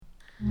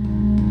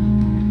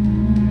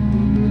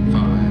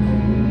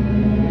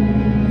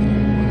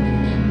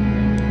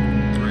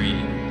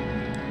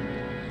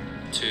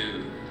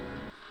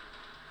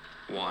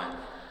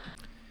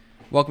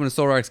Welcome to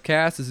Solarx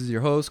Cast. This is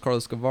your host,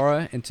 Carlos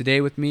Guevara, and today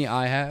with me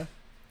I have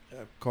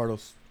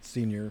Carlos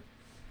Sr.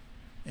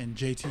 and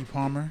JT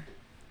Palmer.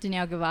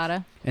 Danielle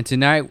Guevara. And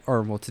today,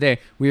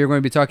 we are going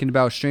to be talking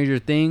about Stranger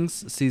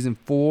Things Season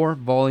 4,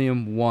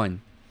 Volume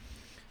 1.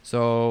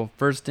 So,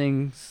 first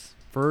things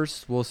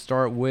first, we'll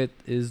start with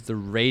is the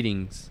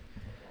ratings.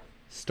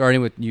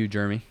 Starting with you,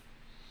 Jeremy.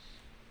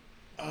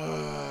 Out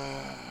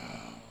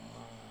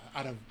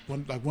of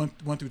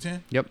one through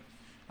 10. Yep.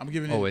 I'm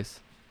giving it. Always.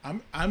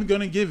 I'm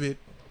gonna give it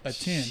a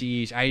 10.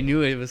 Sheesh, I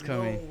knew it was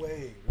coming. No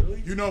way,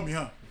 really? You know me,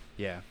 huh?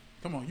 Yeah.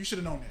 Come on, you should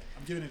have known that.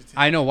 I'm giving it a 10.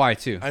 I know why,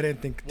 too. I didn't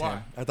think 10.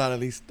 Why? I thought at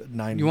least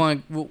 9. You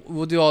want?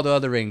 We'll do all the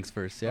other ratings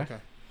first, yeah? Okay.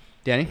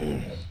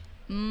 Danny?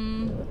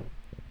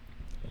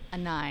 A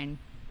 9.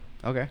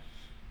 Okay.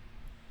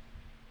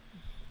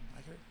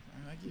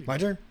 I like you. My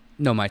turn?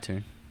 No, my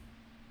turn.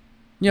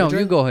 Your You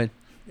turn? go ahead.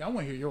 Yeah, I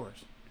want to hear yours.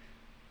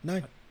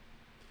 9.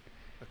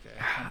 Okay.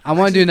 I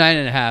want to do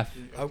 9.5.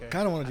 I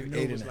kind of want to I do knew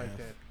 8 it was and a like half.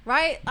 that.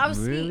 Right? I was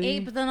Really? thinking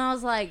 8, but then I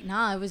was like,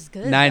 nah, it was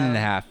good.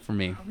 9.5 for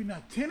me. How are we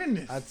not 10 in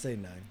this? I'd say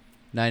 9.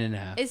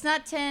 9.5. It's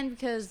not 10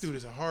 because Dude,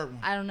 it's a hard one.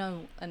 I don't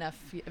know enough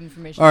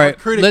information. All right,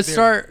 critic let's there.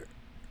 start.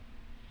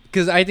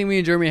 Because I think me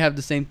and Jeremy have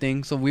the same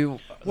thing, so we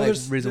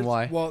reason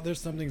why. Well, there's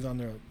some things on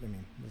there. I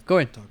mean, let's Go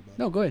ahead. talk about.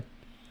 No, go ahead.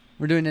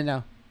 We're doing it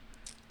now.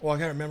 Well, I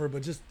can't remember,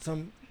 but just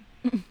some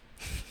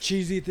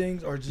cheesy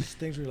things or just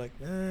things where you're like,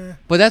 eh.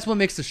 But that's what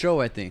makes the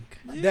show, I think.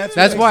 That's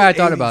That's what why makes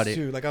I thought the about 80s it.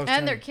 Too. Like I was And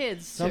telling their you,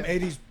 kids. some too.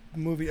 80s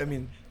movie. I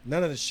mean,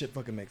 none of this shit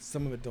fucking makes.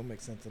 Some of it don't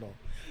make sense at all.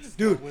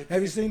 Dude,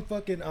 have you seen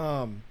fucking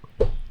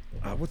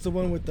what's the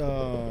one with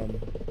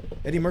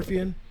Eddie Murphy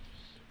in?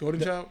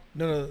 Golden Child?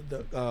 No,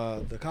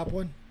 the cop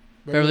one.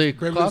 Beverly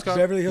Hills Cop? Cop?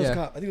 Beverly Hills Yeah.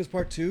 Cop. I think it was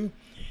part 2.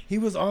 He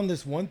was on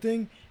this one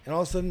thing, and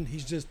all of a sudden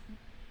he's just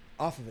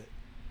off of it.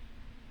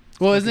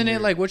 Well, fucking isn't it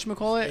weird. like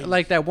whatchamacallit?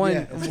 Like that one,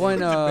 Yeah, it's-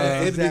 one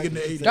it's big in the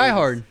 80s. Die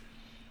Hard.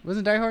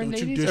 Wasn't Die Hard in the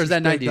Don't you 80s? Or is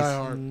that disrespect 90s? Die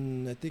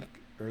Hard. I think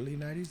early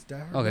 90s. Die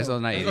Hard. Okay, so No,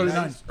 not 80s. Early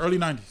 90s. Early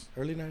 90s.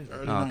 Early 90s.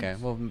 Early Oh, okay. 90s.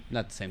 Well,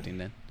 not the same thing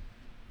then.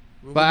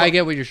 What But I about-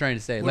 get what you're trying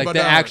to say. what Like about the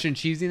Die Hard? action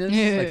cheesiness?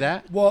 Yeah. Like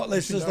that? Well,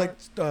 it's You just seen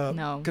like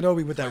No.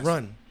 Kenobi with that Twice.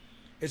 run.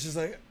 It's just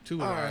like,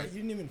 Two all of right, them. you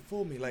didn't even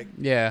fool me. Like,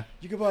 Yeah.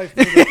 you could probably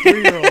fool a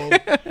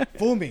 3-year-old.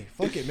 Fool me.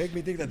 Fuck it. Make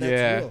me think that that's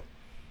Yeah. real.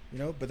 You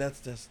know, but that's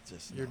just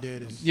Your no.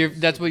 dad is.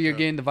 That's what you're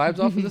getting the vibes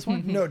off of this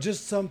one? No,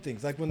 just some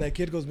things. Like when that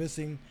kid goes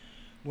missing,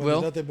 when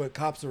Will? there's nothing but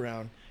cops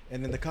around,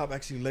 and then the cop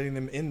actually letting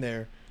them in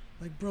there.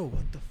 Like, bro,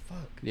 what the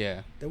fuck?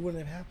 Yeah. That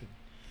wouldn't have happened.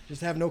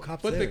 Just have no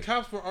cops But there. the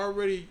cops were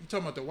already. You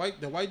talking about the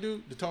white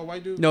dude, the tall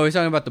white dude? No, he's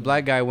talking about the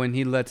black guy when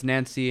he lets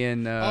Nancy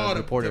and Oh,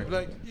 the reporter. The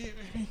black. Yeah,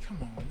 I mean, come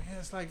on, man.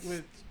 It's like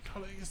with.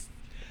 It's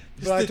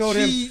But I the told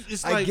him, cheese.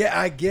 It's like,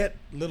 I get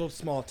little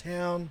small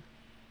town,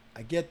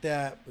 I get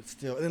that, but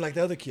still, and then like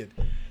the other kid,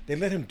 they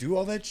let him do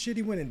all that shit.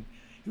 He went and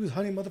he was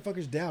hunting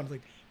motherfuckers down. It's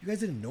like, you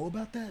guys didn't know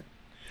about that?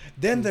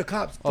 Then the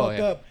cops Oh, fuck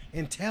yeah. up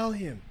and tell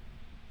him.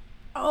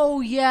 Oh,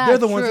 yeah. They're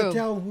the ones true. that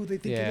tell him who they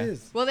think Yeah. it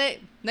is. Well,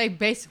 they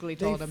basically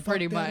They told him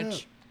pretty fucked that much.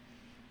 up.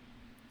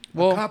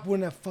 Well, A cop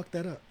wouldn't have fucked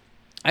that up.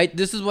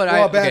 this is what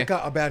Well, okay.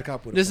 a bad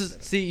cop would. This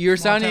is you're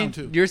Small town, sounding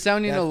too. you're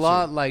sounding a That's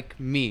lot true. like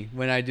me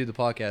when I do the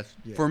podcast.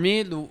 Yeah. For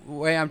me, the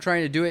way I'm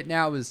trying to do it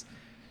now is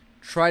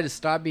try to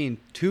stop being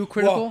too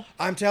critical. Well,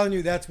 I'm telling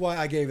you, that's why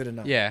I gave it a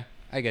 9. Yeah,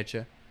 I get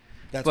you.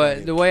 That's why I But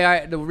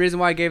gave the reason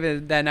why I gave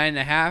it that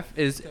 9.5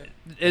 is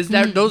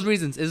that those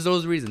reasons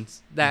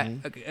that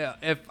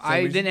if I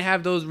reasons? didn't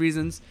have those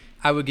reasons,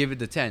 I would give it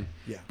the 10.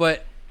 Yeah.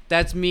 But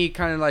that's me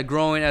kind of like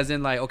growing, as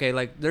in like, okay,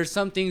 like there's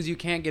some things you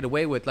can't get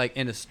away with, like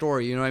in a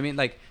story, you know what I mean?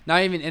 Like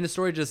not even in a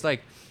story, just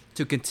like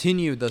to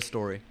continue the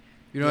story,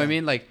 you know what I Yeah.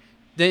 mean? Like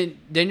then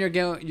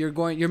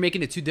you're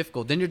making it too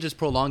difficult. Then you're just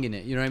prolonging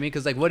it, you know what I mean?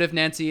 Because like, what if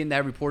Nancy and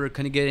that reporter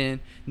couldn't get in?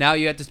 Now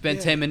you have to spend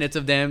Yeah. 10 minutes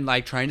of them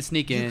like trying to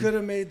sneak You in. could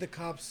have made the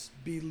cops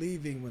be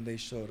leaving when they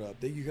showed up.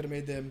 You could have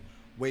made them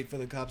wait for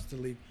the cops to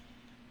leave.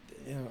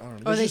 You know, I don't know.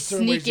 Or There's they just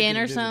certain ways sneak you in could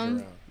or have did it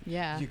something. around.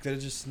 Yeah. You could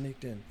have just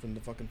sneaked in from the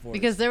fucking forest.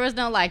 Because there was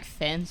no like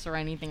fence or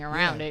anything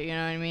around Yeah. it, you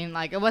know what I mean?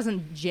 Like it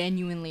wasn't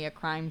genuinely a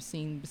crime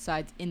scene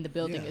besides in the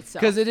building Yeah.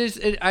 itself. Because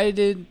I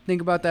did think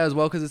about that as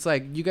well. Because it's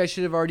like you guys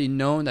should have already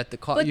known that the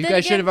cops. But You then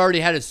guys should again- have already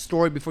had a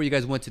story before you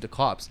guys went to the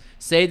cops.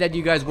 Say that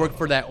you guys work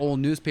for that old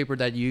newspaper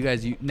that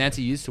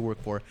Nancy used to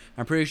work for.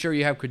 I'm pretty sure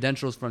you have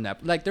credentials from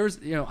that. Like there's,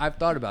 I've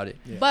thought about it.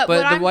 Yeah. But But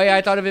what the I'm way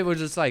I thought of it was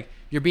just like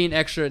you're being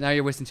extra. Now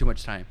you're wasting too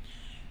much time.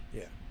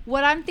 yeah.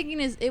 What I'm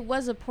thinking is it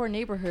was a poor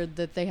neighborhood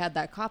that they had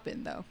that cop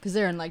in, though. Because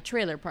they're in, like,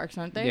 trailer parks,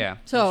 aren't they? Yeah.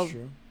 So That's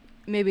true.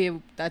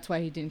 maybe that's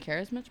why he didn't care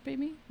as much,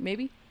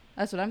 maybe.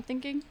 That's what I'm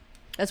thinking.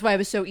 That's why it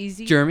was so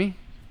easy. Jeremy,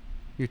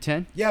 you're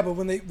 10. Yeah, but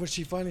when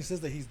she finally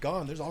says that he's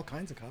gone, there's all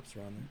kinds of cops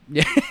around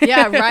there.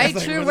 Yeah. Yeah, right? It's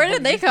like, True. where Where the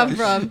did they fuck come is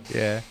from?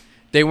 Yeah.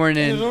 They weren't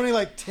And there's in. only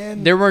like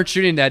 10. They weren't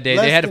shooting that day.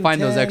 They less had to than find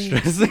those 10.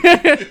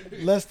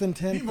 extras. less than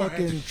 10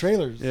 fucking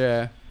trailers.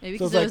 Yeah. Maybe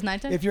So because it's it was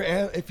like,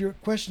 nighttime? if you're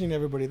questioning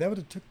everybody, that would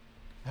have took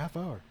half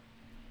hour.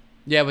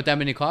 Yeah, with that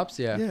many cops,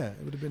 yeah. Yeah, it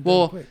would have been done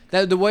Well, quick.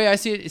 the way I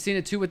see it, seen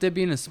it too, with it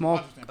being a small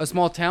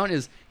town,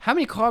 is how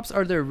many cops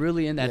are there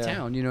really in that Yeah.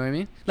 town? You know what I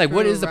mean? Like,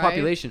 what True, is the right?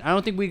 population? I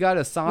don't think we got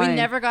a sign. We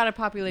never got a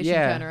population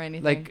count or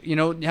anything. like you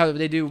know how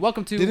they do.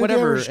 Welcome to Didn't they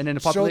whatever, ever and then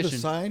the show population. the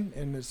sign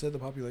and it said the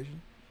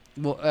population?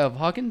 Well,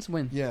 Hawkins,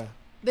 when Yeah.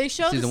 they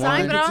show the Season sign,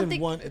 one? but I it's don't in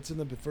think. one. It's in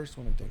the first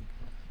one, I think.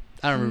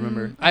 I don't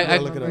remember. I I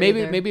gotta look it up.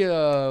 maybe either. maybe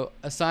a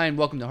sign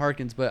welcome to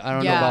Harkins, but I don't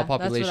know Yeah, about that's what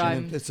population. I'm-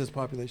 And it says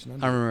population. I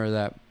Under. don't remember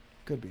that.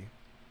 Could be.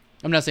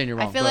 I'm not saying you're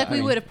wrong. I feel but like we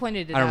mean, would have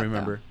pointed it out. I don't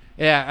remember.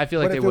 Yeah, I feel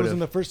like But they if it would was in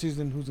have. the first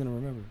season, who's gonna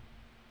remember?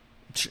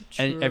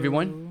 And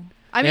everyone.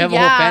 I They mean, have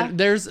yeah.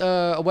 there's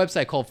a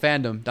website called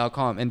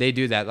fandom.com, and they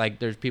do that. Like,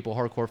 there's people,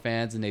 hardcore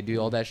fans, and they do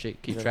all that shit,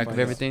 keep Yeah, track of find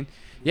out. everything.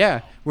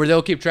 Yeah, where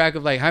they'll keep track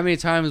of, like, how many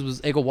times was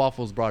Eggo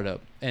Waffles brought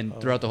up and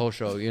throughout the whole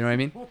show. You know what I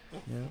mean?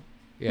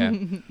 Yeah.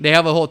 Yeah. They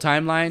have a whole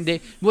timeline.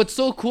 What's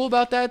so cool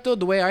about that, though,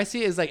 the way I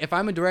see it, is, like, if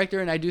I'm a director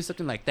and I do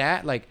something like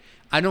that, like,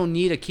 I don't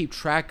need to keep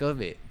track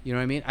of it. You know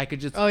what I mean? I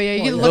could just Oh yeah,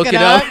 you can yeah. look Look it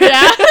it up. up.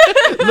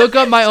 Yeah. look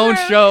up my own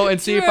True, show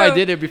and see if I true,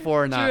 did it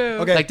before or not. true.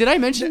 Okay. Like, did I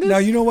mention this? Now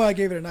you know why I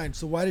gave it a 9.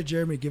 So why did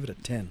Jeremy give it a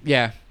 10?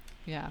 Yeah.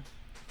 Yeah.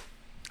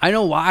 I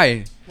know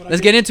why. What I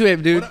Let's give- get into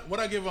it, dude. What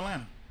I give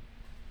Atlanta?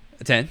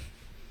 A 10.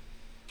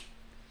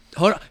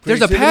 Hold on.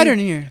 There's a Creativity? pattern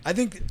here. I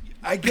think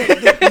I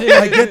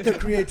get the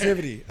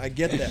creativity. I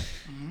get that.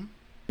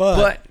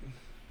 But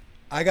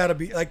I gotta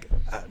be like,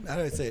 how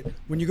do I say it?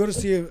 When you go to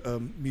see a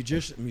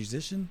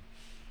musician,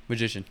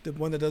 Magician. the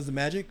one that does the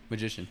magic,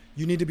 Magician.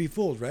 you need to be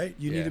fooled, right?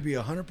 You Yeah. need to be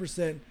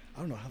 100%. I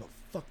don't know how the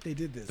fuck they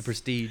did this. The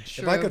Prestige.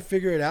 If I True. could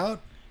figure it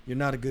out, you're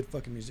not a good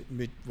fucking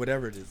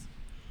whatever it is.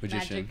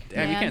 Magician. Magic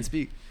Damn, you man. can't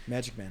speak.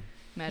 Magic man.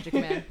 Magic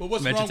man. But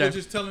what's Magic wrong time. with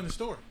just telling the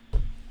story?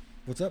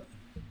 What's up?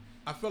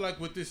 I feel like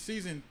with this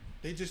season,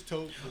 they just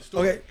told the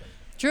story. Okay,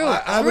 True.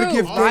 I true, would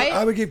give right?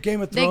 I would give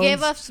Game of They Thrones.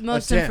 gave us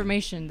most 10,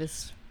 information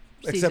this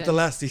season. except the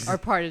last season, or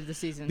part of the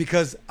season.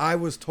 because I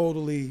was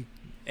totally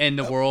And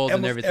the world and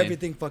almost everything.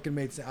 Everything fucking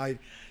made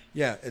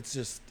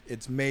sense.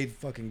 It's made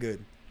fucking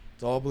good.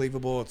 It's all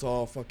believable. It's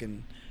all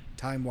fucking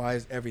time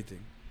wise,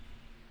 everything,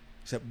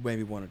 except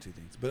maybe one or two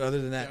things. But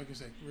other than Yeah, that, I can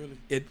say,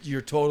 really.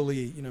 you're totally,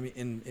 you know what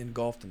I mean,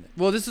 engulfed in it.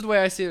 Well, this is the way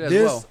I see it as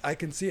This well. I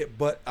can see it,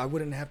 but I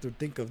wouldn't have to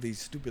think of these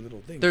stupid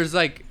little things. There's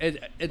like, But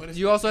it's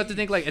you also have to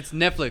think like it's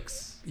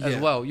Netflix as Yeah.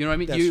 well. You know what I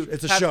mean? That's You true.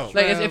 It's a have- show.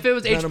 Like if it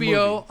was It's not a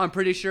HBO, movie. I'm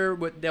pretty sure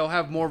they'll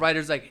have more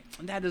writers like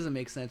that doesn't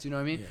make sense. You know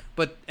what I mean? Yeah.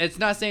 But it's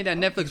not saying that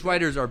Netflix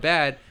writers are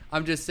bad.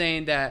 I'm just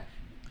saying that,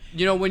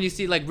 you know, when you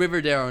see like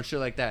Riverdale and shit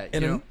like that,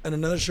 and, you know, and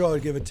another show I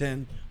would give a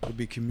 10 would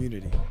be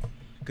Community,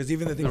 because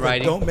even the things that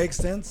writing. don't make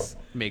sense,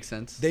 makes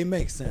sense. they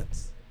make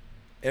sense.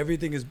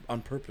 Everything is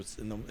on purpose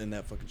in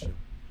that fucking show.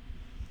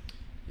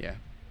 Yeah.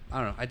 I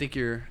don't know. I think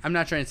I'm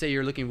not trying to say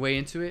you're looking way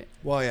into it.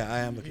 Well, yeah, I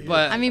am looking.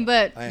 But I mean,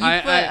 but I- you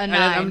I- put a 9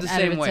 I'm the out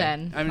same of a way.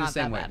 10. I'm the Not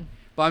same that way. bad.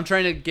 But I'm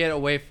trying to get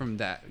away from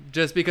that,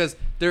 just because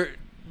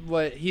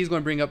what he's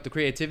going to bring up the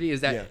creativity is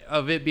that Yeah.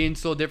 of it being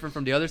so different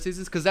from the other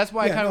seasons, because that's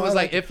why I Yeah, kind of no, was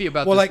I like like iffy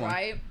about Well, this like- one.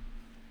 Right?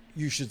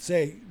 You should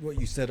say what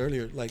you said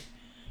earlier, like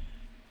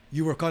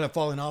you were kind of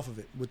falling off of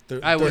it with the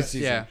I third was,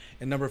 season, yeah.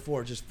 and number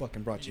 4 just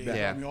fucking brought you Yeah, back.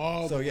 Yeah. I mean,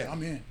 all So, the way. yeah.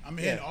 I'm in. I'm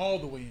in Yeah. all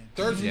the way in.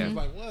 Third season Yeah. was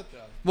like, what the?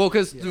 Well,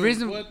 because Yeah. the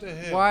reason What the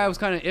hell, why I bro? was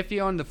kind of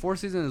iffy on the fourth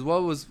season as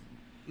well was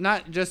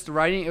not just the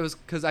writing. It was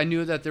because I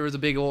knew that there was a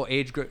big old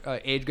age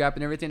gap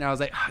and everything. And I was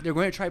like, they're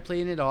going to try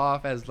playing it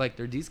off as like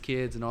they're these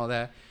kids and all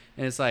that.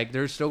 And it's like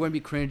they're still going to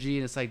be cringy,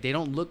 and it's like they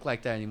don't look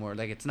like that anymore.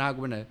 Like it's not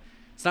going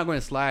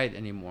to slide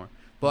anymore.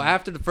 But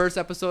after the first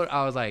episode,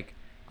 I was like,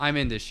 I'm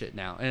in this shit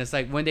now. And it's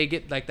like when they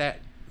get like that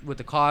with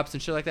the cops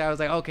and shit like that, I was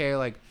like, okay,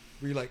 like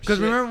Were you like, because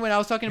shit, remember when I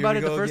was talking Here about we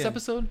it the go first again.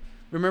 episode?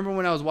 Remember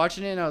when I was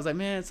watching it and I was like,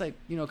 man, it's like,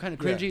 you know, kind of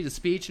cringy, Yeah. the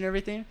speech and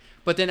everything.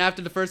 But then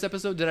after the first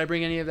episode, did I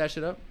bring any of that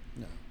shit up?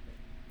 No.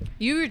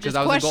 You were just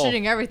I was in goal.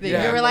 questioning everything.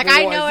 Yeah. You were like,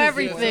 Like, I why know is this-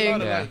 There's a lot everything.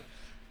 of, Yeah. like,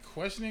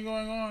 questioning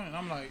going on, and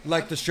I'm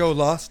like the show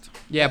Lost.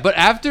 Yeah, but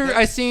after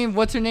I seen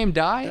what's her name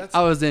die, That's-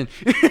 I was in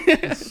full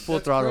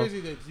that's throttle.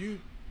 crazy that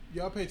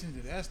y'all pay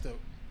attention to that stuff.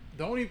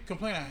 The only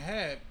complaint I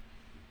had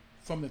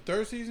from the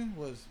third season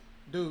was,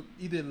 dude,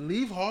 either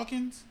leave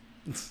Hawkins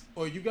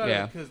or you gotta,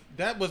 Yeah. because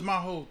that was my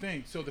whole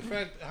thing. So the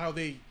fact how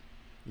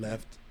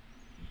Left.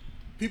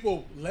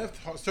 people left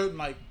certain,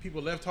 like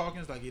people left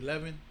Hawkins, like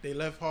 11, they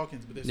left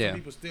Hawkins, but there's Yeah. some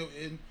people still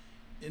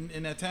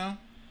in that town.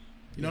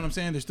 You know what I'm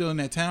saying? They're still in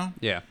that town,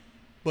 Yeah,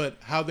 but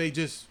how they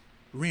just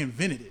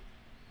reinvented it.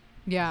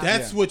 Yeah.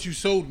 That's Yeah. what you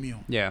sold me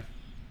on. yeah.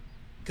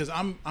 Because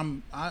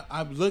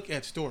I look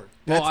at story.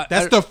 Well,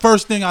 That's the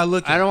first thing I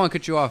look at. I don't want to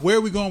cut you off Where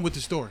are we going with the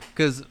story?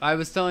 because I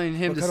was telling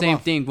him Well, the cut him same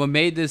off. thing. What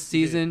made this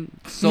season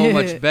so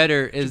much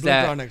better is Just look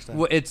that down next time.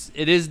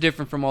 it is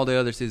different from all the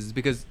other seasons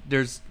because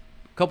there's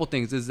a couple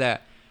things. Is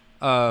that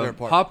They're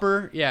apart.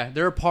 Hopper? Yeah,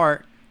 they're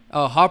apart.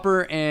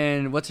 Hopper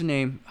and what's her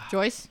name?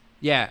 Joyce?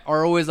 Yeah,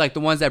 are always like the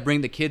ones that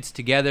bring the kids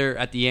together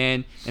at the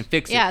end and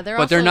fix it. Yeah, they're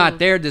but they're also- not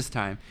there this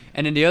time.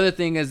 And then the other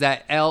thing is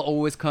that Elle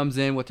always comes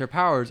in with her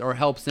powers or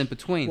helps in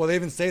between. Well, they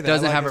even say that.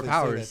 Doesn't I like have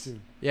how her they say powers. that, too.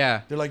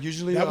 Yeah. They're like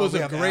usually That was we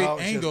a have the great house,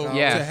 she has angle power.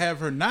 Yeah. to have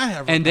her not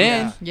have her And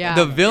then Yeah.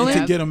 the to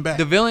villain, get him back.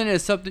 the villain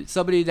is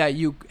somebody that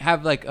you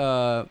have like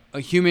a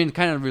human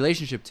kind of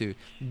relationship to.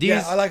 These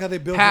Yeah, I like how they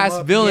build him past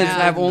up. villains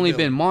Yeah. have The only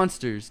villain. been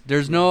monsters.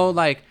 There's no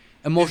like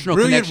emotional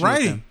brilliant connection with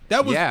writing. them.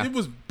 That was Yeah. it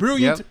was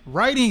brilliant Yep.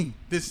 writing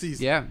this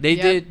season. Yeah, they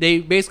Yep. did. They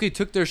basically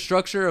took their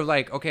structure of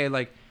like, okay,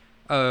 like,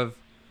 of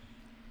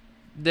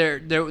their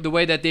the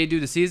way that they do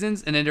the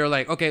seasons, and then they're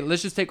like, okay,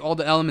 let's just take all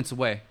the elements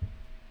away,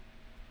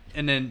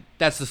 and then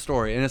that's the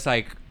story. And it's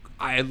like,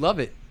 I love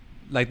it.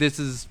 Like, this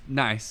is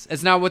nice.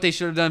 It's not what they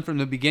should have done from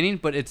the beginning,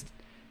 but it's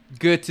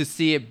good to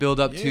see it build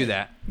up to Yeah.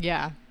 that.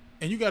 Yeah.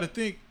 And you got to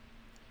think,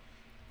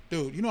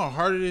 dude, you know how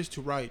hard it is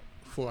to write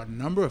for a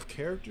number of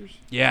characters?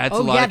 Yeah, it's a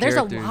Oh lot yeah, of there's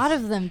characters. a lot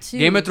of them too.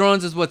 Game of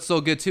Thrones is what's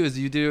so good too. Is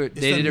you do it.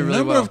 It's They a did it really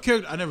number well. of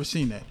characters. I never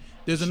seen that.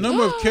 There's a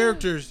number of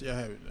characters. Yeah, I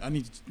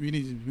haven't. We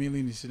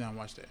need to sit down and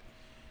watch that.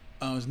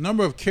 There's a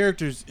number of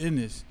characters in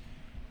this,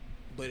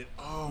 but it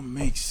all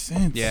makes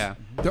sense. Yeah.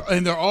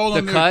 They're all The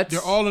on their, cuts,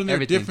 they're all on their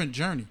everything. different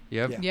journey.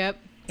 Yep. Yeah. Yep.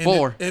 And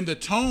Four. and the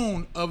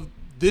tone of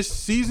this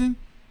season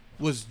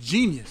was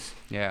genius.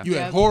 Yeah. You had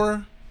Yep.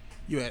 horror,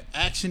 you had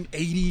action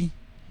 80,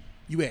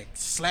 you had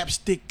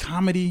slapstick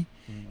comedy,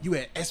 you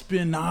had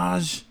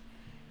espionage.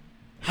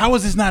 How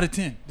is this not a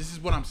 10? This is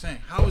what I'm saying.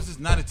 How is this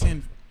not a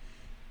 10?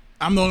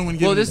 I'm the only one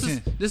Well, giving it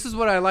a 10. this is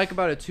what I like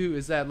about it too.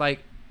 Is that like,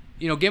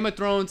 you know, Game of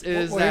Thrones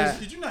is well, that.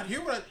 Did you not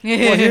hear what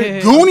I'm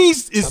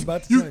Goonies is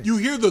about to you, tell you. you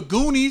hear the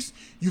Goonies,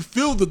 you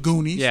feel the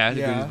Goonies. Yeah, the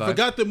Yeah. Goonies I vibe.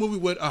 forgot the movie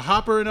with a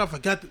Hopper and I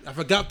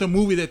forgot the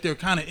movie that they're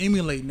kind of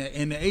emulating that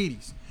in the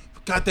 80s.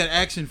 Forgot that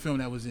action film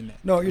that was in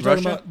that. No, you're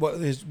talking Russia? about what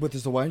is with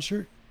his Hawaiian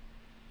shirt?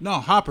 No,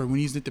 Hopper when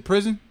he's at the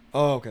prison.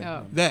 Oh, okay.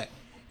 Oh. That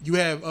you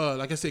have,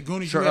 like I said,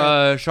 Goonies. Sure, you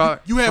have,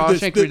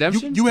 Shawshank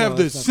Redemption? You have No,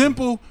 the that's not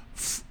simple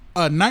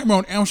Nightmare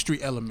on Elm Street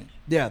element.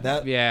 Yeah,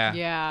 that. Yeah.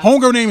 Yeah.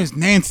 Homegirl name is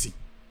Nancy.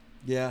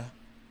 Yeah.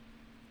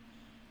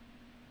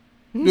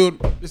 Dude,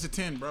 it's a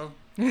 10, bro.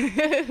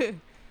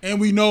 And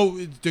we know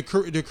the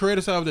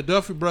creators of the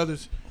Duffy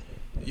Brothers.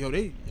 Yo,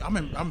 I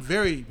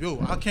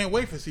can't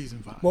wait for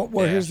season 5. Well,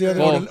 Yeah. here's the other.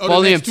 Well, Or the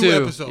volume next 2 2.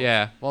 episodes.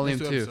 Yeah, volume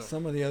Next 2. episode.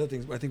 Some of the other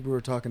things I think we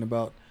were talking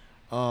about.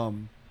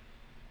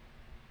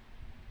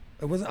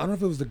 It wasn't. I don't know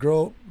if it was the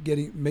girl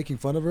making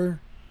fun of her,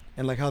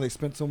 and like how they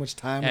spent so much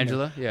time.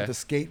 Angela, in yeah. the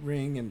skate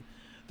ring and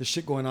the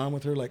shit going on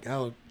with her, like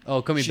how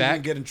Oh, coming she back.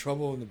 didn't get in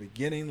trouble in the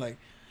beginning. Like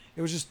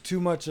it was just too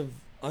much of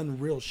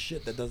unreal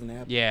shit that doesn't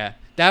happen. Yeah,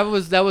 that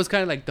was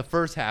kind of like the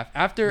first half.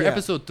 After Yeah.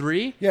 episode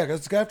 3, Yeah,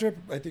 because after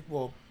I think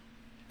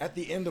at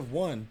the end of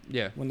 1,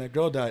 yeah, when that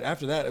girl died.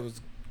 After that, it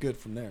was good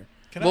from there.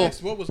 Can Well- I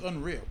ask what was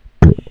unreal?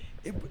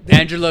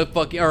 Angela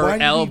fucking Why or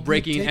did Elle we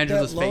breaking take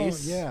Angela's that long?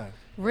 face. Yeah,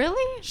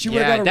 Really? she would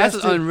have Yeah, got that's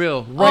arrested.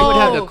 unreal. Right Right would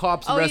have the Oh.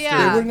 cops Oh, arrested yeah.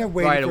 They her wouldn't have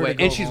waited right for her away, to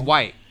go and she's home.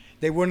 white.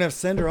 They wouldn't have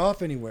sent her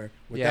off anywhere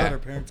without Yeah. her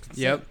parents' consent.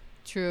 Yep.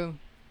 True.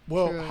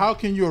 Well, True. how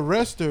can you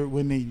arrest her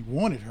when they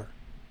wanted her?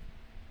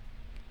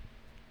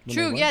 When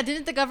True. they Yeah. what?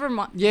 Didn't the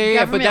government?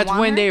 Yeah, but that's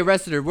want when her? they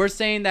arrested her. We're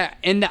saying that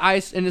in the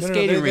ice in the No,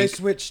 skating they rink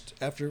switched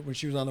after when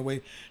she was on the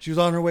way. She was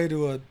on her way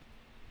to a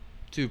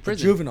to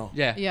prison. juvenile.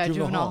 Yeah. Yeah,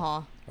 Juvenile juvenile hall.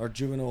 hall. or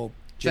juvenile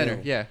jail.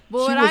 Center. Yeah.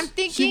 Well, She what was- I'm she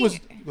thinking, was-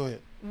 Go ahead.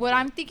 what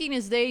I'm thinking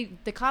is the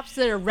cops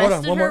that Hold on,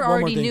 arrested one more her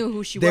already thing. knew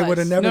who she They was. would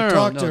have never No, no,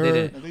 talked no, to they her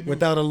didn't. They knew.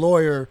 without a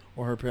lawyer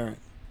or her parent.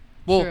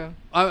 Well, True.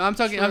 I'm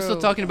talking. I'm still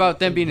True. talking about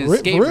them being in For a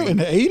skate real? In rink.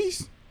 the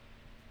 80s?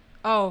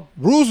 Oh,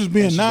 Rules was And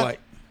being she's not. white.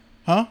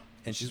 Huh?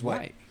 And she's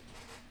white.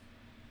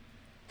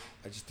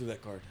 I just threw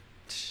that card.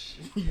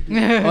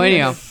 Oh,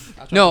 anyhow,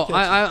 no,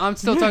 I'm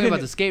still talking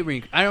about the skate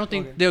rink. I don't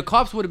think Okay. the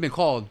cops would have been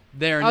called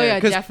there and Oh, there. yeah,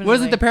 'Cause definitely.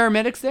 wasn't the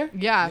paramedics there?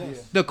 yeah.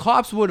 Yes. The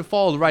cops would have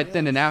followed right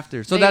then and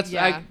after. So They- that's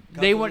yeah. like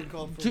they Cops went would've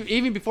called to first.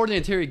 even before the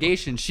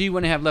interrogation. She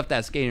wouldn't have left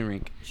that skating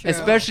rink, True.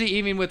 especially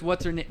even with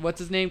what's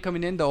his name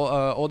coming in, the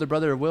older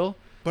brother of Will.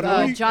 But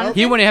Jonathan?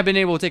 He wouldn't have been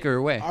able to take her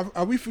away.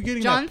 are we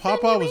forgetting Jonathan, that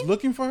Papa you was mean?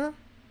 looking for her?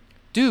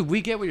 Dude,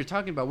 we get what you're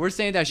talking about. We're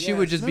saying that she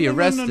would just No, be no, no,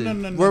 no, arrested. no,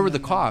 no, no, Where no, were no, the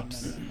no,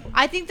 cops? no, no, no.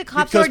 I think the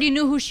cops Because- already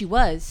knew who she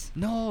was,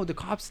 No, the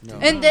cops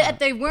didn't. and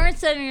they weren't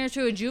sending her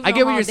to a juvenile I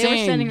get what hall. you're They were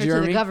saying, sending her to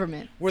Jeremy. the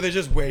government. Were they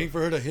just waiting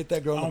for her to hit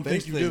that girl I in don't the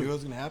face? think They you knew do. it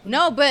was gonna happen.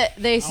 No, but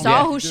they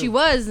saw Yeah. who she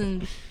was,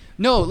 and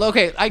No,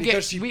 okay, I Because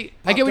get. she I get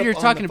popped what you're up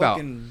on talking the about.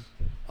 fucking-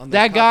 on the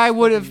That cop's guy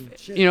would fucking have,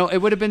 shit. you know, it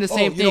would have been the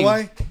same You thing. know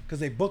why? Because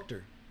they booked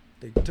her.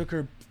 They took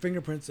her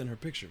fingerprints and her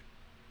picture.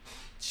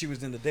 She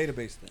was in the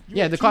database then. You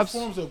Yeah, had the two cops-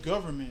 forms of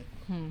government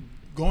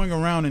going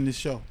around in this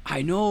show,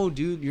 I know,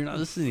 dude. You're not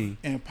listening.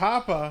 and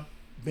Papa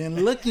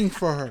been looking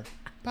for her.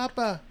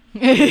 Papa,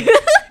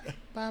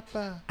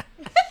 Papa,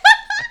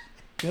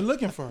 been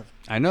looking for her.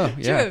 I know.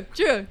 Yeah.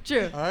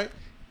 true. All right.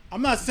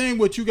 I'm not saying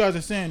what you guys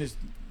are saying is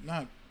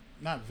not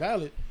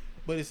valid,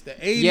 but it's the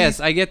 80s. Yes,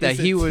 I get that. It's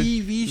He a was.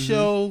 TV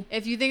show.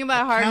 If you think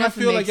about it hard I enough,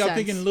 feel it like makes y'all sense.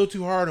 thinking a little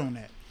too hard on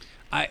that.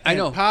 I And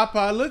know.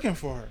 Papa looking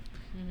for her.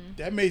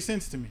 That made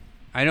sense to me.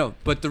 I know,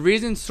 but the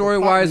reason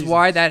story-wise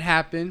why that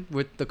happened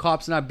with the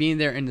cops not being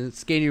there in the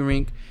skating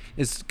rink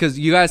is because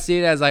you guys see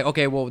it as like,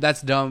 okay, well,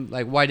 that's dumb.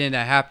 Like, why didn't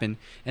that happen?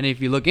 And if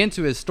you look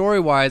into it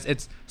story-wise,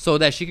 it's so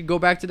that she could go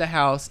back to the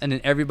house and then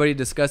everybody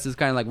discusses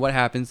kind of like what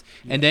happens.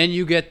 Yeah. And then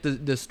you get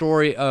the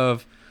story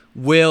of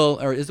Will,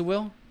 or is it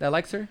Will that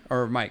likes her,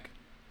 or Mike?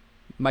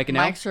 Mike and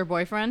Mike's her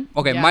boyfriend.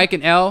 Okay, yeah. Mike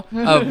and Elle,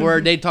 where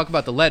they talk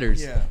about the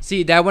letters. Yeah.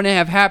 See, that wouldn't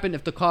have happened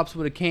if the cops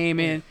would have came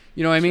in.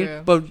 You know what I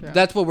mean? But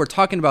that's what we're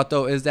talking about,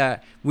 though, is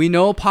that we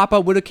know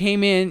Papa would have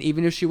came in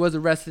even if she was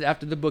arrested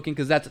after the booking,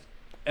 because that's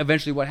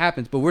eventually what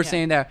happens. But we're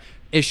saying that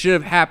it should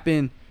have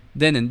happened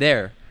then and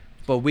there.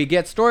 But we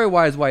get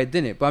story-wise why it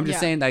didn't. But I'm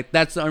just saying, like,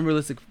 that's the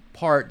unrealistic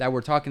part that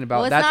we're talking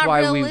about. Well, that's why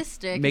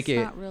realistic. We make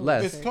it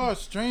less. It's called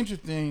Stranger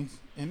Things.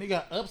 And they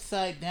got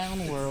upside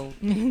down world.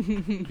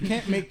 You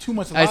can't make too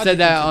much logic.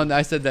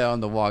 I said that on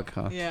the walk,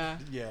 huh? Yeah.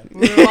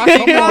 We were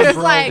walking. I was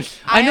like,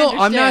 I know.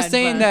 I'm not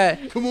saying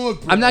that. Come on,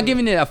 bro. I'm not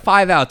giving it a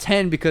 5 out of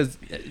 10 because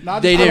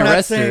they didn't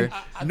arrest her.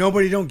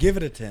 Nobody don't give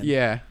it a 10.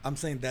 Yeah. I'm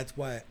saying that's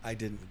why I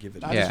didn't give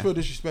it. I just feel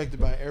disrespected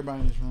by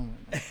everybody in this room.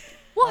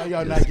 What? Why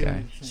y'all not giving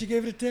it a 10? She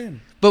gave it a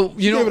 10. But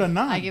you know, gave it a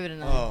 9. I give it a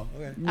 9. Oh,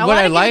 okay. I want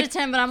to give it a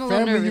 10, but I'm a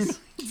little nervous.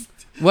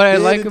 What I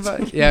like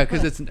about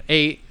because it's an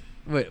 8.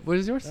 Wait, what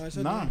is yours? No, I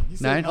said 9.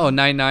 9? Oh,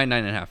 9,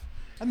 9.5.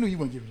 I knew you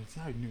wouldn't give it a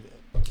 10. I knew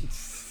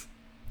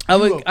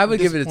that. I would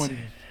give it a 10.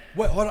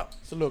 Wait, hold up.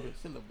 It's a little bit.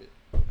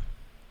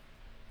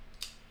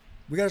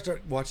 We gotta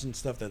start watching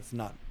stuff that's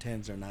not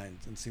 10s or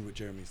 9s and see what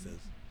Jeremy says.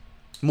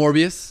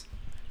 Morbius.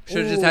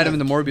 Should have just had him in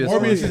the Morbius.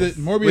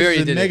 Morbius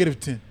is a negative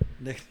 10.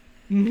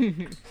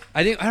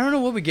 I don't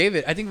know what we gave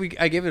it. I think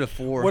I gave it a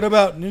 4. What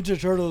about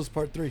Ninja Turtles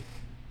Part 3?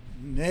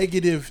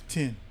 Negative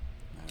 10.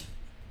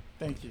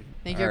 Thank you.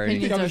 I think your Alright.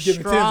 opinions I'm are just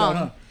giving 10s strong. on,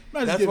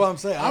 huh? That's what I'm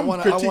saying.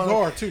 I'm critique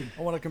hard too.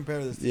 I want to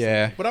compare this.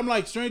 Yeah. But I'm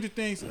like Stranger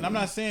Things, and I'm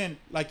not saying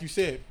like you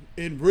said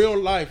in real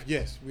life.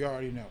 Yes, we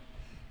already know.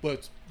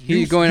 But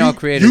He's going all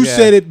creative. You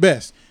said it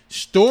best.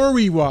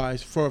 Story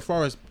wise, for as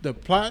far as the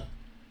plot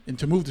and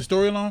to move the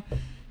story along,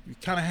 you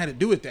kind of had to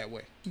do it that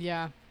way.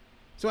 Yeah.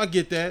 So I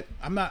get that.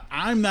 I'm not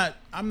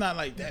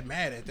like that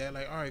mad at that.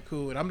 Like, all right,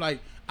 cool. And I'm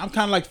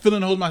kind of like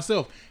feeling those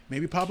myself.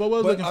 Maybe Papa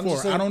was looking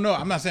for it. I don't know.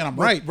 I'm not saying I'm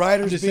right.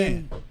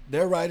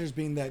 Their writers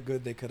being that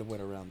good, they could have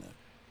went around that.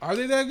 Are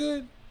they that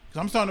good?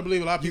 Because I'm starting to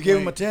believe a lot of people. You give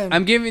them a 10.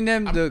 I'm giving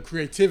them the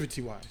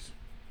creativity wise.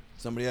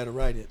 Somebody had to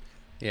write it.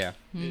 Yeah.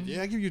 Mm-hmm.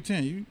 Yeah, I give you a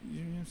 10. You know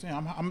what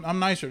I'm saying? I'm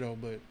nicer though,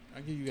 but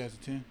I give you guys a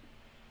 10.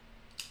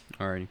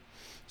 Alrighty.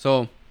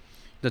 So,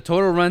 the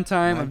total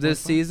runtime of this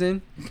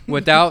season,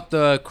 without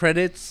the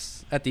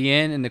credits at the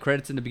end and the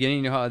credits in the beginning,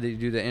 you know how they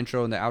do the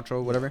intro and the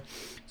outro, whatever.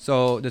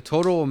 So the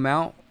total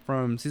amount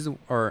from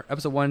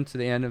episode 1 to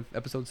the end of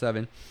episode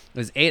 7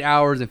 is 8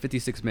 hours and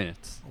 56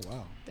 minutes. Oh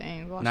wow.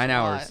 Dang, 9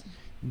 hours.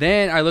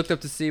 Then I looked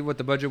up to see what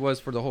the budget was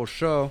for the whole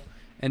show,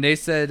 and they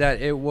said that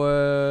it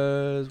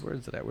was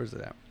where's it at?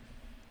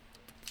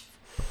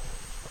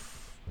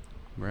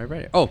 Where I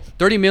read it. Oh,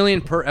 $30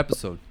 million per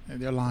episode. And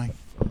they're lying.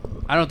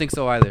 I don't think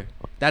so either.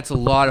 That's a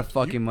lot of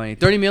fucking money.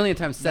 30 million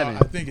times 7. No,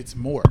 I think it's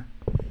more.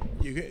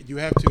 You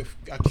have to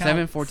account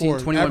 7, 14,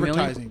 for 21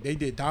 advertising. million? They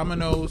did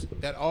Domino's.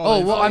 That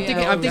all. Oh well, I'm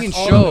thinking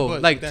show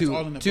like to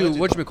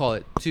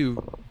whatchamacallit,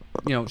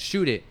 to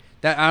shoot it.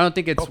 That I don't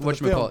think it's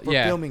whatchamacallit.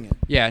 Yeah, filming it.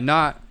 Yeah,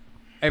 not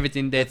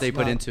everything that they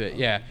put into it.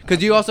 Yeah,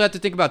 because you also have to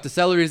think about the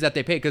salaries that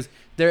they pay. Because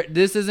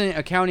this isn't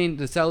accounting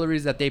the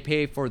salaries that they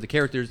pay for the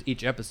characters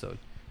each episode.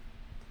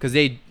 Because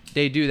they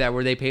do that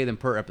where they pay them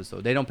per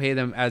episode. They don't pay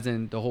them as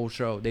in the whole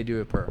show. They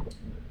do it per.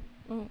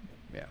 Oh.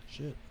 Yeah.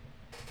 Shit.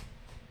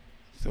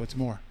 So it's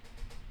more.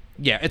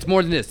 Yeah, it's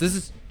more than this. This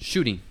is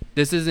shooting.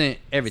 This isn't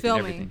everything.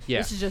 Filming. Everything. Yeah.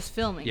 This is just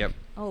filming. Yep.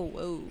 Oh,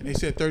 whoa. And they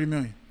said 30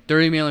 million.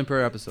 30 million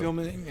per episode.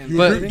 Filming and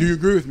do you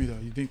agree with me though?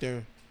 You think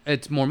they're?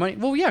 It's more money.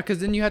 Well, yeah, because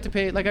then you have to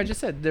pay. Like I just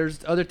said,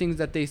 there's other things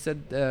that they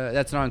said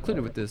that's not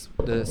included with this.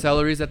 The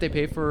salaries that they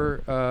pay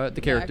for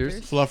the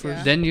characters. Fluffers.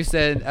 Yeah. Then you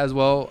said as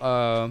well,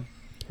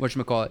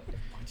 whatchamacallit?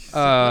 What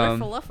are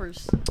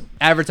fluffers?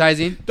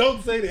 Advertising.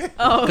 Don't say that.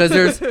 Oh.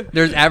 Because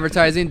there's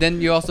advertising. Then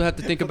you also have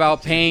to think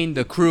about paying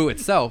the crew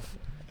itself.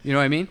 You know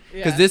what I mean?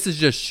 Because this is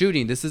just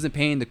shooting. This isn't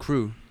paying the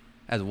crew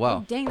as well.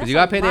 Oh, dang, Because that's you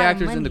got to a pay the lot of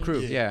actors and the money. crew.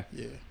 Yeah.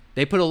 Yeah.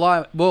 They put a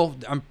lot. Well,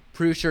 I'm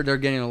pretty sure they're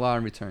getting a lot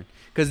in return.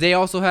 Because they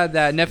also had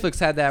that,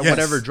 Netflix had that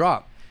whatever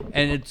drop.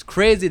 And it's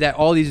crazy that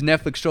all these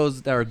Netflix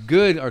shows that are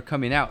good are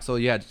coming out. So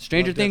you had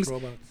Stranger Things,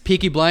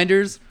 Peaky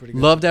Blinders,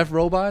 Love, Death,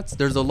 Robots.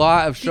 There's a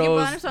lot of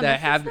shows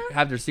that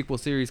have their sequel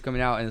series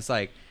coming out. And it's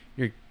like,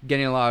 you're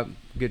getting a lot of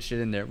good shit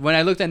in there. When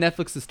I looked at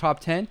Netflix's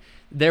top 10,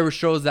 there were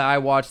shows that I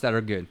watched that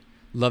are good.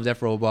 Love,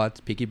 Death, Robots,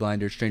 Peaky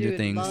Blinders, Stranger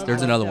Things.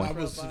 There's another one. I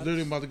was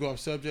literally about to go off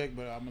subject,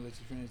 but I'm gonna let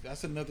you finish.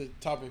 That's another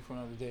topic for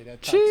another day.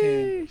 That top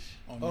 10.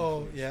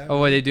 Oh yeah.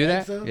 Oh, they do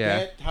that? So?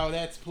 Yeah. How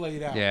that's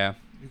played out. Yeah.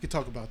 We could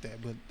talk about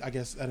that, but I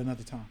guess at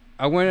another time.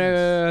 I want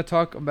to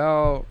talk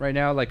about right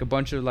now like a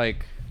bunch of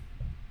like,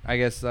 I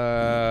guess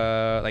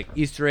like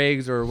Easter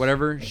eggs or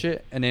whatever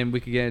shit, and then we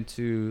could get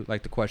into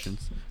like the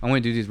questions. I'm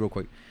going to do these real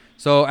quick.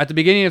 So at the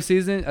beginning of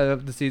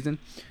the season,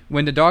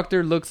 when the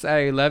doctor looks at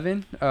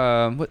 11,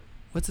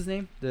 what's his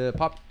name? The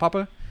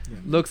Papa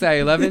looks at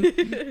 11,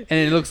 and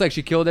it looks like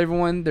she killed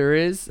everyone there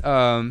is.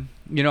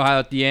 You know how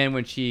at the end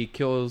when she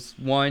kills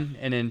one,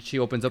 and then she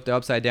opens up the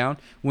upside down.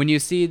 When you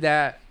see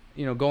that,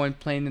 going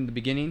plain in the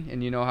beginning,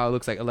 and you know how it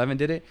looks like 11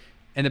 did it.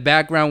 In the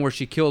background where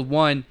she killed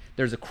one,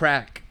 there's a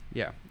crack.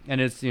 Yeah,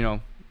 and it's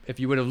if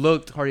you would have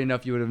looked hard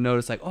enough, you would have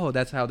noticed like, oh,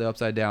 that's how the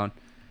upside down.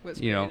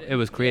 It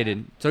was created.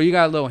 Yeah. So you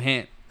got a little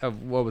hint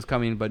of what was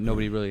coming, but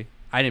nobody really.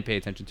 I didn't pay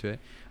attention to it.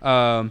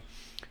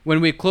 When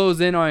we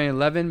close in on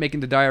 11, making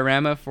the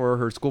diorama for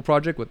her school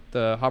project with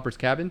Hopper's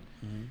cabin,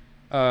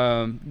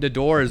 the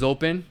door is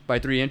open by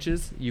 3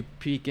 inches. You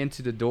peek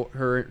into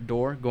her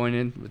door, going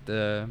in with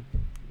the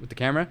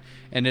camera,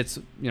 and it's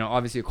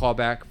obviously a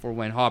callback for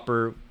when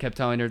Hopper kept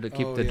telling her to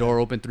keep the door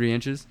open 3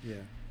 inches. Yeah.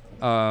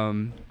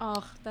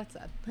 Oh, that's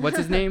sad. What's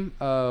his name?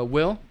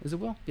 Will? Is it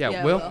Will?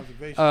 Yeah, Will.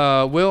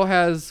 Will. Will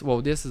has.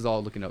 Well, this is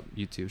all looking up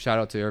YouTube. Shout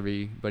out to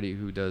everybody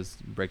who does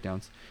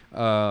breakdowns.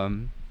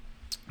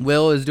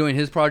 Will is doing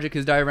his project,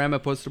 his diorama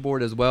poster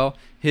board as well.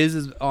 His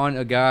is on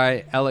a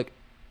guy,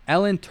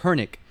 Alan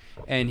Turnick,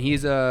 and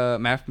he's a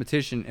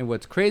mathematician. And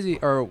what's crazy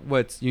or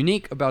what's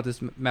unique about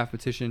this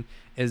mathematician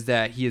is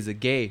that he is a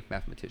gay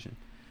mathematician.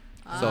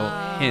 So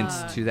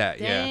hints to that.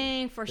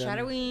 Dang,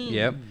 foreshadowing.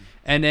 Yep.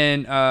 And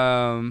then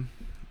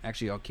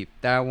actually I'll keep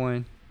that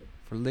one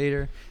for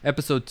later.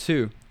 Episode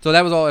 2. So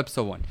that was all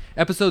episode 1.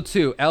 Episode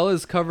 2, Elle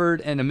is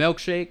covered in a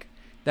milkshake.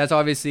 That's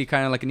obviously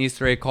kind of like an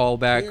Easter egg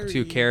callback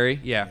to Carrie.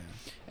 Yeah.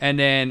 And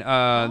then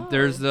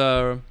there's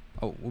we'll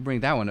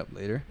bring that one up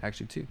later,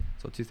 actually, too.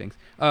 So 2 things.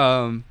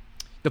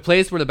 The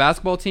place where the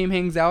basketball team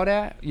hangs out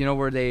at,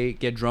 where they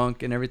get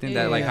drunk and everything,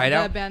 hide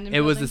out.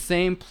 It was the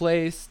same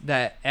place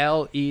that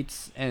Elle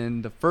eats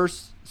in the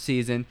first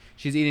season.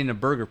 She's eating a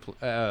burger.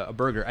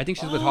 I think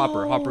she's with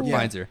Hopper. Hopper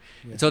finds her.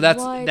 Yeah. So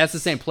that's the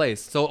same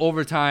place. So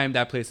over time,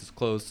 that place is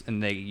closed,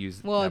 and they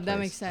use that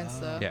makes sense,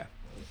 though. Yeah.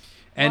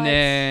 And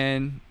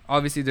then,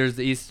 obviously, there's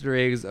the Easter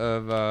eggs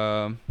of,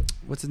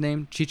 what's his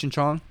name? Cheech and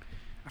Chong?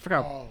 I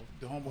forgot. Oh,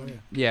 the homeboy.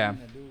 Yeah.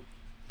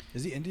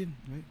 Is he Indian?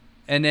 Right?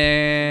 And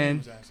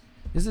then,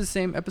 is this the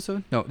same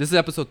episode? No, this is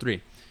episode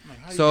 3.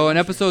 So in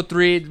episode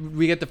 3,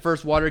 we get the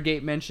first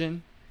Watergate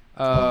mention.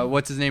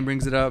 What's his name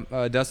brings it up?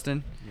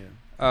 Dustin.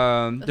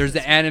 Yeah. There's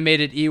the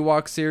animated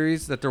Ewok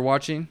series that they're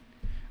watching.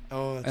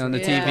 Oh, that's on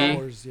the TV.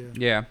 Wars,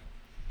 yeah.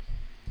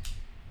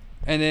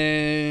 And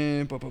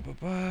then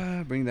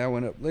bring that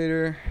one up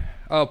later.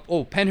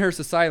 Penhurst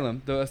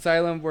Asylum, the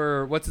asylum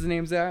where what's his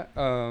name's at?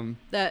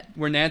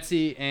 Where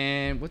Nancy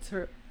and what's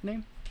her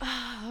name?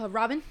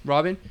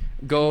 Robin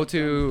go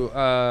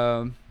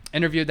to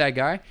interview that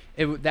guy.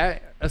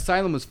 That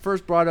asylum was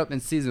first brought up in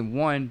season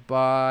 1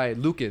 by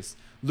Lucas,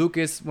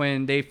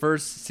 when they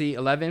first see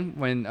 11,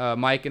 when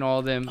Mike and all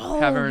of them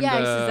have her in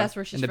that's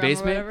where she's in the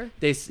from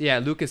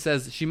basement. Lucas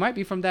says she might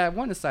be from that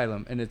one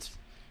asylum, and it's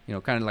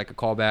kind of like a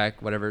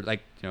callback, whatever.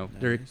 Like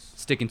they're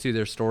sticking to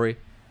their story.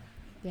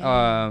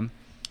 Yeah.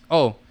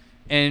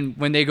 And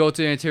when they go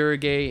to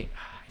interrogate,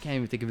 I can't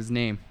even think of his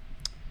name.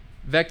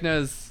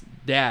 Vecna's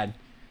dad.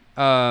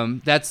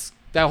 That's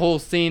that whole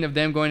scene of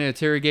them going to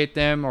interrogate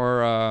them,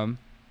 or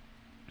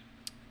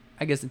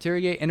I guess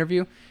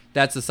interview.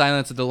 That's the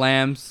Silence of the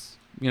Lambs,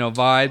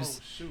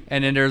 vibes.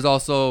 And then there's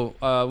also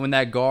when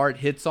that guard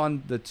hits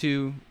on the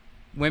 2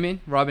 women,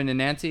 Robin and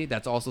Nancy.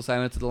 That's also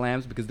Silence of the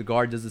Lambs, because the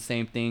guard does the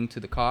same thing to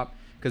the cop,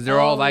 because they're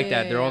all like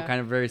that. They're all kind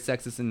of very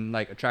sexist and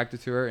like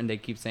attracted to her, and they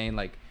keep saying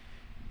like,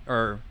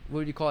 or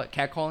what do you call it?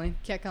 Catcalling.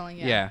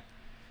 Yeah.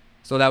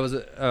 So that was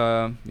What's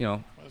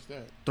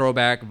that?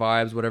 Throwback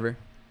vibes, whatever.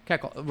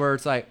 Catcall, where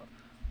it's like,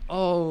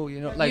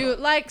 you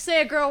like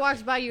say a girl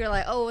walks by, you're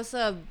like, oh, what's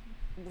up,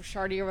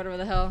 Shardy, or whatever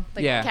the hell.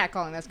 Like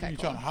catcalling. That's catcalling. You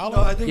trying to holler?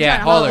 No, I think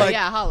holler. Like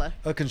holler.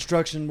 A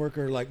construction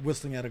worker like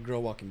whistling at a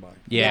girl walking by.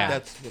 Yeah.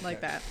 That's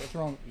like that. What's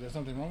wrong? Is there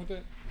something wrong with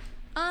that?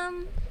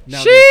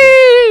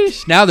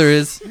 Sheesh. Now there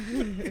is.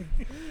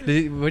 What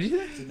do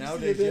you say?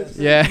 Nowadays, yes.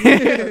 Yeah.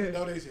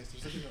 Nowadays, yes.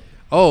 There's something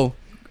Oh,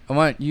 I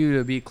want you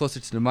to be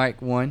closer to the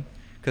mic, one,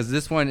 because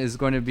this one is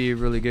going to be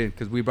really good,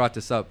 because we brought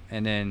this up,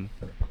 and then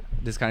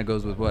this kind of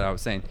goes with what I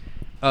was saying.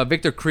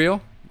 Victor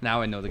Creel.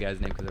 Now I know the guy's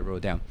name because I wrote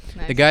it down.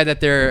 Nice. The guy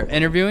that they're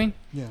interviewing.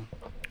 Yeah.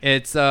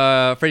 It's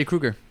Freddy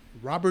Krueger.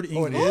 Robert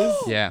Englund. Oh, it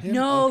is? Yeah.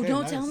 No, okay,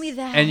 don't tell me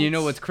that. And you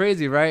know what's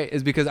crazy, right?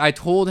 Is because I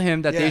told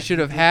him that they should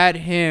have had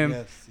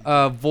him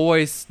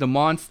voice the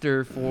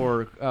monster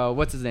for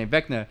what's his name,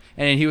 Vecna,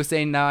 and he was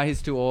saying, nah,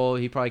 he's too old,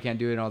 he probably can't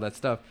do it and all that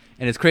stuff.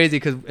 And it's crazy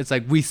because it's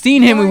like we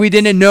seen him and we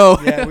didn't know.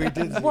 Yeah, we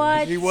did.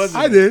 What? He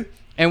wasn't. I did.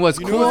 And what's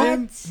cool?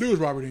 It was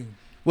Robert Englund.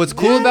 What's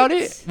cool about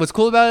it? What's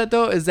cool about it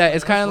though is that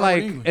it's kind of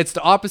like Englund. it's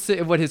the opposite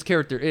of what his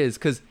character is,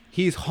 because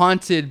he's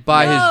haunted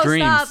by his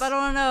dreams. Stop! I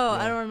don't know.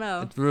 Yeah. I don't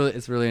know.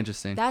 It's really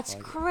interesting. That's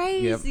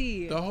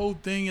crazy. The whole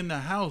thing in the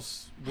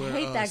house. Where,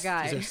 I hate that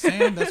guy. Is it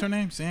Sam? That's her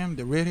name. Sam,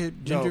 the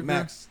redhead ginger girl.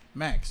 Max.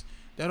 Max.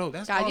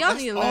 That's God, all, y'all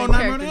that's need to all learn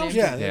Nightmare on character Elm names.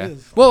 Street. Yeah, Yeah. it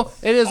is. Well,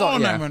 it is All all.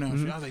 Yeah. Nightmare on Elm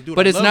Street. I was like, dude,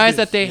 But I it's love nice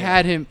this. that they Yeah.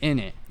 had him in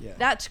it. Yeah.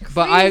 That's crazy.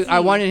 But I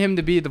wanted him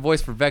to be the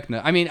voice for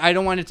Vecna. I mean, I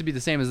don't want it to be the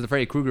same as the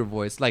Freddy Krueger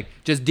voice, like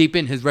just deep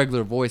in his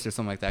regular voice or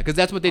something like that, because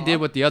that's what they did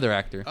with the other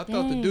actor. I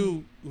thought the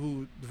dude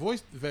who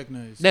voiced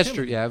Vecna is That's killing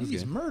true, it. yeah, it was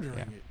He's good. murdering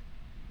Yeah. it.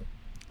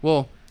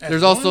 Well, As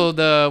there's also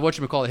the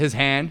whatchamacallit, his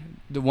hand,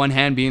 the one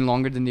hand being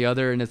longer than the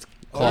other, and it's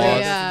claws.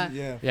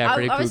 yeah. Yeah,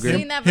 Freddy I was Krueger.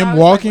 seeing that, but I Him was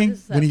walking like, what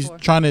is that when he's for?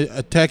 trying to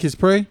attack his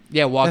prey.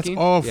 Yeah, walking.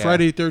 That's all Yeah.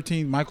 Friday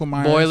 13th, Michael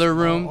Myers. Boiler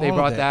room. They all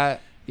brought that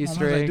Oh, I was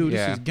Easter egg. like, dude,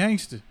 yeah. this is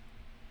gangster.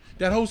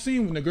 That whole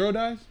scene when the girl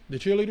dies, the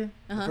cheerleader,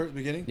 The first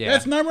beginning. Yeah.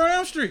 that's Nightmare on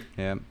Elm Street.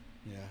 Yeah.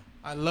 Yeah.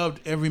 I loved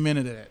every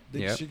minute of that.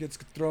 Then she gets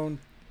thrown.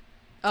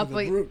 Up, the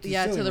like, roof- to the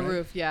to ceiling, the right?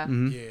 roof, yeah.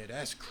 Mhm. Yeah,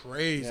 that's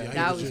crazy. Yeah, How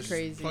that you was just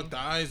crazy. Fuck the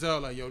eyes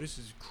out, like, yo, this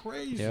is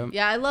crazy. Yeah.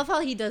 Yeah, I love how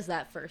he does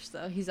that first,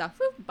 though. He's like,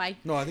 whoop, bye.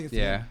 No, I think it's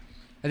Yeah.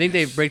 I think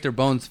they break their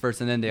bones first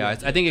and then the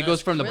eyes. I think it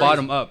goes from the Really?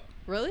 bottom up.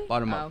 Really?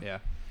 Bottom Oh. up. Yeah.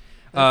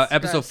 That's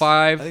Episode gross.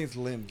 5. I think it's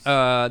limbs.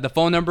 The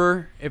phone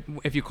number,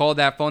 if you call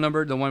that phone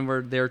number, the one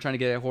where they're trying to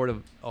get a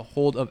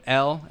hold of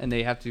L, and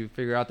they have to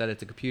figure out that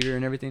it's a computer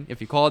and everything.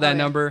 If you call that yeah.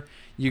 number,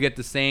 you get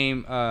the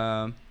same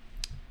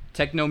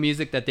techno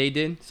music that they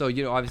did. So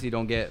you obviously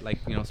don't get like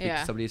speak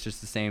to somebody. It's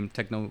just the same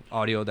techno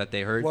audio that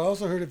they heard. Well, I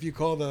also heard if you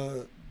call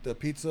the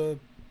pizza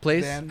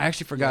Place. van, I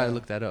actually forgot to yeah.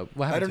 look that up.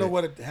 What I happened don't know to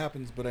what it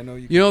happens, but I know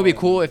you. You know, it'd be call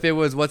it. cool if it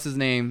was what's his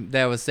name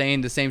that was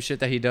saying the same shit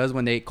that he does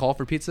when they call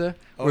for pizza.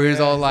 Oh, where he's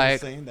yeah, all he's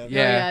like, saying that.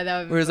 yeah, that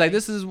would be where he's like, funny.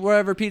 this is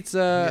wherever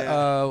pizza.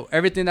 Yeah.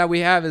 Everything that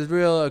we have is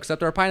real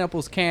except our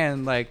pineapples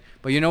can. Like,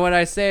 but you know what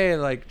I say?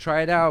 Like,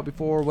 try it out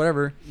before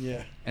whatever.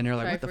 Yeah. And they're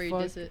like, Try what before the you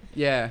fuck? diss it.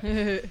 Yeah.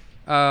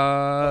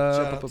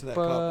 Shout out to that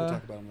cop. We'll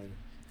talk about him later.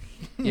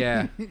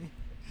 Yeah.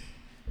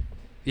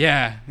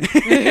 Yeah.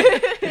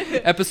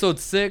 Episode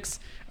 6.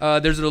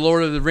 There's the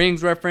Lord of the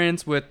Rings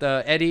reference with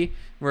Eddie,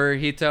 where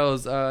he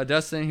tells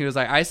Dustin, he was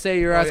like, I say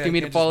you're Oh, yeah, asking you me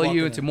to can't just follow walk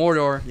you in into it.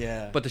 Mordor,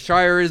 Yeah. but the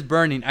Shire is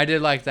burning. I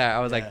did like that. I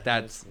was Yeah, like,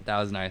 that was that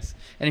was nice.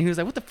 And he was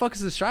like, what the fuck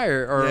is the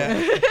Shire? Or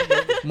Yeah.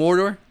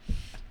 Mordor?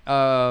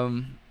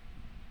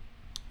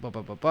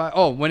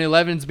 Oh, when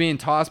Eleven's being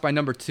tossed by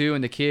number 2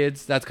 and the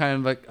kids, that's kind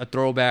of like a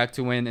throwback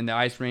to when in the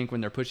ice rink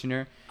when they're pushing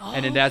her.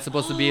 And then that's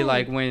supposed to be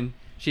like when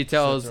she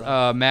tells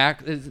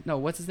Mac,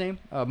 what's his name?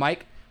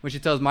 Mike. When she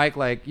tells Mike,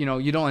 like, you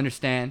don't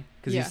understand.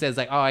 Because he says,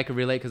 like, oh, I could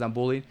relate because I'm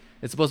bullied.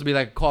 It's supposed to be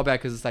like a callback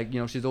because it's like,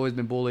 she's always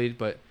been bullied,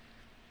 but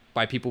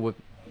by people with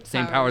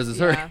same powers as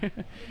her.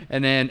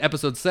 And then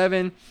episode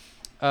 7.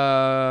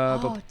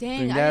 Oh,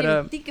 dang. I didn't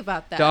even think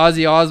about that. The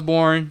Ozzy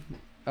Osbourne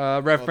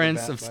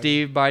reference bat of biting.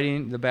 Steve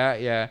biting the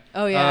bat. Yeah.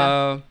 Oh,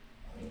 yeah.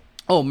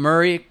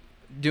 Murray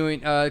doing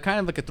kind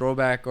of like a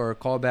throwback or a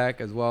callback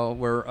as well,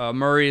 where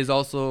Murray is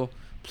also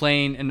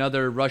playing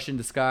another Russian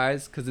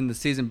disguise because in the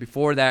season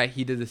before that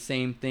he did the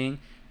same thing,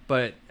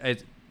 but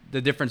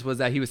the difference was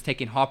that he was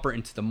taking Hopper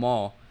into the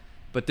mall,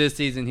 but this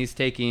season he's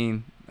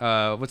taking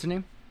what's her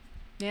name?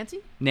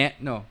 Nancy?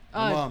 No,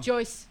 Mom.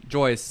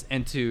 Joyce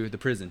into the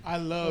prison. I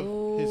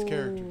love his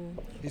character.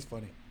 He's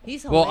funny.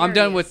 He's Well, hilarious. I'm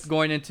done with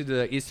going into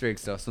the Easter egg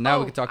stuff, so now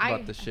we Oh, can talk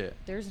about the shit.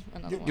 There's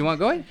another one. You want to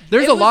go ahead?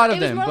 There's a lot of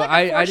them, but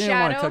I didn't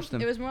want to touch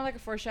them. It was more like a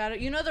foreshadow.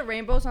 You know the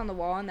rainbows on the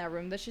wall in that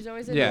room that she's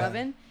always in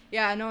 11?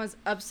 Yeah, no one's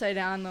upside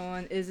down, no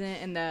one isn't.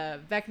 And the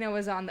Vecna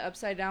was on the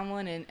upside down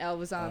one, and Elle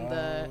was on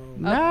the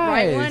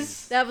upright one.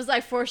 Nice. That was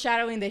like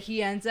foreshadowing that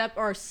he ends up,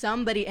 or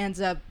somebody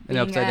ends up In being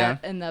the upside down?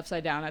 in the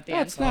upside down at the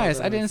That's end. nice.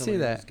 that I didn't makes see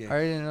somebody that. who's gay. I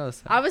didn't notice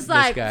that. I was This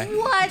like, guy.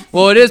 what?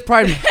 Well, it is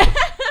Pride.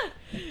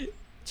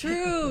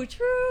 True.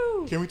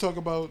 Can we talk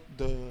about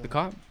The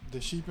cop?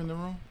 the sheep in the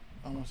room?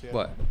 I want to say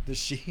What? The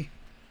sheep.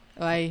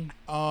 Like,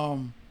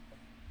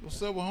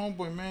 what's up with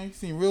homeboy, man? You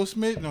seen Will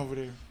Smith over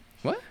there?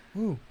 What?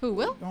 who,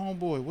 Will? The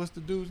homeboy, what's the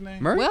dude's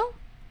name? Murray? Will?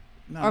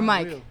 No, or not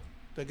Mike? Will.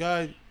 The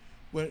guy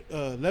with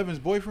Levin's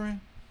boyfriend?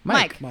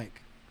 Mike.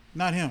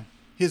 Not him.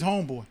 His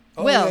homeboy.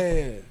 Oh, Will.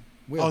 Yeah.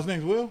 Oh, his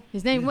name's Will?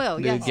 His name Will,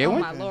 The yes. gay Oh,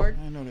 one? my lord.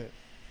 I know that.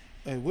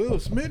 Hey, Will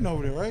Smith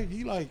over there, right?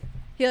 He like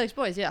Helix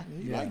Boys, yeah.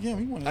 like him.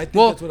 He I wanna, think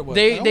Well, that's what it was.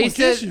 I they wanna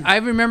kiss said you. I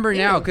remember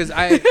now Ew. because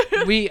I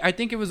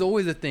think it was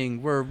always a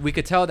thing where we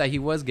could tell that he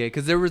was gay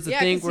because there was a Yeah,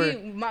 thing because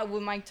where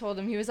when Mike told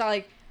him, he was all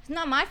like, it's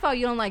not my fault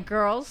you don't like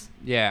girls.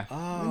 yeah.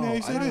 Oh, When they I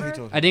say know that? he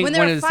told I think When they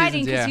one were of the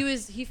fighting, seasons,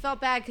 because yeah. he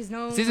felt bad because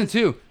no one Season was-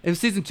 2. It was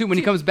season 2 when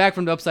he comes back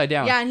from the upside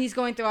down. Yeah, and he's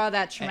going through all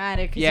that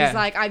traumatic because Yeah. he's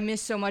like, I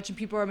missed so much and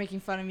people are making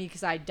fun of me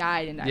because I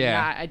died and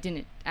Yeah. I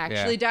didn't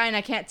actually die and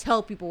I can't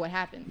tell people what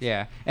happened.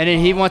 Yeah, and then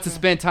he wants to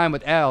spend time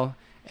with Elle,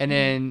 and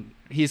then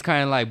he's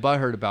kind of like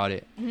butthurt about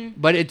it.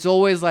 But it's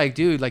always like,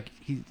 dude, like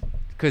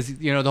because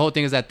the whole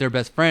thing is that they're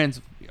best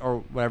friends or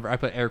whatever. I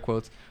put air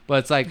quotes, but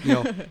it's like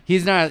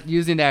he's not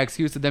using that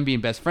excuse of them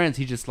being best friends.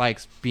 He just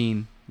likes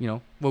being,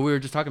 what we were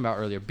just talking about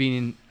earlier,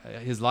 being in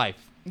his life.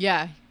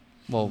 Yeah.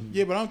 Well,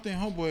 yeah, but I don't think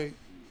homeboy.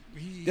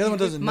 The other one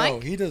doesn't know.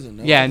 Mike? He doesn't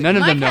know. yeah, none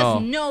of Mike them know.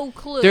 has no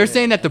clue. They're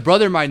saying that the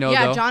brother might know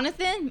yeah, though.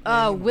 Jonathan,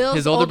 Will's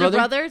His older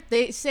brother?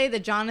 They say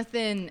that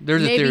Jonathan,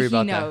 There's a maybe theory he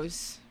about that.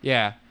 knows.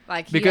 Yeah,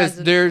 Like he because has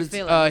a there's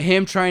feeling.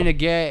 him trying to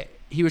get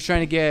he was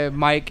trying to get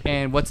Mike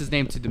and what's his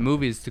name to the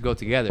movies to go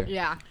together.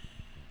 Yeah.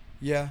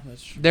 Yeah,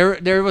 that's true.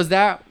 There was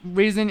that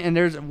reason, and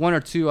there's one or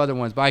two other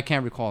ones, but I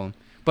can't recall them.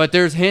 But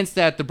there's hints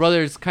that the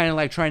brother's kind of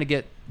like trying to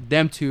get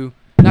them to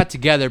not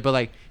together, but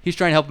like he's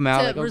trying to help him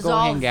out, like go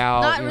hang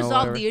out. Not you know, resolve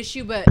whatever. the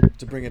issue, but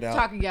To bring it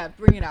out.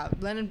 bring it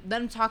out. Let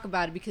him talk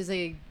about it because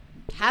they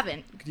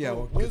haven't. Yeah,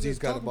 well, What because is he's this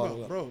got a talk bottle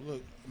about? up. Bro,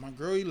 look, my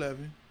girl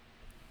 11,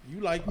 you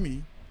like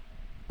me.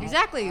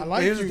 Exactly. I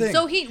like Here's the you. thing.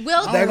 So he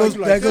will. That goes-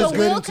 that goes so good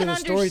Will into can the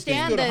story thing.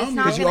 understand that it's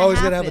not Because going you always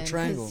to gotta happen. have a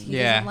triangle. 'Cause he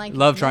Yeah, doesn't like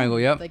love him. triangle,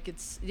 yep. Like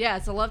it's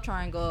a love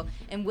triangle,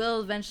 and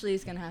Will eventually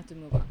is gonna have to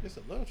move on. It's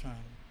a love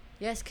triangle.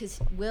 Yes, because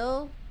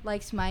Will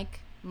likes Mike.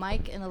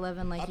 Mike and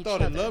 11 like I each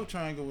thought other. a love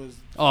triangle was.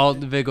 All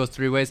the vid goes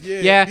 3 ways. Yeah,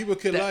 Yeah. people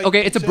could like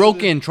Okay, it's a each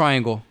broken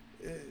triangle.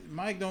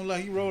 Mike don't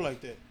like, he roll like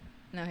that.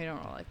 No, he don't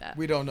roll like that.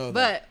 We don't know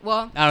that. But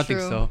well, I don't true.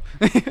 think so.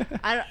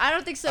 I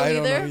don't think so I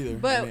don't know either. either.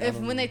 But I mean, I if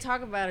don't when know. they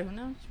talk about it, who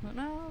knows? Who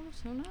knows?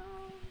 Who knows?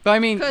 But I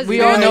mean, Because we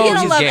all know he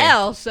don't he's love gay.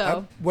 L,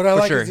 so What I For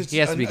like sure. is it's, He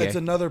has to be gay. it's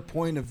another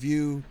point of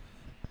view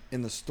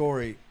in the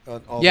story.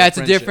 All Yeah,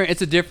 the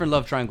it's a different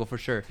love triangle for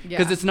sure.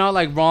 Because Yeah. it's not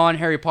like Ron,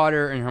 Harry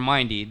Potter, and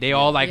Hermione. They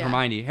all like Yeah.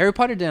 Hermione. Harry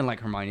Potter didn't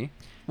like Hermione.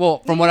 Well,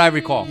 from what I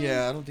recall.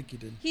 Yeah, I don't think he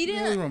did. he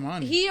Yeah, didn't.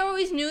 Hermione. He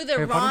always knew that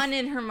Harry Potter? Ron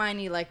and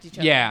Hermione liked each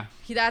other. Yeah.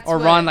 That's Or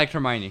what, Ron liked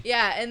Hermione.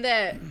 Yeah, and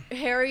that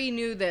Harry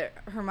knew that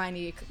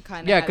Hermione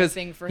kind of Yeah, had a because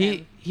thing for he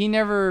him. he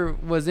never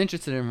was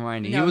interested in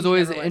Hermione. No, he was he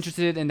always never was.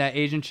 interested in that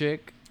Asian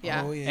chick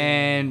Yeah. Oh, yeah.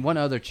 and one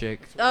other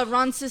chick.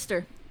 Ron's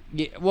sister.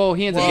 Yeah, well,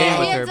 he ends up Well, getting he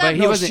with her, ends but up-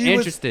 he No, wasn't she was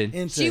interested.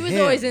 into She was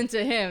him. always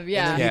into him.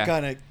 Yeah. And then Yeah. he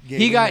kind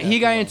of He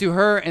got into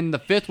her in the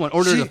 5th one,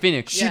 Order of the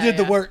Phoenix. She Yeah, did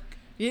the yeah. work.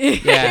 Yeah.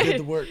 She did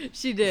the work.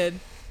 She did.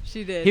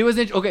 She did. He was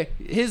okay.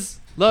 His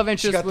love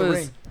interest got the was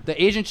ring.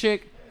 the Asian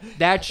chick,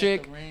 that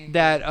chick, ring.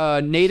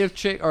 that native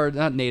chick, or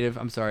not native.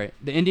 I'm sorry,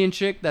 the Indian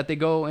chick that they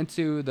go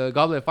into the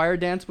Goblet of Fire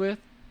dance with.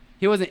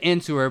 He wasn't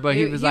into her, but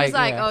he was like,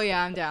 yeah. oh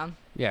yeah, I'm down.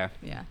 Yeah.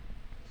 Yeah.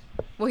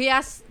 Well, he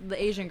asked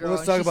the Asian girl. Well,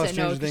 let's and talk she about said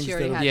no Stranger 'cause Things she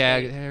already instead had Yeah,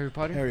 it. Harry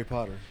Potter. Harry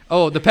Potter.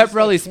 Oh, the Yeah, pep there's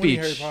rally like 20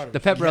 Harry speech. Potters. The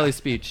pep Yeah. rally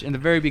speech in the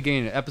very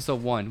beginning of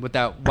episode 1 with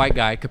that white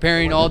guy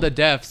comparing all the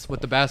deaths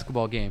with the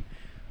basketball game.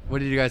 What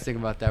did you guys think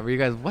about that? Were you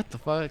guys, what the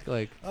fuck?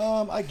 Like,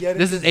 I get it.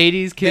 this is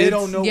 80s kids. They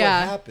don't know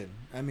Yeah. what happened.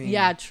 I mean,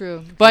 Yeah,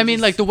 true. But I mean,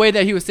 like the way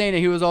that he was saying it,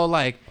 he was all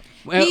like,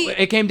 He-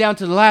 it came down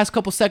to the last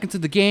couple seconds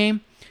of the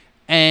game,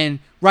 and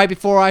right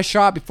before I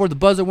shot, before the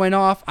buzzer went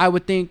off, I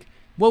would think,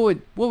 what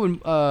would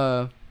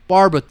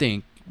Barbara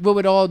think? What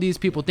would all these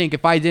people think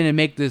if I didn't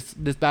make this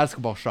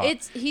basketball shot?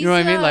 He's you know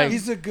what I mean? Like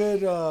he's a good.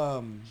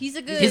 he's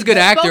a good. he's a good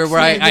actor. Where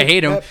I spokesman.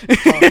 hate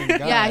him.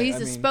 Yeah, he's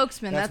a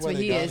spokesman. That's why what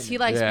they he got is. him. He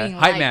likes Yeah. being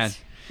Hype liked. man.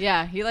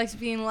 Yeah, he likes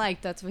being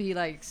liked. That's what he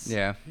likes.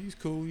 Yeah. He's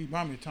cool. He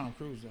remind me of Tom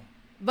Cruise, though.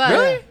 But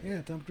Really?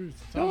 Yeah, Tom Cruise.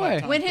 No Sound way.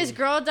 Tom when his Cruise.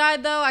 girl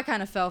died, though, I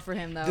kind of fell for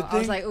him. Though The I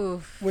was thing- like,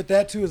 oof. With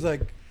that too is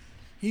like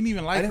He didn't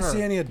even like I didn't her.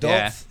 see any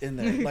adults in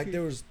there. Like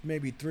there was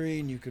maybe 3,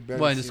 and you could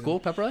barely. What in the see school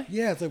them. pep rally?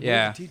 Yeah, it's like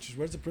Yeah. where's the teachers?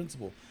 Where's the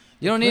principal?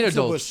 You don't need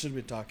Principal adults. should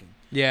be talking.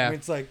 Yeah. I mean,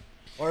 it's like,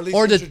 or at least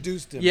Or the-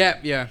 introduced him.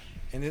 Yeah.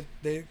 And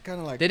they kind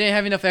of like. They didn't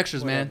have enough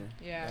extras, whatever. man.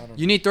 Yeah. I don't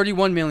You need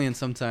 31 million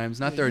sometimes,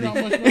 not You 30. know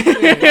how much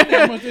money-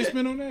 how much they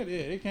spent on that?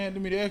 Yeah, they can't do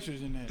me the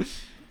extras in that.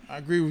 I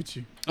agree with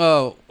you.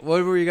 Oh,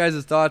 what were you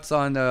guys' thoughts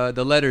on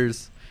the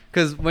letters?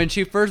 Because when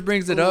she first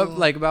brings it up, Ooh.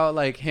 like about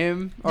like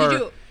him Did or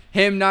you-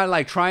 him not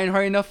like trying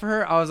hard enough for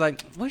her, I was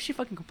like, what is she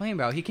fucking complaining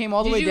about? He came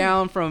all the Did way you-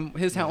 down from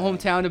his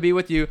hometown to be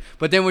with you,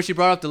 but then when she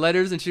brought up the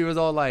letters and she was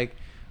all like,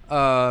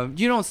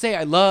 you don't say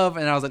I love,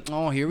 and I was like,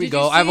 oh, here we Did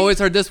go. you I've see- always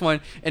heard this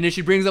one, and then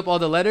she brings up all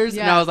the letters,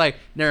 and Yeah. I was like,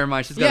 never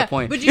mind, she's got a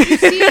point. But did you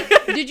see?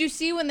 Did you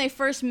see when they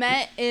first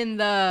met in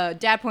the?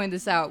 Dad pointed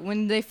this out.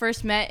 When they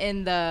first met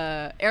in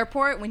the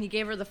airport, when he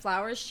gave her the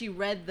flowers, she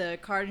read the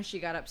card and she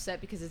got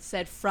upset because it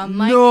said from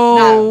Mike. not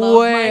No love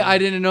way, Mike. I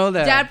didn't know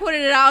that. Dad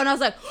pointed it out and I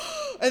was like,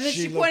 and then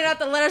She she looked- pointed out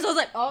the letters. I was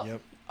like, oh,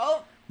 Yep.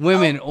 oh.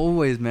 Women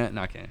always meant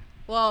not kidding.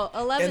 Well,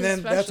 11 And then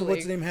especially. that's what's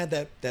his name had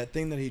that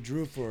thing that he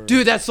drew for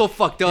Dude, that's so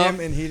fucked up. him,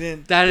 and he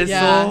didn't. That is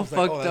Yeah. so I was like,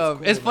 fucked oh, that's up.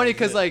 cool, It's funny like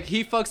because that. like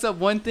he fucks up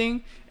one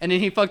thing and then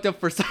he fucked up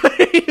for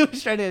something. He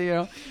was trying to,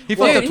 he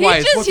Well, fucked up he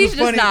twice. just- What he's was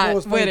funny, not what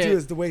was funny with too it.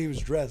 is the way he was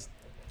dressed.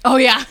 Oh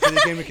yeah. When he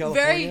came to California.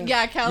 Very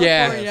Yeah.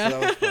 California. Yeah, so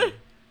that was funny.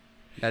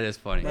 That is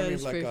funny. That Reminded me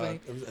is of pretty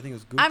like funny. I think it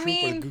was Goof I Troop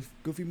mean- or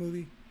Goofy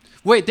movie.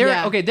 Wait, they're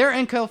Yeah. okay. They're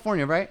in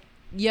California, right?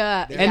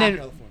 Yeah. They're And in then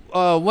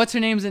California. what's her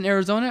name's in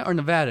Arizona or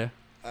Nevada?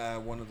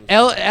 One of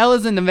those. Elle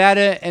is in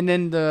Nevada, and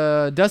then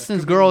the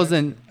Dustin's could be girl is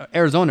in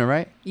Arizona,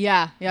 right?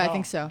 Yeah. I No,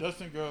 think so.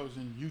 Dustin Girl's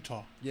in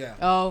Utah. Yeah,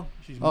 Oh.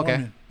 She's Okay.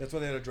 Mormon. that's why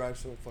they had to drive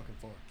so fucking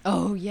far.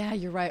 Oh yeah,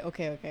 you're right.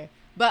 Okay.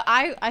 But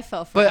I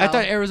felt for But I Elle.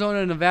 thought Arizona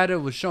and Nevada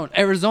was shown.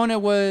 Arizona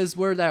was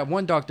where that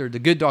one doctor, the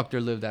good doctor,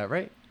 lived at,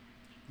 right?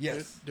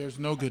 Yes, There's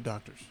no good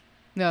doctors.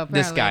 No,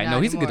 This apparently guy, not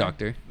no, he's a good anymore.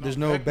 doctor. there's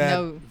no Vecna- bad.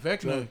 No.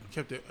 Vecna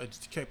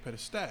kept at a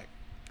stack.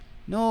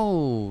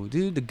 No,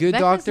 dude, the good Vecna's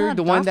doctor, not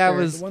the a one that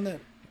doctor. was The one that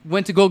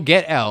went to go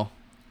get Elle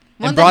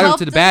One and that brought him helped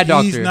to the him? bad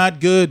doctor. He's not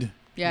good.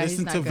 Yeah, he's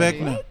Listen not to good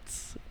Vecna. either.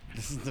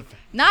 this is the.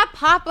 Not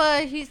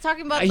Papa. He's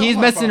talking about. He's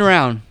the messing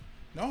around.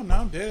 No,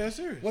 I'm dead. That's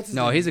serious. What's his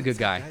No, name? he's a good What's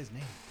that guy. guy's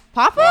name?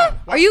 Papa?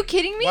 Are you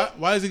kidding me?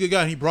 Why is he a good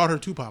guy? He brought her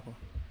to Papa.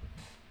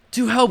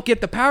 To help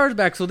get the powers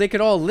back so they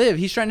could all live.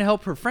 He's trying to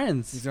help her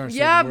friends.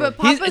 Yeah, but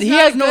Papa's He not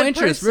has a no good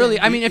interest, person. really.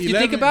 I mean, if you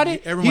think about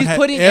it,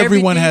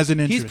 everyone has an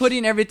interest. He's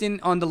putting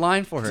everything on the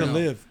line for her. To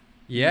live.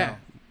 Yeah.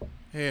 No.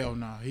 Hell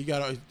no. He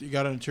got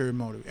an ulterior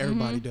motive.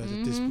 Everybody does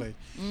at this place.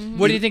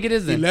 What do you think it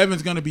is then?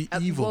 11's going to be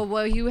evil.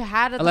 Well, you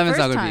had it the 11's first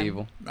not going to time. be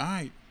evil. All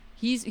right.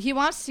 He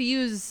wants to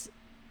use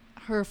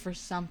her for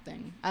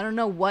something. I don't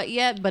know what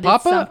yet, but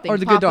Papa it's something. or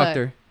the good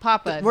doctor?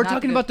 Papa. We're not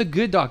talking good. about the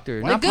good doctor,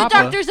 The not good Papa.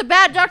 doctor's a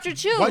bad doctor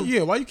too.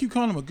 Why you keep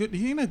calling him a good?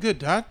 He ain't a good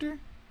doctor.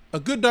 A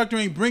good doctor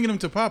ain't bringing him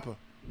to Papa.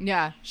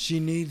 Yeah. She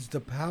needs the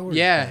powers.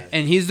 Yeah, back.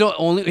 and he's the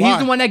only. Why? He's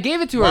the one that gave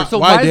it to her. Why? So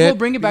Why, might as well Dad?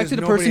 bring it back Because to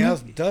the nobody person.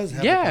 else does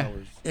have Yeah. the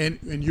powers.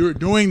 And you're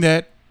doing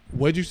that.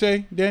 What'd you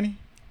say, Danny?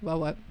 Well,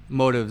 what?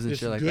 Motives and This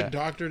shit like good that.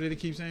 doctor that he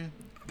keeps saying.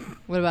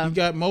 What about He him?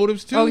 got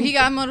motives too. Oh, he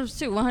got motives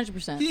too.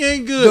 100%. He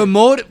ain't The good.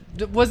 motive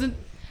wasn't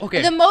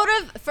okay. The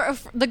motive for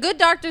the good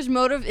doctor's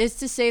motive is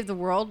to save the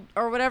world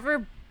or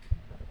whatever.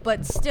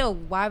 But still,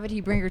 why would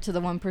he bring her to the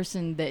one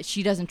person that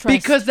she doesn't trust?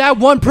 Because that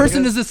one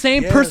person is the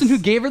same Yes. person who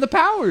gave her the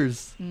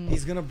powers.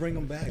 He's gonna bring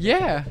them back.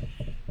 Yeah.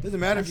 Doesn't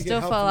matter I if you still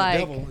get help feel from like-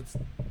 the devil.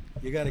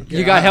 You gotta get.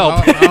 You got help.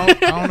 I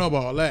don't know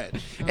about all that.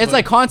 It's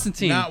like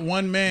Constantine. Not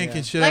one man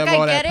can should like have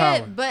all I that get power.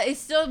 it, but it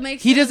still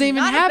makes He him doesn't even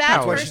not have a bad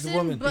powers. She's a person,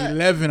 woman. but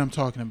 11, I'm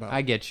talking about.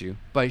 I get you,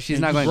 but she's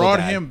And not you going to brought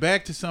go bad. him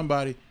back to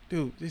somebody,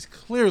 dude. It's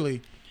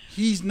clearly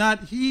he's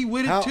not. He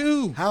with How, it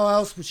too. how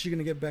else was she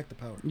gonna get back the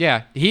power?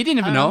 Yeah, he didn't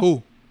even know.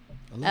 Who?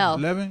 L.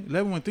 11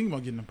 wouldn't think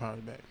about getting the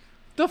powers back.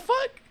 The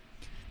fuck?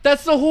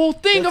 That's the whole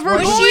thing That's of her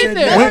why she going said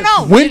there. that.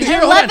 No. When- Here,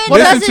 hold on, 11 hold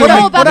on, doesn't hold know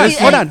on, about hold on, the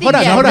hold on, anything hold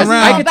on, yet. jumping Hold on.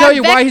 around. I can tell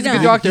you why he's a good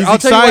Vecna. doctor. He's I'll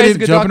tell you why he's a excited,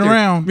 good jumping doctor.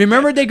 around.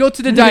 Remember, they go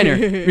to the diner.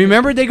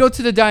 Remember, they go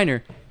to the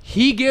diner.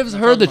 He gives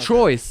her the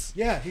choice.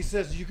 Yeah, he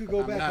says you could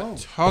go back I'm home. not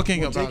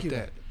talking We'll take about you that.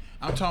 there.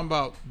 I'm talking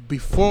about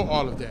before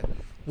all of that.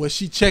 Was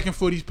she checking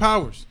for these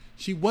powers?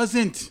 She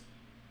wasn't.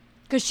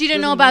 Because she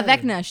didn't know Doesn't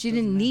about matter. Vecna. She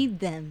didn't need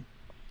them.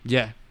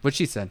 Yeah, what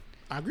she said.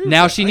 I agree with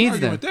Now that. she I ain't needs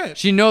arguing them. with that.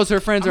 She knows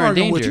her friends I'm are in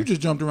arguing what danger. you just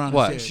jumped around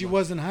What? and said. She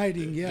wasn't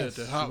hiding. Yes,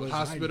 The she wasn't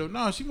hospital. hiding.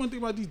 No, she wasn't thinking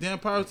about these damn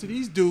powers to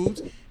these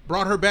dudes.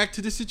 Brought her back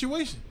to the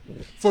situation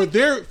for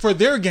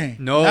their gain.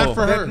 No, not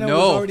for her. Vecna was no,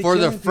 already for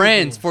the killing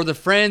friends, people. for the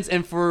friends,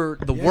 and for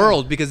the Yeah.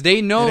 world, because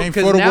they know. It ain't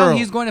Because for the now world.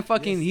 he's going to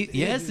fucking. Yes, it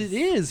Yes, is. it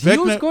is. He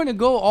Vecna- was going to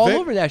go all Vec-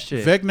 over that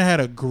shit. Vecna had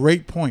a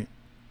great point.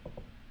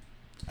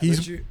 I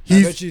bet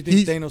you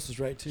think Thanos was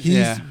right too.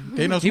 Yeah.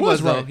 Thanos He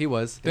was was though. right. He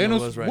was. Thanos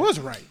was right. was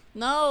right.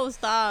 No,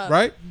 stop.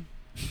 Right?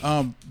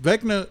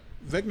 Vecna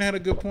had a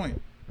good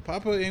point.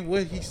 Papa ain't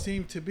what he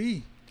seemed to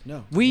be.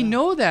 No, We no.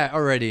 know that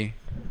already.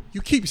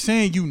 You keep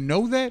saying you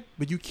know that,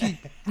 but you keep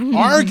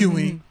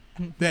arguing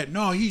that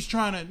no, he's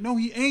trying to. No,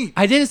 he ain't.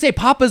 I didn't say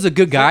Papa's a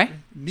good guy.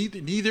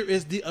 Neither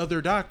is the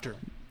other doctor.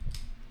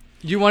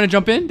 You want to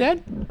jump in,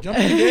 Dad? Jump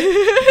in,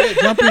 Dad.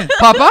 Yeah, jump in.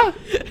 Papa?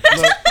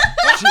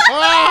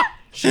 Look,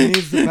 she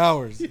needs the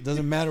powers. It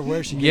doesn't matter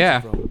where she gets Yeah.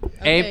 it from.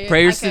 Hey, Okay,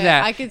 prayers to okay,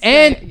 that. I could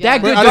And say, that yeah.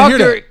 good I didn't hear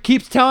doctor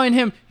keeps telling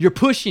him, "You're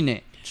pushing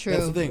it." True.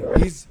 That's the thing.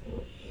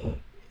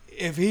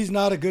 If he's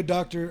not a good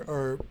doctor,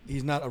 or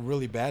he's not a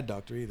really bad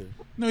doctor either.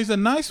 No, he's a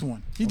nice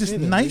one. He's just Okay,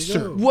 then, there you nicer.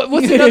 go.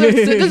 What's another?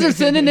 There's a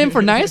synonym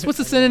for nice. What's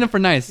a synonym for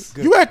nice?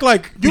 Good. You act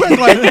like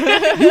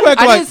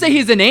I didn't say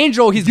he's an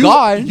angel. He's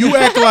God. You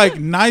act like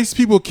nice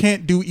people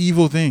can't do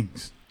evil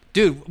things.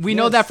 Dude, we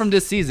know Yes. that from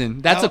this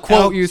season. That's a Al-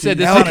 quote Al- you said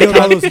this Al season. killed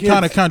all those You kids.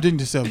 kind of contradict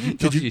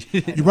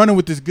yourself. You running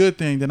with this good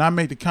thing, then I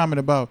make the comment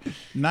about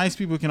nice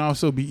people can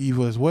also be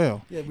evil as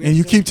well. Yeah, we and you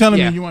understand. keep telling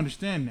Yeah. me you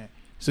understand that.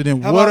 So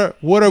then How what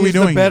about are we he's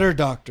doing? the better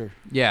doctor.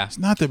 Yeah. It's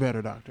not the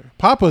better doctor.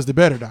 Papa's the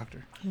better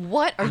doctor.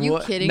 What? Are you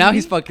What? kidding Now me?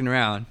 he's fucking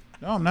around.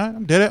 No, I'm not.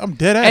 I'm dead. I'm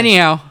dead ass.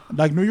 Anyhow,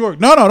 Like New York.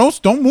 No,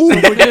 don't move.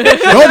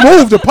 Don't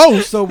move the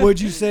post. So would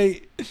you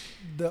say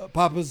the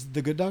Papa's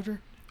the good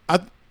doctor?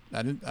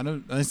 I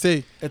didn't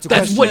say. It's a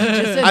that's question. what you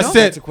just said. I no?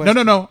 said That's a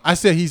question. no. I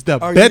said he's the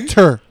Are you-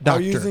 better Are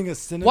doctor. you using a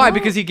synonym? Why?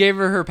 Because he gave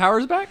her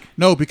powers back?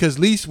 No, because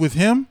at least with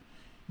him,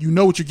 you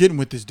know what you're getting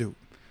with this dude.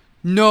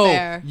 No.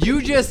 Fair.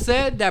 You just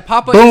said that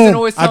Papa isn't Boom!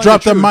 always I telling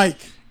dropped the the truth.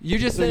 mic. You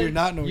just So said you're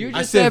not knowing. You I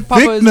just I said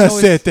Papa isn't Vigna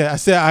always- said that. I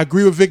said I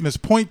agree with Vigna's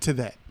point to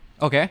that.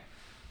 Okay.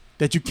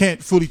 That you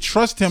can't fully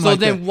trust him So like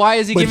then that. why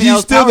is he But giving he's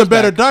El's still the powers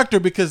better back? doctor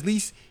because at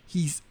least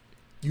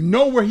you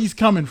know where he's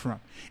coming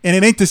from. And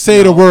it ain't to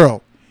save the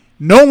world.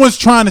 No one's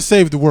trying to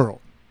save the world.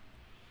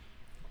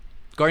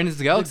 Guardians of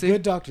the The Galaxy.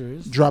 good doctor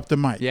is. Drop the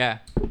mic. Yeah.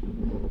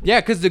 Yeah,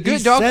 because the good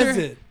He doctor, says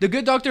it. the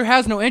good doctor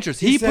has no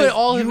interest. He put says,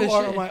 all of you his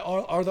are shit.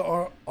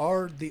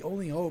 are the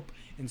only hope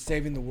in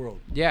saving the world.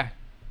 Yeah.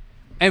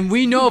 And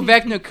we know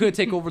Vecna could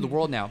take over the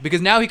world now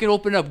because now he can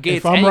open up gates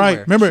If I'm anywhere. right,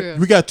 remember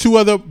True. we got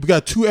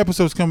two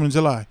episodes coming in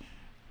July.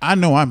 I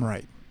know I'm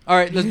right. All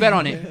right, let's bet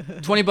on it.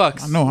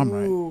 $20. I know I'm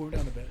right. Ooh,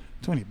 not a bad.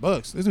 $20.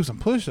 Let's do some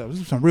push-ups. Let's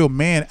do some real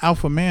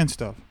alpha man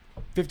stuff.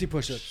 50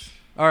 push-ups.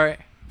 All right.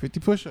 50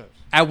 push-ups.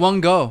 At one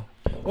go.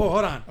 Oh,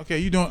 hold on. Okay,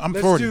 you doing? I'm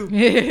Let's 40. do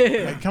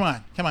Hey, come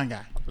on,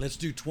 guy. let's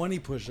do 20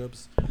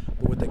 push-ups,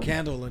 but with the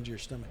candle under your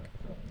stomach.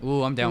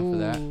 Ooh, I'm down for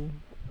that. Ooh.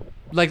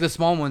 Like the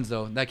small ones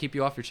though, that keep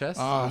you off your chest,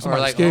 or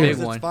somebody's like scared. a big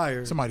It's one.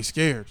 fire. Somebody's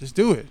scared. Just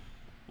do it.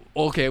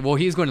 Okay, well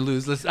he's going to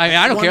lose.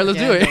 I don't care. Let's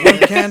do One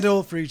it.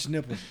 candle for each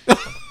nipple.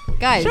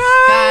 Guys,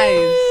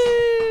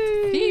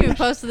 can you even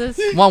post this?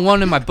 Want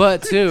one in my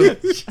butt too.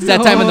 It's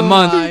that time of the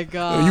month. Oh my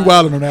god. You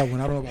wilding on that one.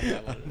 I don't know about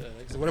that one.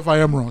 So what if I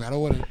am wrong? I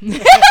don't want to.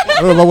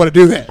 I don't know if I want to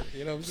do that.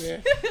 You know what I'm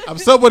saying? I'm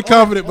somewhat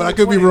confident, but I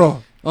could be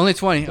wrong. Only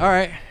 20. All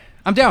right,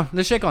 I'm down.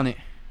 Let's shake on it.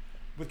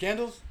 With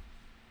candles?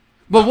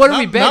 But what are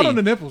we betting? Not on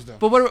the nipples though.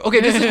 But what?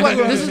 Okay, this is what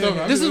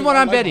this is what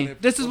I'm betting.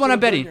 This is what I'm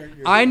betting.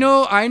 I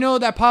know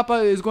that Papa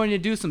is going to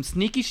do some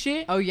sneaky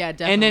shit. Oh yeah,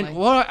 definitely.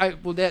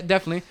 And then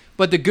definitely.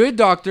 But the good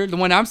doctor, the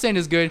one I'm saying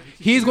is good.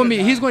 He's going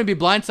to be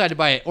blindsided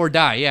by it or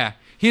die. Yeah,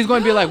 he's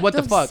going to be like, what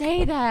the fuck? Don't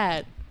say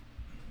that.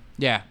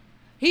 Yeah.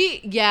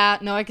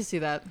 No, I can see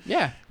that.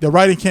 Yeah. The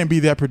writing can't be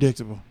that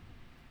predictable.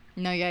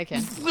 No, yeah, I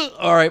can.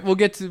 All right, we'll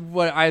get to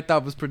what I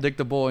thought was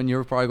predictable, and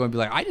you're probably going to be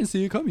like, I didn't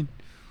see it coming.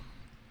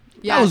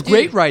 Yeah, that was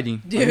great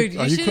writing. Dude,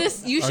 Are you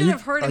you should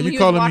have heard are it you when you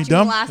were calling me watching the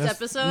dumb? last That's-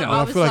 episode. No, I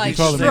I was feel like like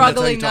you're calling me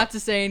struggling dumb. not to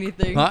say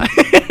anything. Huh?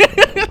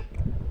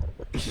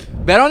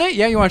 Bet on it?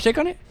 Yeah, you want to shake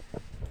on it?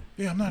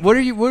 Yeah, I'm not. What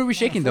are we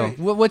shaking though? afraid.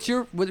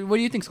 What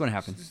do you think's going to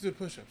happen? Just do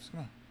push-ups.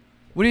 Come on.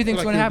 What do you think's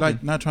Like going to you're, happen?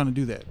 Like not trying to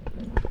do that.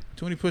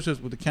 20 push-ups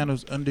with the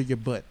candles under your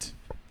butt.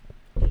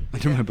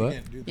 Under my butt?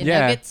 Your Yeah.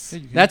 nuggets. Yeah,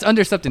 you can. That's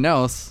under something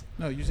else.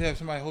 No, you just have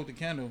somebody hold the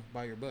candle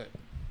by your butt.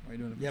 While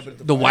you're doing the Yeah, push-ups.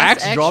 but The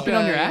wax extra, dropping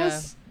on your yeah.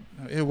 ass?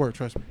 No, it'll work.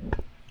 Trust me.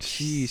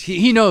 Jeez,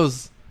 he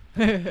knows.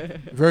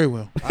 Very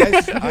well.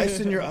 Ice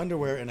in your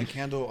underwear and a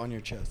candle on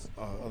your chest,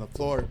 on the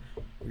floor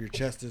where your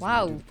chest is.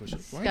 Wow. When you do the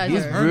push-ups. These guys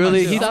He's are really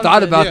he's something.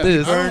 thought about Yeah.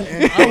 this. Burn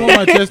and I don't want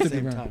my chest at to the be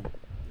same burnt. time.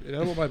 I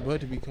don't want my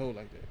butt to be cold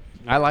like that.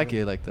 I like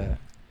it like that.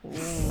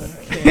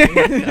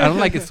 I don't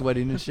like it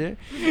sweating and shit.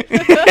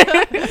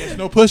 There's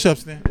no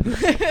push-ups then.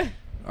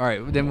 All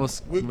right, then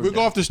We'll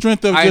go off the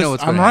strength of I just, know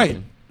what's I'm gonna right.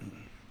 happen.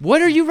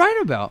 What are you right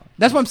about?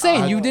 That's what I'm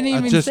saying. You didn't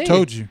even I just say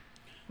told it. you.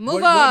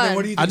 Move Then on.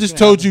 what do you I think's just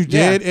gonna told you, happen?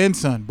 dad and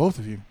son, both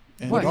of you.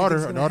 And What? daughter, What do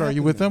you think's daughter, gonna are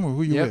you with happen them or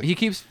who you Yep, with? he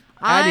keeps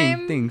adding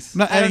I'm- things. I'm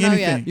not I don't adding know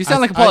anything. yet. You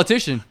sound like a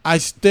politician. I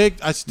stick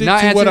Not to what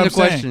answering I'm the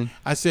saying. question.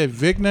 I said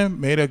Vigna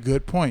made a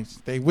good point.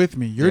 Stay with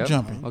me. You're Yep.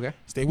 jumping. Okay.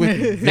 Stay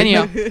with me.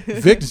 Anyhow.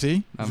 Vigna,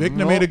 see, I'm Vigna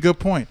roll. made a good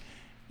point,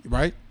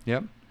 right?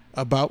 Yep.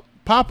 About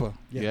Papa.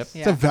 Yes.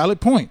 It's a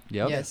valid point.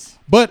 Yep. Yes.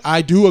 But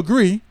I do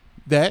agree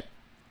that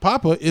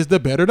Papa is the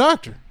better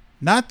doctor.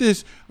 Not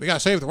this, we got to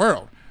save the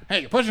world.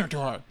 Hey, you're pushing it too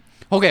hard.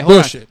 Okay, hold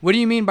Bullshit. on. What do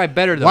you mean by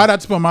better though? Why'd I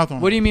spell mouth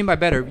on What it? do you mean by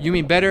better? You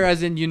mean better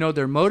as in you know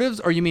their motives,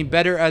 or you mean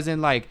better as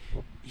in like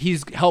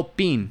he's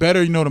helping?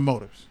 Better you know the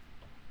motives.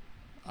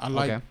 I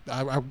like, Okay.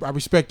 I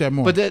respect that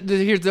more. But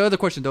here's the other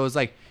question though: is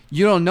like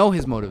you don't know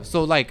his motives,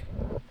 so like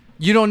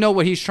you don't know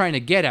what he's trying to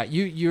get at.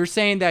 You're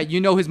saying that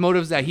you know his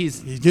motives, that he's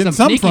getting some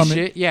something sneaky from it.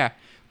 shit, yeah,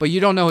 but you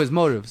don't know his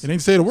motives. it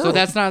ain't say the word. So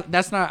that's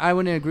not. I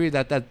wouldn't agree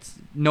that that's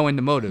knowing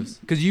the motives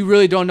because you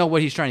really don't know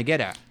what he's trying to get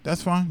at.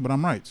 That's fine, but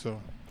I'm right.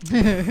 So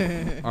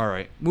All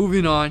right,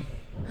 moving on.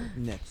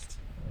 Next.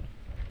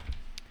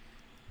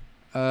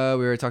 We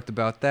already talked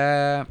about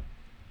that.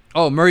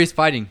 Oh, Murray's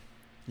fighting.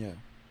 Yeah.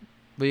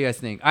 What do you guys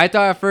think? I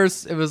thought at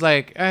first it was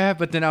like,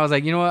 but then I was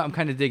like, you know what? I'm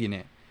kind of digging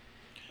it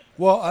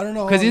Well, I don't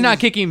know. because how he's not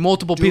he's kicking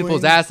multiple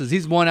people's doing asses.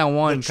 He's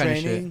one-on-one the kind of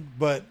shit. training,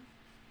 but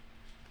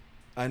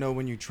I know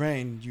when you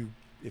train,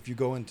 if you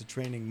go into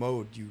training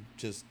mode, you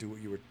just do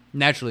what you were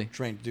Naturally,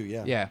 trained to do.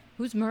 Yeah. yeah.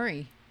 Who's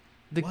Murray?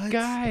 The What?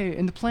 guy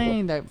in the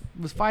plane that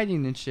was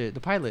fighting and shit, the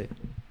pilot.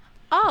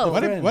 Oh, why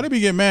friend. did we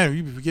get mad if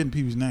you be forgetting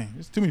people's names?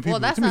 There's too many people. well,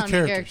 that's too many not a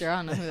characters. character. I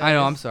don't know who that I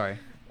know. is. I'm sorry,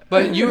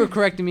 but you were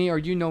correcting me, or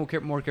you know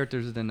more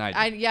characters than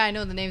I do. I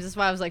know the names. That's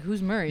why I was like,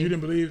 "Who's Murray?" You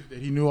didn't believe that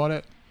he knew all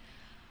that?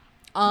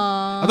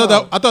 I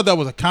I thought that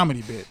was a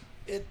comedy bit.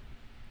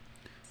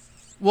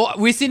 Well,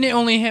 we seen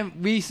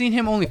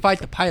him only fight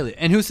the pilot,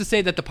 and who's to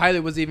say that the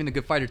pilot was even a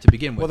good fighter to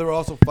begin with? Well, they were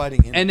also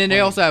fighting. In And the then they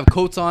plane. also have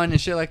coats on and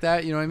shit like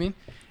that. You know what I mean?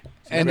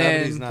 And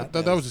gravity's then, not- I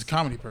thought that was just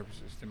comedy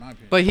purposes, in my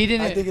opinion. but he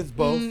didn't. I think it's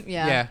both.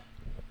 yeah.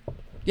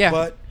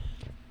 Yeah.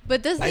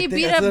 But doesn't I he think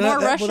beat that's up more another-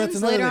 well, that's Russians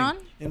another later thing. on?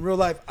 In real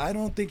life, I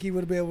don't think he would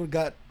have been able to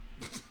got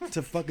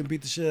to fucking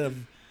beat the shit out of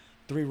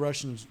 3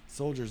 Russian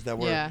soldiers that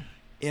were Yeah.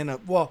 in a.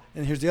 Well,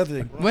 and here's the other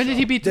thing. When did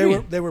he beat They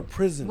 3? were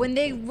prison. When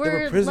they they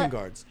were were prison let-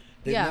 guards.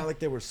 They Yeah. not like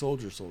they were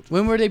soldiers.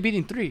 When were they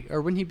beating 3?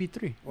 Or when he beat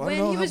 3? Well, I When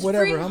don't know he how- was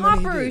whatever, freeing how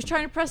many Hopper, he was did.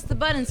 trying to press the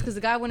buttons because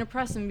the guy wouldn't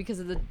press him because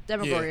of the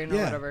Demogorgon or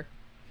Yeah. whatever.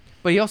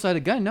 But he also had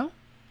a gun, no?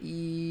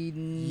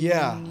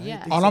 Yeah. I Yeah.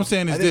 think All I'm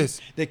saying is I think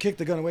this. They kicked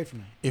the gun away from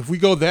him. If we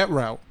go that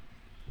route,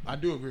 I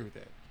do agree with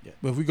that. Yeah.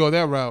 But if we go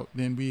that route,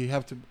 then we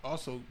have to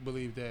also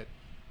believe that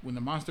when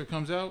the monster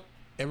comes out,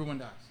 everyone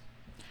dies.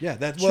 Yeah,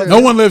 that's True.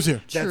 No one lives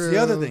here. That's the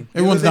other True. thing.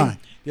 Everyone's the other dying.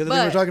 thing, the other thing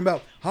we're But- talking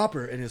about,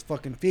 Hopper and his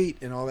fucking feet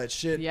and all that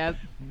shit. Yep.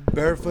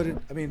 Barefooted.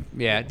 I mean,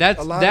 Yeah, that's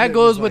a lot of that it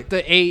goes was with like-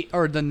 the 8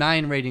 or the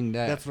 9 rating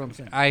that That's what I'm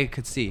saying. I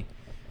could see.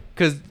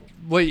 Because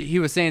what he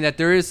was saying, that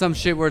there is some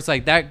shit where it's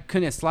like, that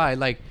couldn't slide.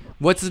 Like,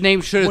 what's his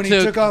name should have when he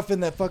took off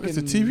in that fucking It's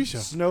a TV show.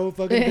 snow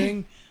fucking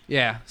thing.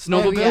 Yeah, Oh,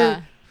 Snowmobile.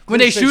 yeah. when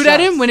they shoot at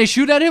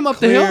him, up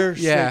the hill,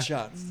 yeah,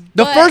 shots.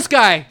 The first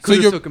guy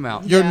could have took him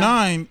out. Your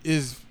 9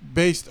 is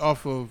based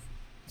off of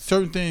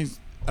certain things,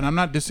 and I'm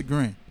not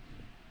disagreeing.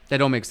 That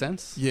don't make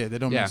sense. Yeah, that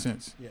don't make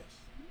sense. Yes.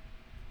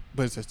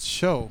 But it's a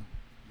show.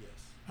 Yes.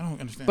 I don't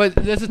understand. But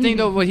that's the thing,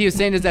 though. What he was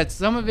saying is that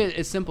some of it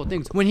is simple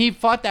things. When he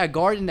fought that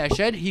guard in that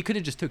shed, he could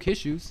have just took his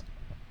shoes.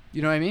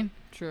 You know what I mean?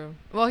 True.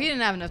 Well, he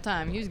didn't have enough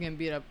time. He was getting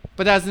beat up.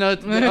 But that's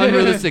another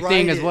unrealistic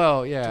thing as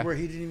well. Yeah. To where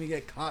he didn't even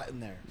get caught in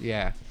there.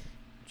 Yeah.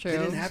 True. He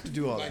didn't have to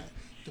do all that.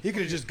 He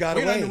could have just got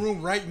We're away. in the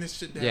room writing this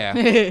shit down.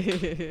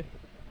 Yeah.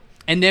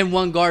 And then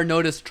one guard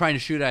noticed trying to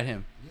shoot at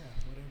him. Yeah,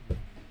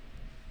 whatever.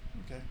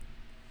 Okay.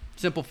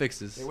 Simple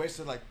fixes. They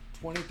wasted like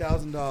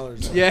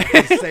 $20,000. Yeah.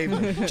 To save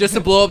him. Just to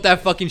blow up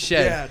that fucking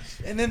shed.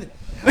 Yeah. And then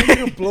how are you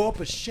gonna blow up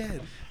a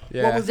shed?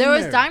 Yeah. What was There in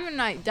was there?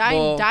 dynamite.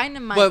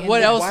 Dynamite. but in what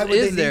there. else Why would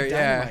is they there? need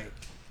Yeah. dynamite?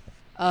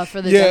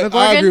 For the Yeah,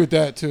 Demogorgon? I agree with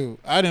that too.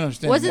 I didn't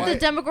understand. Was it why. the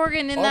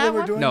Demogorgon in All that they were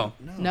one? doing? No.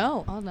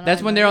 No. Oh, then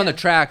That's I when know, they're on the yeah.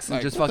 tracks and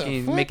Like, just what the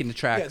fucking fuck? making the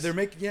tracks.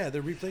 Yeah,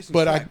 they're replacing.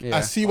 But the I track. Yeah.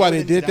 see why Why they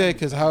would they did need that dynamite?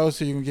 because how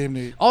else are you gonna get him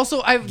to?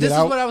 Also, this is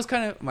out. what I was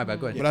kind of. My bad.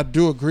 Go ahead. But I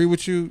do agree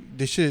with you.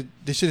 They should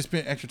have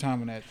spent extra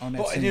time on that. Oh,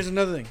 and scene. here's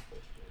another thing.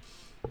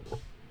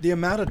 The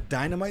amount of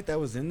dynamite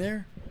that was in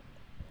there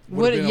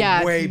Would been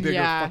yeah, a way bigger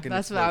yeah, fucking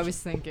that's what I explosion. was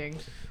thinking.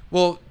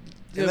 Well,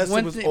 Unless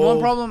it was one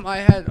old. problem I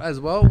had as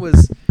well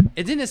was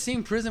it didn't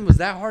seem prison was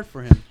that hard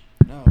for him.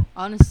 No.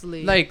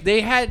 Honestly. Like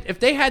if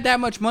they had that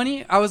much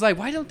money, I was like,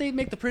 why don't they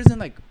make the prison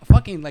like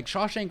fucking like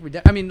Shawshank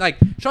Redemption? I mean, like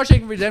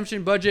Shawshank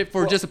Redemption budget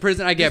for Well, just a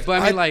prison I get,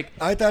 but I mean like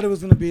I thought it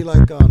was gonna be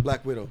like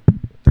Black Widow,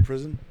 the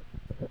prison.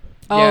 oh,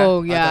 I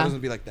thought it yeah. was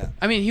gonna be like that.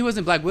 I mean he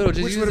wasn't Black Widow,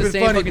 just Which use the would've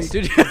same been fucking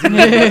funny.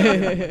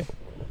 studio.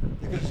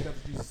 They could have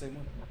got to use the same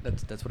one.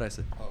 That's what I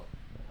said.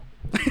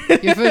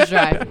 Your first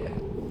try.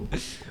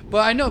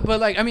 But I know, but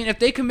like I mean, if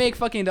they can make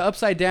fucking the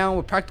Upside Down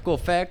with practical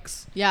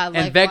effects Yeah, like,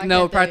 and why Vecna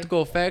can't with they?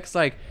 practical effects,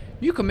 like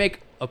you can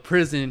make a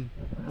prison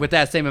with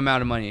that same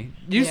amount of money.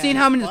 You've Yeah. seen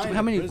how many? Fine how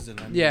in many? prison,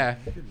 I mean, Yeah,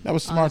 That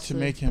was smart to Honestly.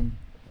 make him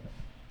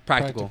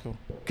practical.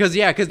 Because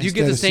you get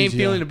Instead the of same CGI.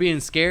 feeling of being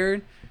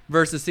scared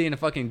versus seeing a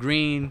fucking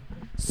green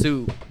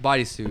suit,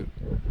 bodysuit.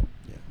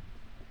 Yeah.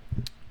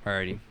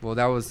 Alrighty. Well,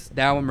 that was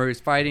that one where he's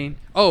fighting.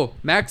 Oh,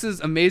 Max's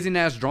amazing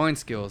ass drawing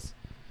skills.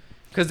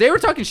 Because they were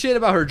talking shit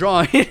about her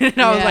drawing, and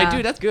I was like, Yeah.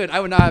 dude, that's good. I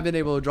would not have been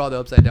able to draw the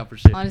upside down for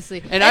shit.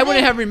 Honestly. And I wouldn't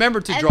then- have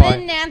remembered to and draw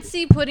then it.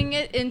 Nancy putting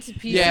it into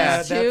pieces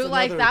Yeah, too. that's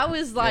Like another- that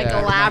was like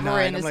Yeah.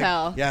 elaborate I'm as like,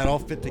 hell. Yeah, it all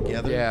fit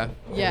together. Yeah.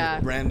 Yeah.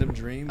 Random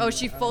dream. Oh,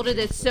 she folded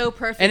it so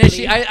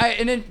perfectly. And then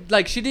and then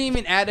like she didn't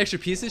even add extra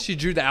pieces. She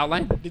drew the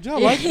outline. Did y'all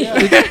like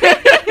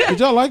it? Did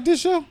y'all like this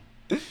show?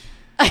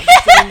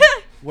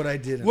 What I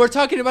did. We're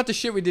talking about the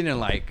shit we didn't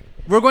like.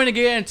 We're going to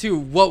get into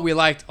what we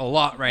liked a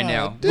lot right Oh,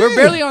 now. damn. We're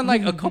barely on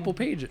like a couple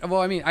pages.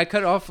 Well, I mean, I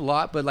cut it off a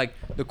lot, but like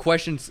the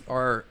questions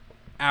are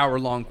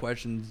hour-long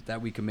questions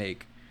that we can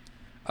make.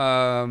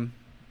 I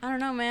don't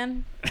know,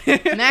 man.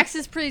 Max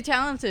is pretty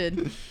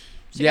talented.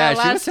 She yeah, got a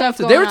lot she of was stuff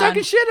talented. They were going on.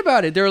 talking shit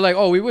about it. They were like,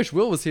 "Oh, we wish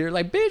Will was here."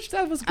 Like, bitch,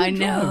 that was a good. I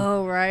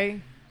know,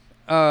 right?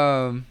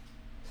 Job.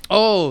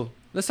 Oh,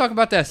 let's talk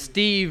about that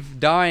Steve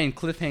dying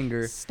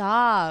cliffhanger.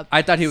 Stop.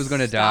 I thought he was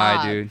gonna die,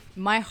 Stop. dude.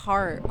 My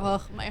heart.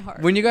 Ugh, my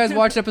heart. When you guys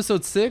watched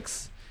episode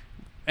 6,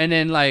 and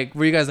then like,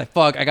 were you guys like,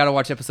 "Fuck, I gotta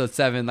watch episode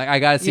 7. Like, I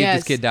gotta see if Yes.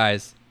 this kid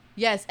dies."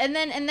 Yes, and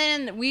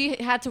then we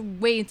had to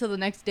wait until the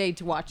next day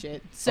to watch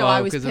it. So I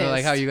was pissed. because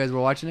like how you guys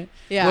were watching it.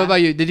 Yeah. What about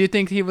you? Did you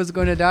think he was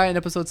going to die in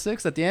episode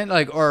 6 at the end,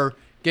 like, or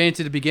getting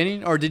to the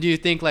beginning, or did you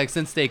think like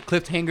since they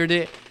cliffhangered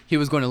it, he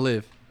was going to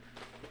live?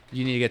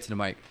 You need to get to the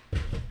mic.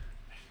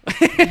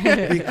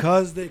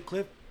 because they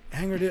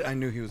cliffhangered it, I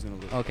knew he was gonna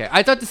live. Okay,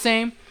 I thought the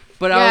same,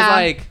 but I was Yeah.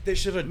 like, They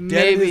should have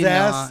deaded Maybe his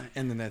ass, not.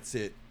 and then that's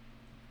it.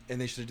 And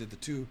they should have did the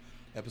 2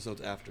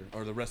 episodes after,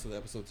 or the rest of the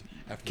episodes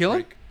after. Kill the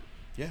him? break.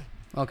 Yeah,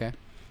 okay. it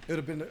would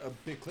have been a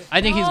big cliff.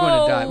 I think he's going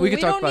to die. We No,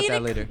 could talk don't about need that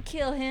to later.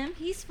 Kill him.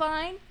 He's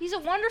fine. He's a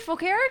wonderful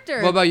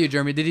character. What about you,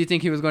 Jeremy? Did you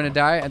think he was going to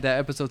die at that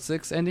episode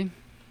 6 ending?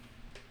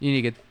 You need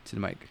to get to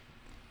the mic.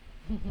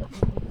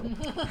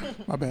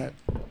 My bad.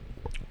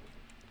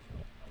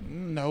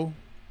 No.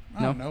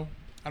 I No? don't know.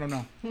 I don't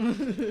know.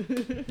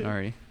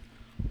 Alrighty.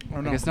 I don't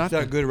I know. guess not. It's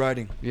not good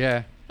writing.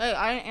 Yeah. Hey,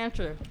 I didn't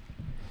answer.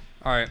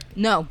 All right.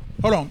 No.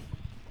 Hold on.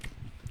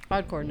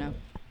 Hardcore, no.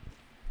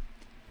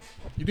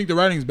 You think the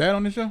writing's bad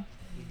on this show?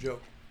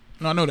 Joke.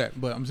 No, I know that,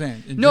 but I'm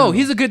saying. in No, general,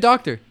 he's a good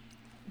doctor.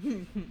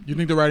 You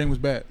think the writing was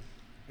bad?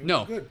 It No.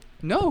 was good.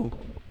 No.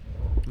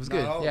 It was Not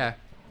good. all of Yeah.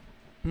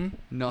 Hmm?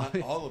 No.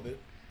 Not all of it.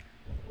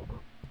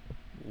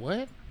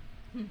 What?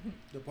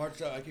 The parts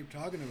that I keep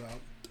talking about.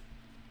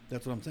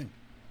 That's what I'm saying.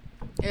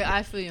 Yeah,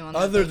 I feel you on that.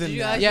 Other though. than Did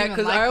you that- guys Yeah, even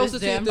 'cause like I this also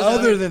see it damn this- show?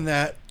 Other than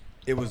that,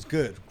 it was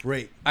good.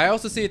 Great. I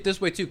also see it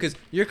this way too, because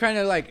you're kind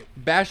of like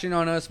bashing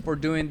on us for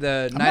doing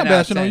the I'm 9 not out of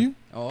bashing on 10. you.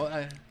 Oh,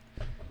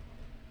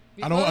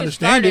 You I don't fully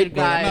understand started, it,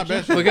 but I'm not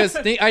guys. bashing. because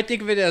I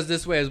think of it as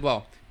this way as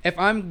well. If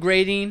I'm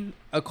grading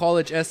a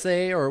college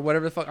essay or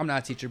whatever the fuck, I'm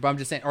not a teacher, but I'm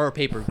just saying, or a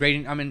paper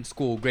grading. I'm in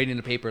school grading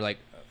a paper like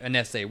an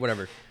essay,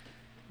 whatever.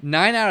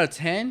 9 out of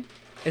 10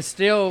 is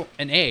still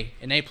an A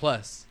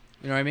plus.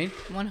 You know what I mean?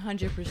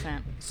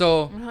 100%.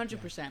 So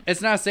 100%.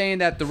 it's not saying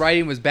that the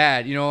writing was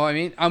bad. You know what I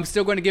mean? I'm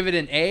still going to give it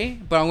an A,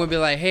 but I'm going to be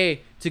like,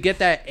 hey, to get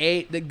that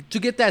to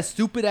get that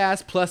stupid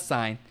ass plus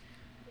sign.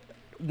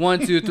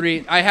 1, 2,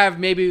 3. I have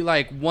maybe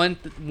like one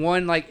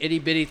like itty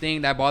bitty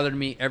thing that bothered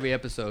me every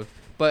episode,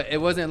 but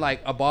it wasn't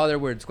like a bother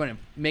where it's going to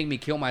make me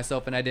kill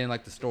myself and I didn't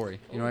like the story.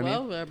 You know what I mean?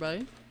 Well, there,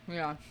 buddy.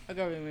 Yeah, I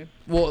got what you mean.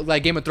 Well,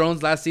 like Game of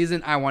Thrones last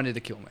season, I wanted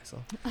to kill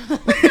myself.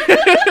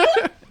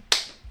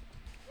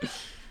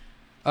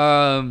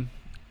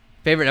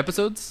 Favorite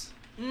episodes?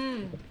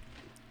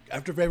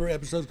 After favorite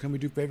episodes, can we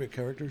do favorite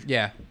characters?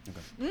 Yeah.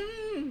 Okay.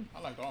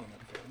 I liked all of them.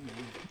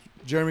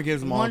 Jeremy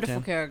gives them all Wonderful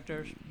 10.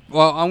 characters.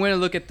 Well, I'm going to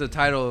look at the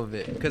title of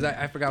it because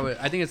I forgot what.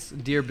 I think it's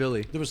Dear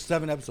Billy. There was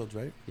 7 episodes,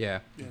 right? Yeah.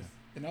 Yes.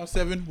 And all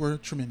 7 were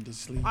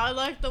tremendously. I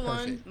like the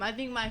Perfect. one. I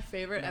think my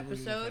favorite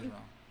episode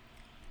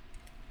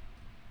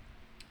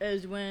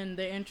is when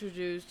they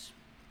introduced.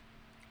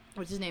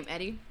 What's his name?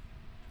 Eddie.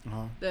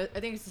 Uh-huh. I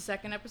think it's the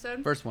second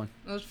episode. First one.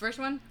 It was the first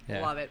one.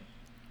 Yeah. Love it.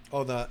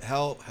 Oh, the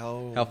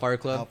Hellfire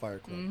Club. Hellfire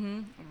Club.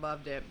 Mm-hmm.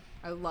 Loved it.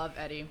 I love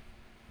Eddie.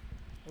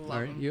 Love All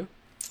right, him. you?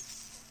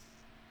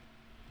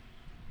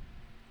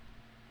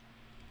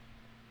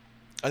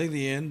 I think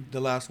the end, the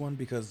last one,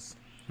 because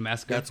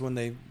Massacre. that's when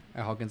they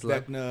At Hawkins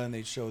Lab. Vecna and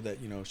they showed that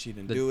she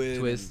didn't The do it.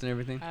 twist and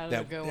everything. I love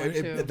That good one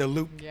too. the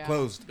loop Yeah.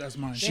 closed. That's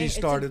mine. She Dang, it's a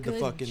started the good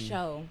fucking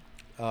show.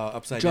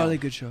 upside Jolly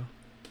down. good show.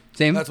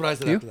 Same. That's what I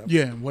said You? after that.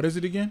 Yeah. What is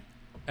it again?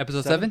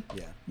 Episode 7?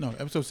 Yeah. No,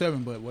 episode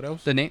 7. But what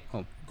else? The name?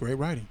 Oh. Great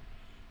writing.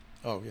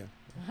 Oh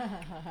yeah.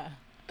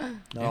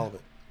 Not all of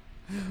it.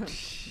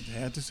 I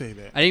had to say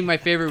that. I think my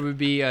favorite would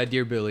be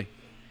Dear Billy.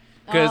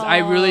 Because I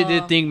really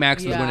did think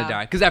Max was going to yeah.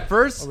 die. Because at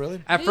first, Oh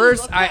really?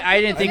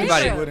 I didn't think I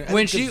about she it. wouldn't. I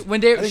When think she 'cause when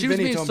I they think she was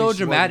Vinny being told so me she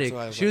wasn't, dramatic. so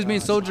I was She was like,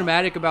 being oh, so that's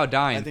dramatic about I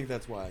dying. think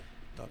that's why.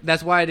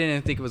 That's why I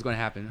didn't think it was going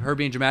to happen. Her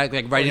being dramatic,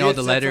 like writing Well, all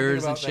he the had said something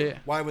letters and about, shit.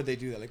 Like, why would they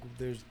do that? Like,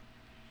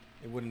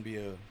 it wouldn't be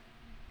a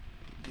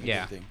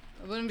Yeah. good thing.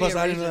 It wouldn't Plus, be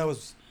a I didn't know reason. that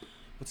was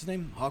what's his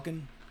name,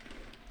 Hawken,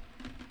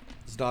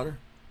 his daughter,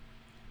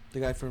 the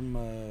guy from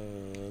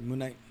Moon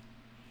Knight,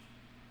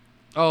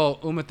 Oh,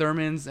 Uma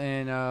Thurman's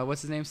and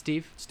what's his name?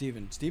 Steve?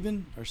 Steven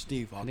or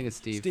Steve Hawken? I think it's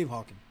Steve. Steve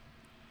Hawken.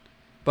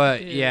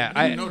 But Yeah. yeah,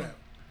 I didn't know that.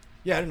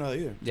 Yeah, I didn't know that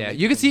either. Yeah,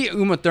 you can see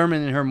Uma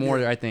Thurman in her more,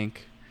 Yeah. I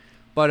think.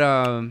 But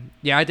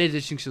yeah, I did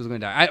think she was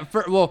going to die.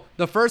 Well,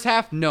 the first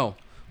half, no.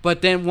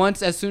 But then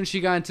as soon as she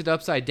got into the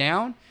Upside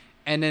Down,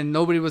 and then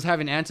nobody was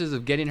having answers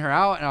of getting her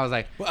out, and I was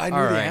like, Well, I knew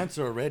all the right.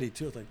 answer already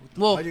too. It's like, what the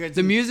Well, why'd you guys the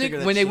didn't music, figure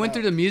that when they shit went out?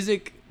 through the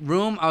music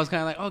room, I was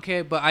kind of like,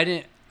 okay, but I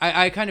didn't.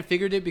 I kind of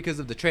figured it because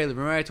of the trailer.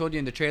 Remember I told you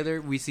in the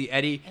trailer, we see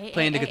Eddie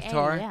playing the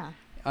guitar yeah.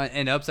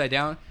 and the Upside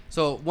Down.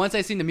 So once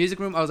I seen the music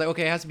room, I was like,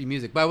 okay, it has to be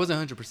music. But I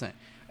wasn't 100%.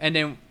 And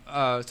then,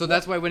 so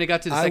that's why when it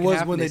got to the I second was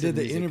half, when they said did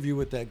the music. interview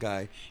with that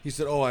guy. He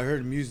said, "Oh, I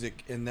heard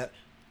music," and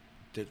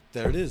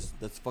there it is.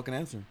 That's the fucking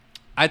answer.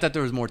 I thought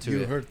there was more to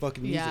You it. heard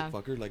fucking music, Yeah.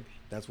 fucker. Like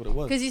that's what it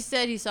was. Because he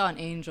said he saw an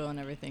angel and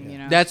everything, Yeah. you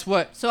know. That's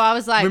what. So I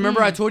was like,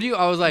 Remember, I told you,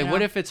 I was like, Yeah.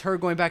 what if it's her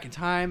going back in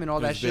time and all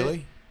It that was shit?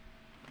 Billy?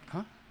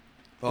 Huh?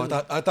 Oh,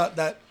 I thought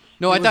that.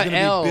 No, it I was thought gonna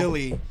be Elle.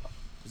 Billy.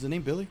 Is the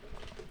name Billy?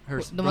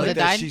 Her, The one Like that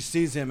that died? she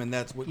sees him, and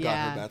that's what got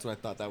Yeah. her. That's what I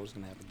thought that was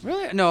gonna happen.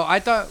 Really? No, I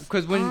thought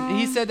because when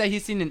he said that he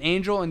seen an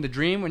angel in the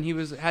dream when he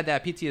had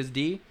that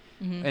PTSD,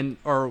 and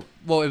it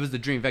was the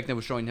dream. Vecna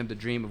was showing him the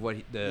dream of what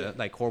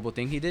like horrible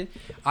thing he did.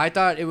 I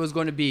thought it was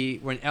going to be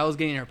when Elle's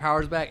getting her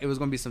powers back. It was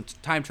going to be some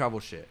time travel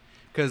shit.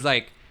 Because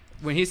like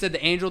when he said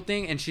the angel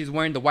thing and she's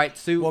wearing the white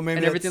suit Well, maybe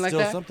and everything that's like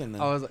still that, something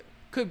then. I was like,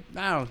 I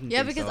don't.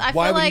 Yeah, think because so. I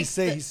Why feel would like he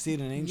say he's seen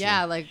an angel?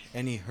 Yeah, like,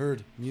 and he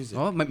heard music.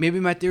 Well, maybe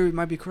my theory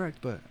might be correct,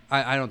 but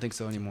I don't think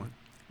so anymore.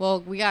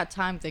 well, we got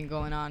time thing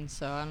going on,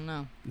 so I don't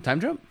know. Time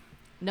jump?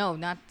 No,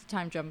 not the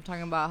time jump. I'm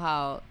talking about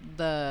how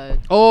the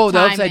Oh, the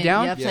time upside in-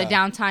 down? the upside Yeah.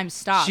 down time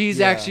stopped. She's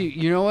Yeah. actually,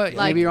 you know what?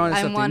 Like, Maybe you're onto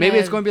I something. wanna- Maybe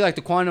it's going to be like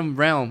the quantum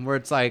realm where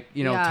it's like,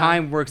 Yeah.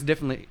 time works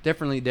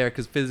differently there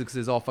because physics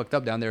is all fucked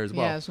up down there as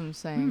well. Yeah, that's what I'm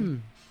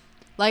saying.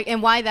 Like,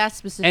 and why that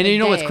specific? And you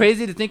know what's day?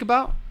 crazy to think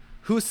about?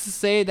 Who's to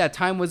say that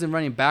time wasn't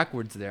running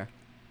backwards there?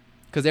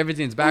 Because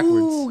everything's backwards.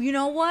 Ooh, you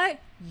know what?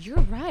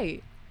 You're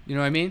right. You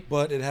know what I mean?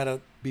 But it had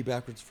to be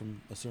backwards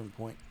from a certain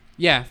point.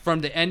 Yeah, from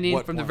the ending,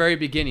 What from the point? very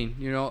beginning,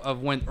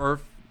 of when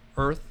Earth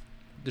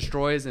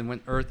destroys and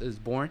when Earth is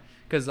born.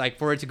 Because like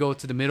for it to go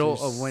to the middle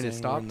So you're of when it saying we're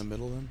stopped. in the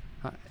middle then?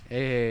 Huh?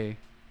 Hey,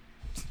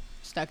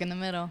 Stuck in the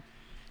middle.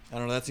 I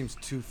don't know. That seems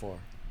too far.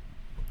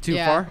 too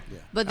Yeah. far? Yeah.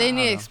 But they I need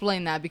don't to know.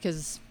 explain that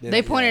because They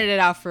they don't- pointed yeah. it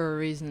out for a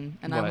reason,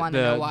 and I What, want to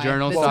the know why.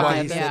 journal Besides stuff? Why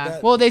Why he said yeah.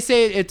 that? Well, they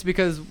say it's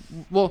because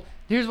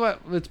here's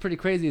what's pretty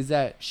crazy is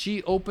that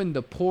she opened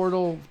the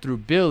portal through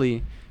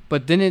Billy,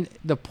 but didn't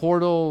the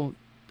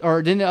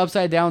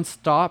upside down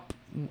stop?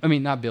 I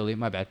mean, not Billy,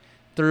 my bad.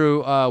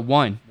 Through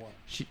one.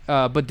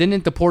 But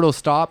didn't the portal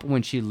stop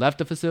when she left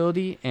the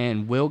facility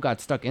and Will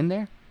got stuck in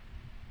there?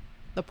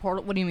 The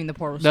portal. What do you mean the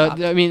portal stopped?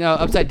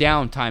 Upside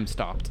down time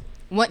stopped.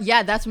 What?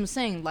 Yeah, that's what I'm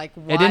saying. Like,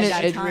 why didn't-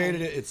 that it time?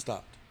 Created it. It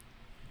stopped.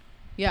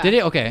 Yeah. Did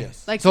it? Okay.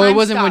 Yes. Like, So it time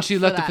wasn't when stopped she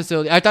for left the that.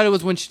 facility. I thought it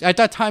was when I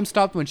thought time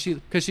stopped when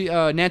because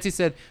Nancy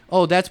said,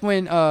 "Oh, that's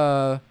when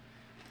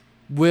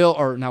Will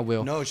or not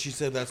Will. No, she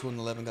said that's when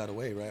 11 got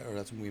away, right? Or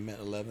that's when we met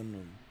 11.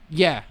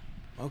 Yeah.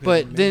 Okay,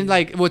 But then,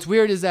 like, what's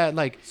weird is that,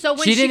 like, So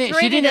when she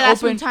created it,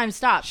 that's when time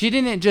stopped. She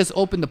didn't just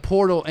open the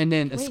portal and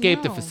then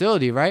escape the no.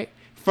 facility, right?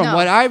 From No.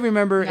 what I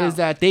remember No. is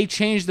that they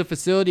changed the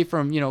facility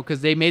from,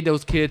 because they made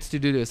those kids to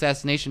do the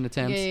assassination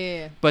attempts.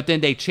 Yeah. But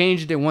then they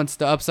changed it once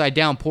the upside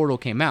down portal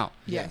came out.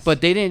 Yes.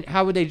 But they didn't.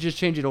 How would they just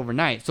change it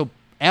overnight? So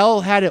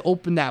Elle had to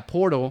open that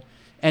portal,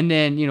 and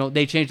then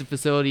they changed the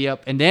facility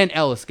up, and then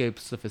Elle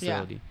escapes the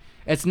facility.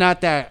 It's not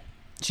that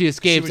she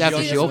escapes was after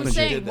young she as when opens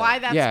she it. did that. Why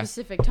that Yeah.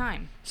 specific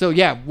time? So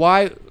yeah,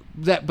 why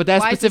that? But that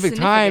Why is it specific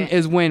time significant?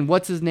 is when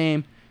what's his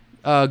name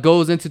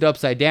goes into the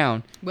upside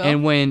down, Will?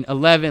 and when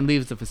 11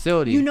 leaves the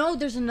facility.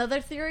 There's another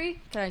theory.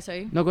 Can I tell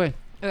you? No, go ahead.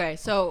 Okay,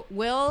 so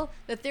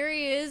the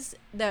theory is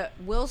that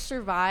Will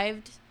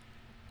survived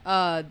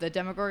the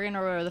Demogorgon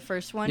or the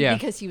first one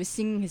because he was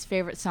singing his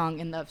favorite song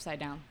in the Upside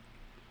Down.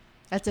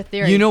 That's a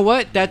theory. You know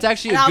what? That's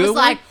actually and a I good was one.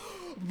 like,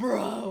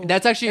 bro.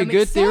 That's actually a that good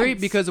makes theory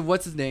sense. because of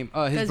what's his name?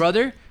 His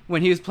brother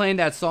when he was playing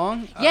that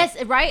song.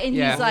 Yes, right? And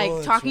yeah. he's like Oh,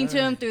 that's talking to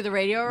him right. through the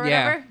radio or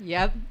Yeah. whatever.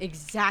 Yep,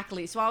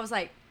 exactly. So I was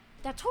like,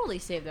 that totally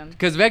saved him.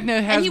 Because Vecna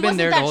And has he been wasn't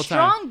there the that whole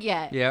strong time.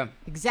 yet. Yeah,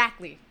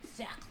 Exactly.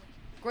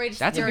 Greatest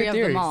that's a theory good of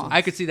theory. them all.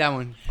 I could see that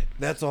one.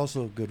 That's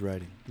also good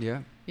writing.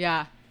 Yeah.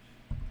 Yeah.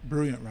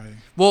 Brilliant writing.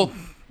 Well,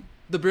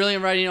 the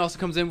brilliant writing also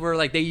comes in where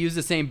like they use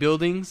the same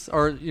buildings,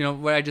 or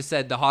what I just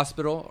said, the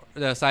hospital,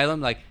 the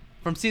asylum, like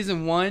from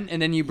season 1, and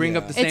then you bring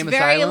up the It's same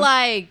very asylum.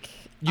 like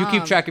You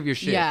keep track of your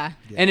shit. Yeah.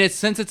 And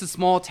since it's a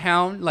small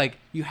town, like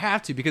you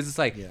have to, because it's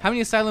like how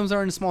many asylums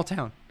are in a small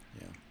town?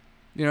 Yeah.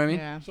 You know what I mean?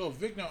 Yeah. So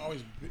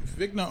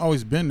Vigna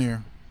always been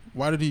there.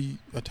 Why did he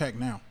attack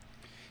now?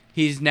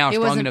 He's now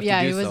strong enough to do so.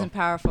 Yeah, he wasn't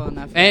powerful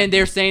enough. And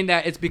they're saying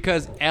that it's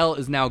because Elle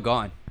is now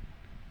gone.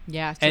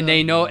 Yeah. And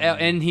they know,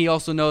 and he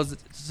also knows,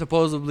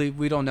 supposedly,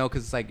 we don't know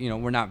because it's like,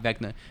 we're not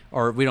Vecna,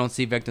 or we don't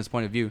see Vecna's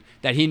point of view,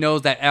 that he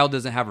knows that Elle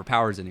doesn't have her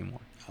powers anymore.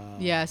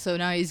 Yeah, so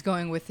now he's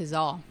going with his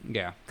all.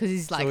 Yeah. Because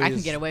he's like, So I can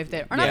he's- get away with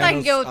it. Or Yeah. not that I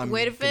can get I'm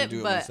away with gonna it, do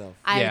it but myself.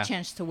 I Yeah. have a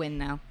chance to win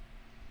now.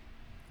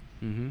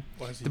 Mm-hmm.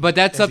 Well, has he- But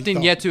that's has he something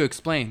thought? yet to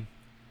explain.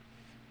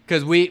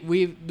 Because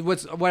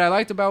what I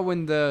liked about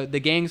when the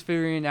gang's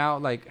figuring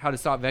out like how to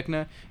stop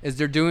Vecna is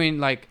they're doing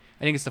like,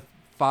 I think it's the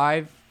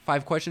five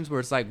questions where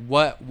it's like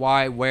what,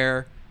 why,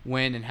 where,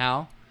 when, and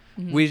how.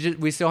 Mm-hmm.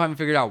 We still haven't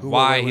figured out Who,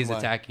 why where, when, he's why.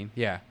 attacking.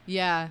 Yeah.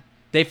 Yeah.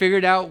 They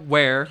figured out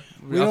where,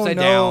 We don't upside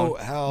know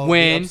down, how the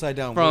when, upside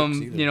down from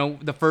works either.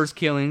 the first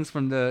killings,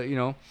 from the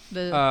Where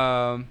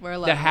the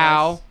Eleven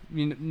how.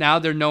 was. Now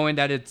they're knowing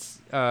that it's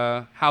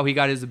how he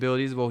got his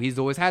abilities. Well, he's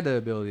always had the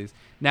abilities.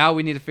 Now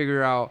we need to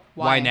figure out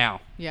why now.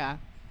 Yeah.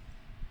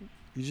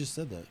 You just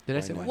said that. Did I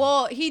right say now. why?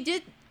 Well, he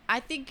did. I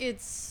think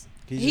it's.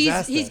 He just He's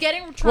asked that.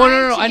 getting. Well, trying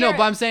no, to I know, get-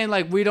 but I'm saying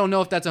like we don't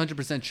know if that's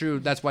 100% true.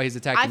 That's why he's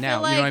attacking I feel now.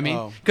 You know what I like- mean?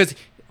 Oh. Because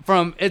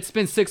it's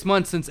been 6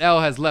 months since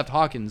Elle has left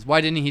Hawkins.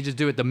 Why didn't he just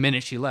do it the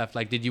minute she left?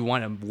 Like, did you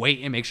want to wait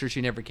and make sure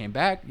she never came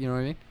back? You know what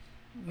I mean?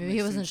 Maybe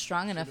he wasn't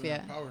strong enough She don't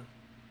yet. have power.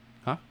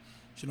 Huh?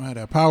 She don't have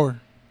that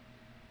power.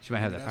 She might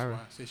have that That's power. why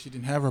I said she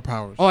didn't have her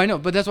powers. Oh, I know,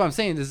 but that's what I'm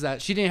saying is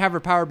that she didn't have her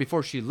power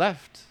before she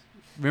left.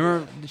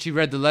 Remember, she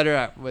read the letter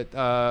at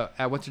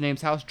what's her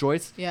name's house,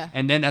 Joyce. Yeah.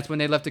 And then that's when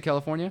they left to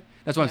California.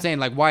 That's what I'm Yeah. saying.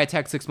 Like, why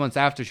attack 6 months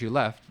after she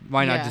left?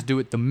 Why not Yeah. just do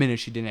it the minute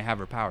she didn't have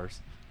her powers?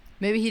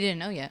 Maybe he didn't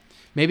know yet.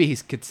 Maybe he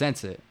could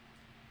sense it.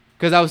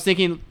 Because I was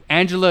thinking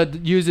Angela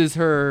uses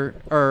her,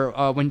 or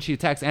when she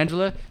attacks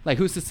Angela, like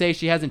who's to say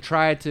she hasn't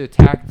tried to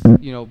attack,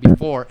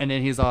 before, and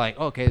then he's all like,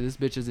 okay, this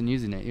bitch isn't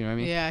using it. You know what I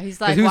mean? Yeah, he's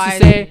 'Cause like, who's why? to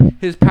say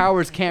his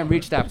powers can't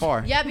reach that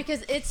far? Yeah,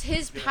 because it's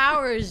his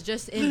powers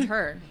just in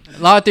her. A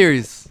lot of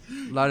theories.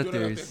 A lot of You got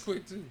out there theories.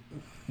 quick too.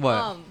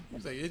 What? He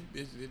was like,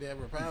 it have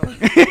her power.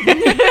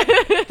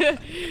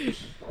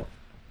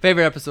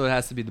 Favorite episode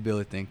has to be the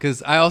Billy thing,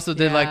 because I also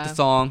did like the Yeah.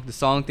 song. The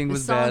song thing The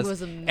was song best.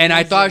 was And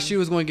I thought amazing. she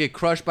was going to get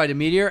crushed by the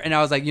meteor, and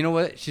I was like, you know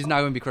what? She's not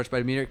going to be crushed by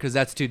the meteor because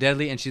that's too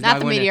deadly, and she's Not not,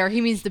 the going meteor. He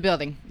means the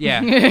building. to.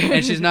 Yeah,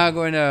 and she's not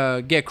going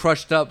to get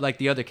crushed up like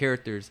the other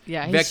characters.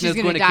 Yeah, Vecna's she's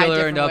gonna going to die kill a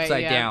her in the different way,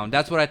 upside yeah. down.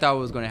 That's what I thought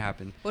was going to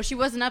happen. Well, she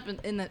wasn't up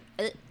in the.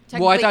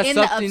 Well, I thought technically in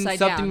the something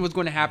upside down. was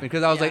going to happen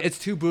because I was Yeah. like, it's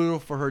too brutal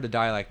for her to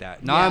die like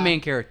that. Not Yeah. a main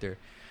character.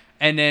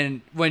 And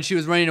then when she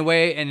was running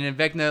away, and then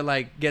Vecna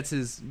like gets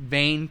his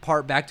vein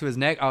part back to his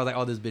neck, I was like,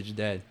 oh, this bitch is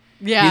dead.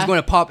 Yeah. He's going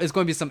to pop. It's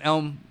going to be some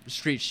Elm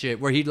Street shit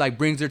where he like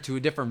brings her to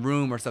a different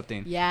room or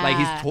something. Yeah, Like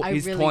I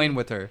he's really- toying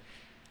with her.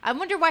 I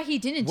wonder why he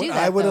didn't do What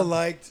that. I would have though.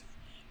 liked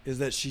is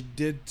that she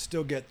did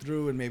still get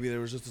through, and maybe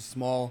there was just a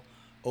small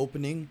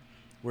opening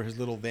where his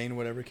little vein or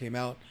whatever came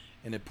out,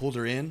 and it pulled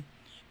her in,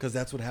 because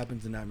that's what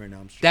happens in Nightmare on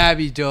Elm Street. That'd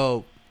be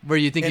dope. Where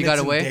you think and he got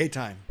it's in away?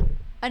 daytime.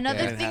 Another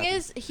Yeah. It thing happened.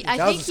 is, That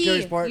I was think the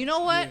scariest part. You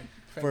know what?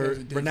 For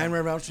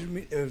Nightmare on Elm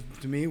Street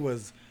to me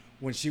was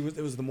when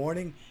it was the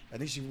morning. I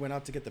think she went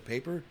out to get the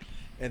paper,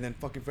 and then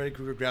fucking Freddy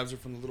Krueger grabs her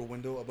from the little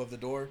window above the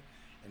door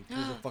and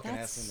throws her fucking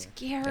That's ass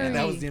in there. scary. And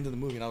that was the end of the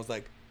movie, and I was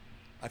like,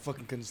 I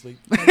fucking couldn't sleep.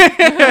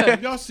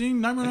 Have y'all seen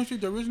Nightmare on Elm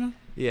Street, the original?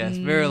 Yeah, it's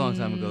a very long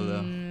time ago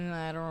though.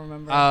 I I don't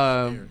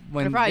remember.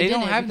 When probably they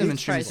don't didn't. have them in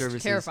It's streaming probably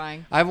services.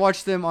 terrifying. I've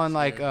watched them on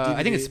like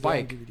I think it's DVD, they're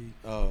on Spike. DVD.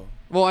 Oh,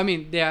 Well, I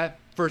mean, yeah,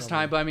 first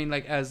Probably. time, but I mean,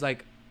 like as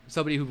like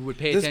somebody who would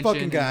pay this attention.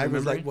 fucking guy and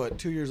was like remembering. what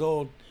 2 years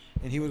old,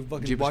 and he would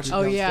fucking Jeepers watch it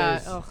Oh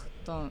downstairs. yeah. Oh,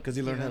 don't. Because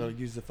he learned how even. to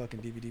use the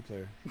fucking DVD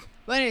player.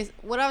 But anyways,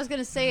 what I was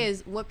gonna say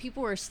is what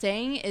people were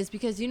saying is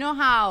because you know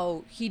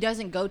how he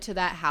doesn't go to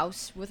that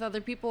house with other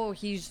people.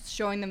 He's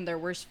showing them their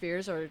worst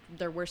fears or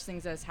their worst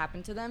things that's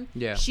happened to them.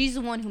 Yeah. She's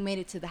the one who made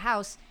it to the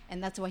house,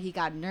 and that's why he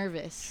got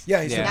nervous.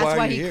 Yeah, he Yeah. said, That's "Why,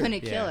 why are you he here?"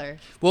 couldn't Yeah. kill her.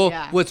 Well,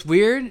 Yeah. what's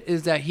weird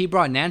is that he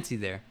brought Nancy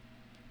there.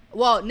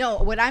 Well, no,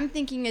 what I'm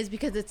thinking is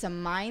because it's a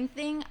mind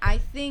thing, I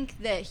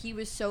think that he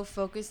was so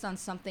focused on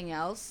something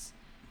else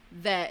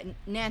that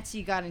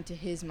Nancy got into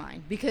his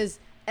mind because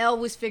Elle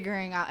was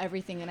figuring out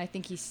everything and I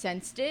think he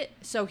sensed it.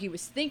 So he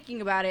was thinking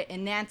about it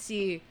and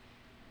Nancy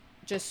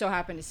just so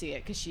happened to see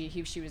it because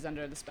she was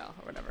under the spell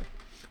or whatever.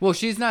 Well,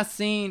 she's not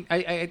seeing.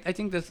 I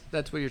think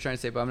that's what you're trying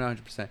to say, but I'm not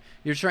 100%.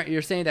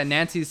 You're saying that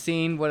Nancy's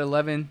seeing what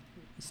 11's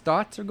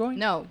thoughts are going.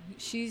 No,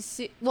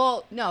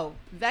 no.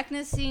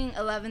 Vecna's seeing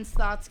Eleven's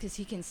thoughts because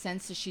he can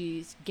sense that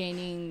she's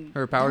gaining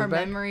Her powers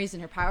back? memories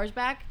and her powers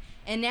back.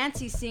 And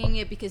Nancy's seeing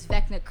it because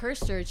Vecna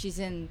cursed her and she's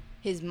in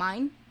his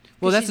mind.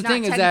 Well, 'Cause that's she's the not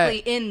thing is that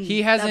technically in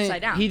he the Upside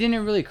hasn't. Down. He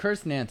didn't really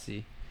curse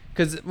Nancy,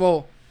 because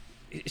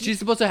she's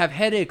supposed to have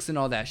headaches and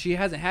all that. She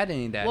hasn't had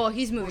any of that. Well,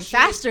 he's moving she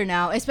faster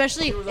now.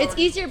 Especially, she was it's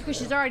already- easier because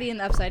she's already in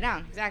the Upside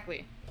Down.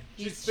 Exactly.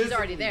 She's She's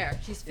already physically there.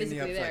 She's in the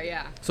physically there. Upside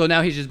Yeah. so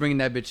now he's just bringing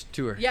that bitch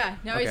to her. Yeah.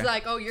 Now he's Okay.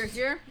 like, "Oh, you're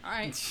here. All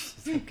right."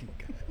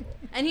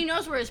 And he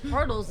knows where his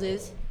portals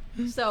is,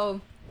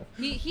 so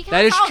he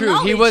That is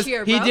true.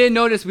 Here, he bro. did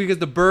notice because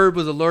the bird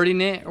was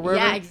alerting it or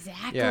whatever.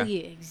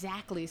 Yeah,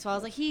 exactly. So I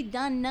was like, he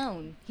done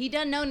known,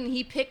 and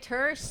he picked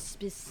her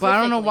specifically. But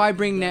I don't know why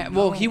bring The that.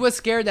 Well, known. he was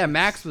scared that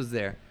Max was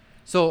there.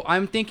 So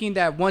I'm thinking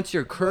that once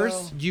you're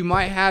cursed, Well- you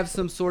might have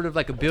some sort of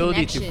like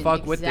ability to Connection,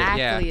 fuck with it. Yeah.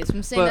 Exactly. That's what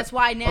I'm saying. But- That's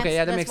why Nancy. okay,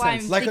 yeah, that that's makes why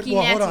sense. I'm Like, thinking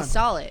well, hold Nancy on.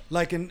 saw it.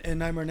 Like in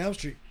Nightmare on Elm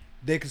Street,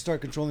 they could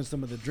start controlling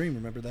some of the dream.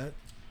 Remember that?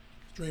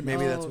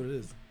 Maybe that's what it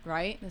is.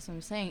 Right. That's what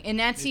I'm saying. And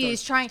Nancy He is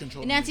starts trying.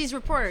 controlling And Nancy's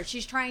reporter.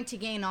 She's trying to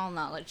gain all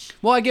knowledge.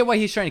 Well, I get why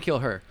he's trying to kill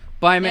her.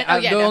 But I mean, Yeah, oh,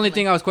 yeah, the only definitely.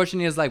 thing I was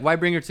questioning is like, why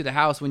bring her to the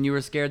house when you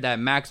were scared that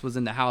Max was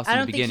in the house I in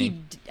don't the think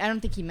beginning? I don't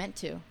think he meant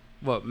to.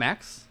 What,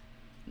 Max?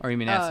 Or you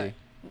mean Nancy?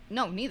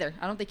 No, neither.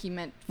 I don't think he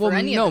meant for Well,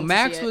 any no, of them to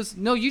Max see it. was.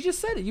 No, you just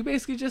said it. You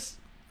basically just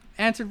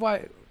answered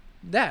why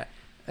that.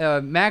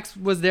 Max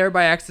was there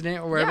by accident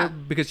or whatever Yeah.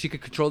 because she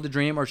could control the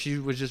dream, or she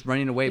was just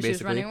running away, She was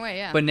basically. running away,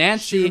 yeah. But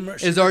Nancy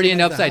She is already in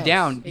recognized the Upside house.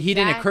 Down. He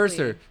didn't curse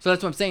her, Exactly. so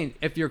that's what I'm saying.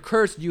 If you're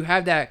cursed, you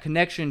have that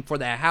connection for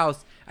that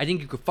house. I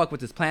think you could fuck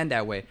with his plan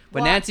that way.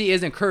 But Well, Nancy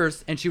isn't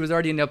cursed, and she was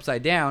already in the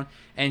Upside Down.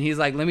 And he's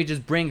like, let me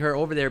just bring her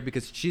over there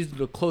because she's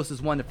the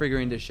closest one to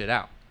figuring this shit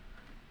out.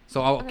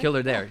 So I'll kill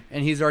her there.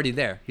 And he's already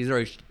there. He's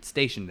already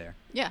stationed there.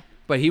 Yeah.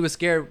 But he was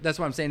scared. That's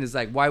what I'm saying is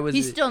like, why was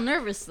He's it? still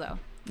nervous though.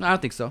 I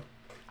don't think so.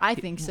 I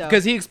think so.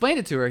 Because he explained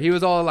it to her. He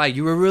was all like,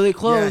 you were really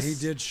close. Yeah, he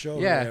did show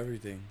Yeah. her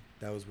everything.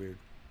 That was weird.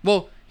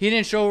 Well, he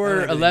didn't show Not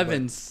her everything,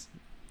 11's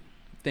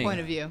thing.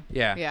 Point of view.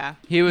 Yeah. Yeah.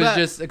 He was But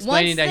just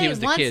explaining that he was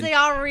the once kid. they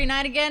all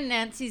reunite again,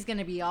 Nancy's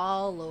gonna be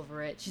all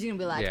over it. She's gonna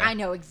be like, Yeah. I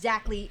know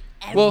exactly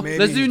everything. Well, Maybe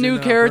let's he's do doing new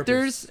that on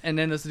characters, and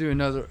then let's do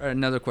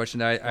another question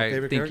that I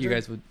favorite think you character?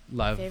 guys would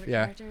love. Favorite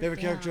Yeah, character? Favorite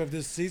Damn. character of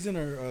this season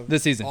or of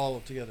This season. all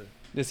together?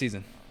 this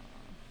season.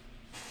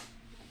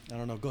 I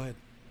don't know. Go ahead.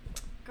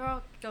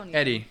 Girl, don't even.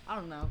 Eddie. I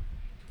don't know.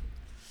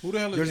 Who the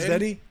hell is Yours is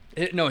Eddie?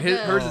 Eddie.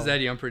 Hers is Oh.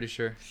 Eddie. I'm pretty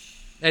sure.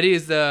 Eddie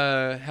is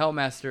the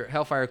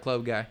Hellfire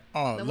Club guy.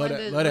 Oh, The love one that,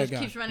 that love that guy.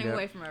 keeps running Yeah.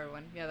 away from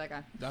everyone. Yeah, that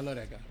guy. I love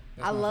that guy.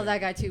 That's I my love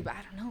that favorite. guy too, but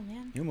I don't know,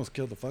 man. He almost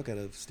killed the fuck out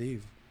of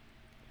Steve.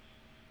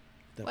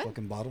 That What?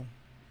 fucking bottle.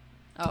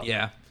 Oh.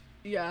 Yeah.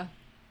 Yeah.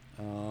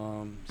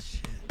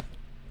 Shit.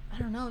 I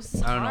don't know. It's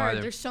I don't know hard.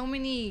 either. There's so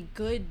many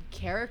good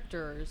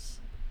characters.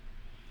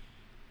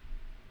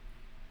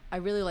 I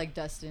really like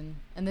Dustin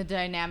and the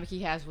dynamic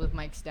he has with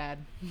Mike's dad.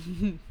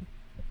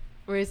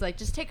 Where he's like,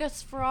 just take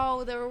us for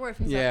all that we're worth.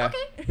 He's Yeah.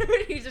 like,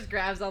 okay. He just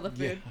grabs all the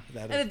Yeah, food.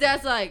 that And the is.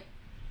 dad's like,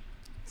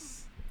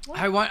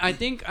 I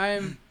think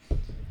I'm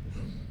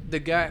the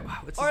guy.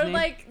 What's his or name?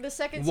 like the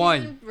second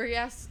One. season where he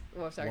asks,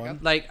 sorry, One? go.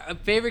 Like a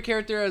favorite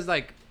character is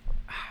like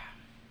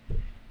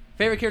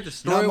favorite character Not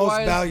story most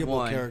wise. valuable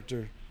One.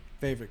 character.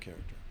 Favorite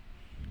character.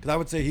 Because I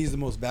would say he's the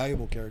most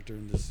valuable character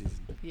in this season.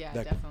 Yeah,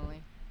 That-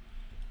 definitely.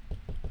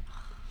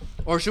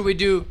 Or should we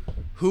do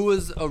who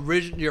was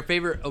your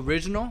favorite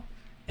original,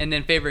 and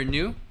then favorite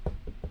new?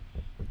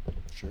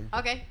 Sure.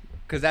 Okay.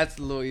 Because that's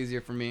a little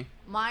easier for me.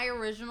 My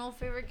original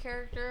favorite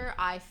character,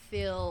 I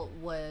feel,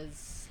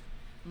 was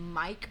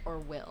Mike or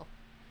Will.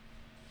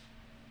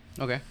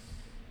 Okay.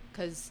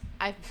 Because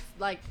I,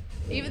 like,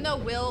 even though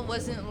Will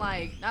wasn't,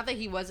 like, not that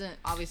he wasn't,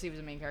 obviously he was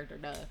the main character,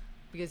 duh,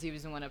 because he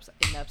was the one in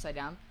the Upside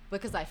Down,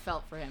 because I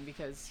felt for him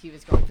because he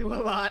was going through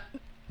a lot.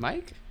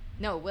 Mike?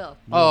 No, Will.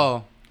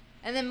 Oh.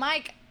 And then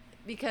Mike,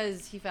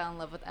 because he fell in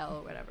love with Elle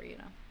or whatever, you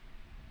know.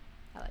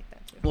 I like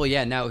that too. Well,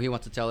 yeah, now he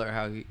wants to tell her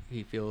how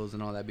he feels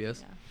and all that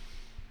BS. Yeah.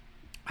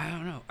 I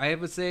don't know. I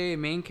would say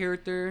main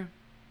character.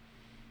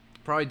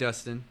 Probably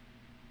Dustin,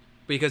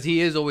 because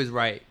he is always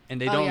right, and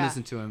they don't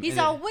listen to him. He's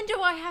and all, when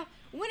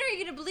are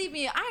you gonna believe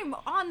me? I'm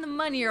on the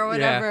money or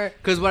whatever.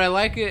 Because what I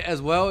like it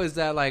as well is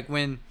that like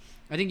when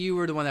I think you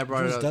were the one that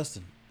brought it Who's up.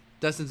 Dustin?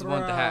 Dustin's the one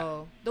with the hat.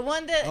 The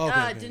one that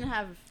Okay. didn't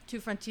have two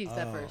front teeth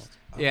at first.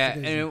 Yeah,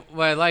 and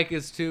what I like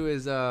is too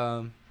is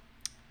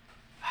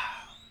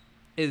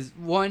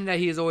one that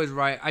he is always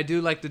right. I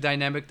do like the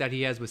dynamic that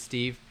he has with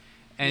Steve,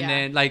 and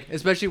then like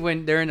especially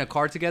when they're in a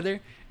car together,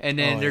 and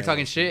then they're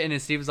talking shit, and then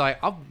Steve's like,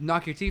 "I'll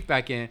knock your teeth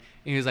back in," and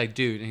he's like,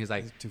 "Dude," and he's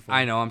like,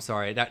 "I know, I'm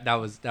sorry, that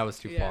was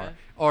too far."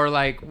 Or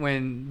like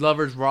when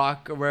Lovers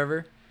Rock or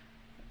wherever.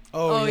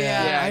 Oh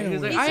yeah. Yeah, I he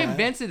was know like, what I you're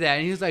invented that,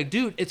 and he was like,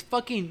 dude, it's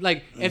fucking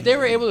like if they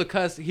were able to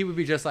cuss, he would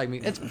be just like me.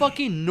 It's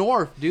fucking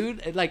north,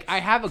 dude. Like I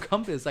have a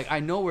compass, like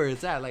I know where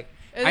it's at. Like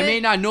And I then- may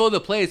not know the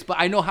place, but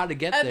I know how to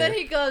get And there. then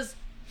he goes,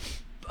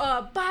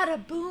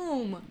 bada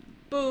boom,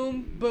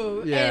 boom,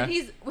 boom. Yeah. And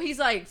he's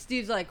like,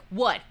 Steve's like,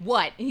 what?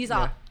 And he's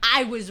all,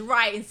 I was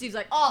right. And Steve's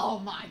like, oh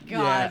my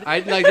god. Yeah, I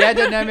like that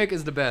dynamic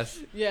is the best.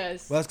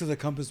 Yes. Well, that's because the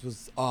compass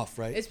was off,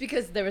 right? It's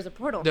because there was a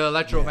portal. The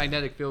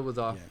electromagnetic field was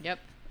off. Yep.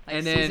 Like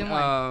And season then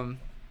one.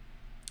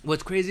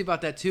 what's crazy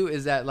about that too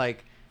is that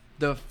like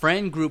the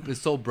friend group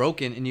is so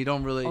broken, and you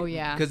don't really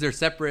because they're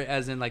separate,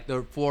 as in like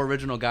the 4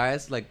 original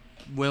guys, like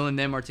Will and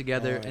them are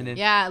together, and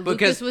then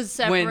Lucas was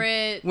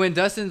separate. When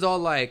Dustin's all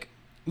like,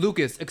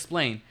 Lucas,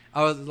 explain.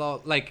 I was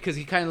all like, because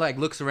he kind of like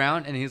looks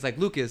around and he's like,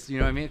 Lucas, you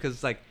know what I mean? Because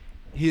it's like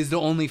he's the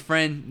only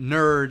friend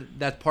nerd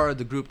that's part of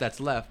the group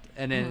that's left,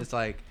 and then it's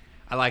like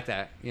I like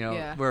that, you know,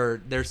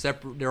 where they're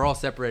separate, they're all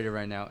separated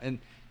right now, and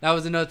that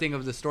was another thing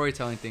of the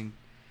storytelling thing.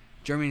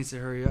 Jeremy needs to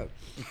hurry up.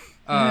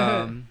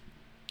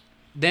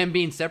 Them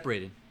being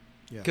separated,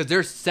 because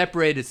they're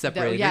separated.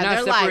 They're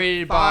not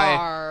separated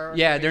by.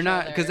 Yeah, they're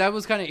not, because that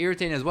was kind of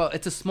irritating as well.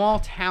 It's a small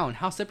town.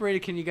 How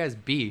separated can you guys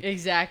be?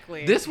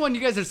 Exactly. This one,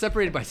 you guys are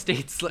separated by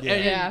states. For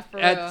at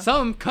real.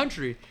 some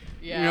country.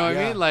 Yeah. You know what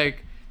I mean?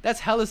 Like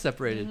that's hella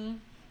separated.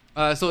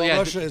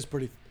 Russia is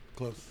pretty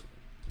close.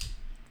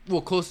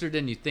 Well, closer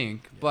than you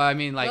think, but I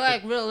mean,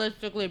 like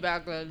realistically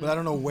back then. But I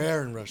don't know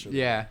where in Russia.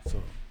 Yeah.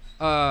 So.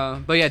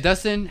 But yeah,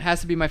 Dustin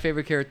has to be my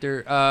favorite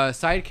character.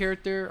 Side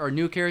character or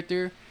new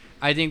character,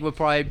 I think would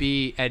probably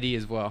be Eddie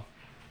as well.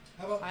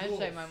 How about I'd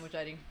say mine was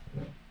Eddie.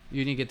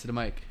 You need to get to the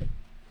mic.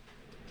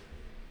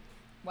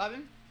 What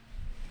happened?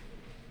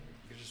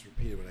 You just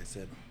repeated what I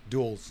said.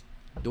 Duels.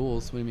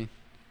 Duels? What do you mean?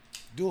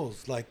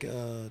 Duels, like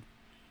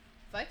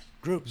Fight?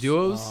 groups.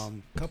 Duos?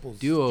 Couples.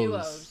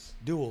 Duos.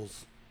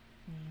 Duels.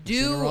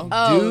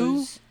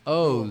 Duos.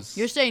 Duos.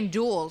 You're saying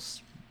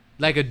duels.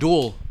 Like a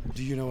duel.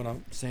 Do you know what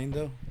I'm saying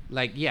though?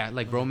 Like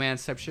like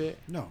romance type shit.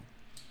 No. What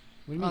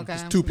do you mean? Okay.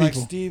 It's 2 Like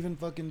people. Steve and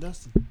fucking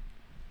Dustin.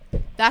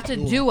 That's a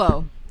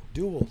duo.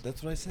 Duel.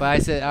 That's what I said.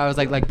 But I was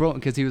like bro,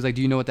 because he was like,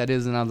 do you know what that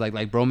is? And I was like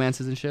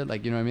bromances and shit.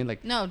 Like, you know what I mean?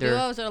 Like No, they're-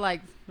 duos are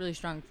like really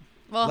strong.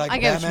 Well, Like I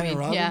get Batman what you and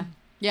mean. Robin?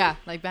 Yeah,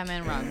 like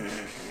Batman and Robin.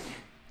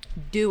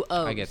 Duos.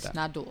 I get that.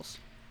 Not duels.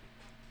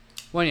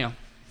 Well, you know,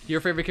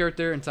 your favorite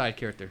character and side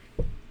character.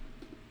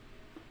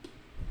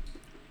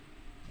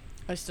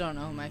 I still don't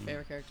know who my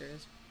favorite character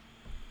is.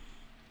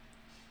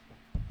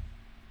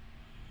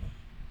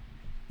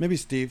 Maybe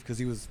Steve, because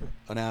he was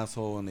an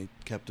asshole and they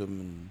kept him.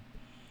 And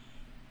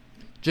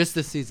Just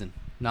this season,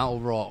 not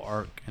overall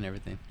arc and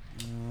everything.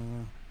 It's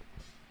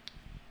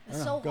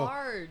Yeah, so go.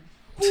 hard.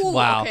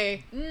 Wow.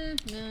 Okay.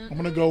 I'm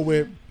gonna go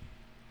with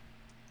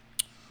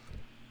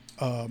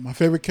my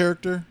favorite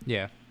character.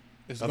 Yeah.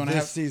 Is of gonna this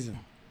have season.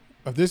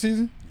 of this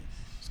season.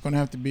 It's gonna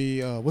have to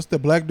be what's the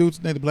black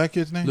dude's name? The black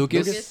kid's name?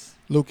 Lucas.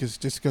 Lucas,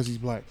 just because he's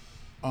black.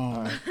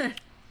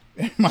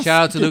 Shout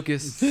out to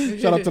Lucas.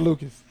 Shout out to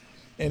Lucas.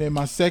 And then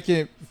my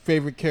second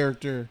favorite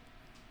character,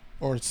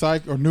 or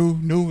side, or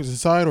new is it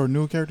side or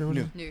new character? What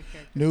is it? New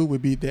character. New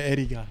would be the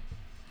Eddie guy.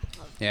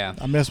 Yeah.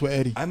 I mess with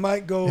Eddie. I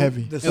might go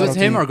Heavy. the It was same him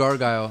thing- or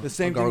Gargoyle. The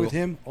same thing with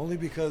him, only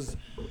because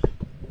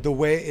the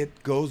way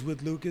it goes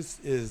with Lucas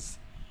is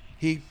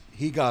he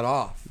got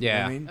off. You know what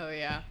Yeah. I mean? Oh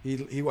yeah.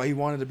 He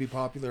wanted to be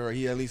popular, or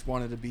he at least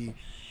wanted to be.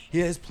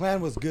 His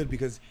plan was good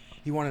because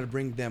he wanted to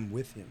bring them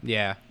with him.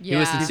 Yeah. He Yeah.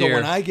 was So So sincere.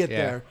 when I get Yeah.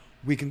 there,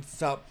 we can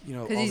stop.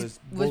 All 'Cause he's this was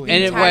bullying.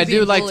 being And tired what I of do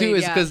being like too bullied,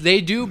 is yeah. because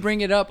they do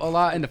bring it up a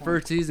lot in the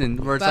first season,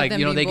 where it's About like, them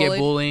you know, they being get bullied?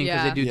 bullying because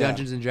Yeah. they do Yeah.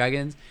 Dungeons and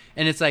Dragons,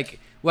 and it's like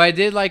what I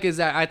did like is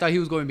that I thought he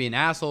was going to be an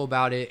asshole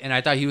about it, and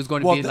I thought he was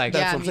going to Well, be like,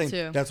 that's Yeah, what I'm me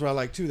saying. too. That's what I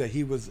like too. That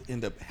he was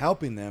end up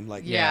helping them.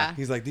 Like, Yeah.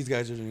 he's like, these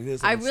guys are doing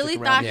this. I I'm gonna really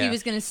stick thought around. he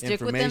was gonna stick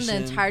with them the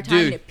Information. entire time.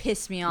 Dude. And it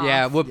pissed me off.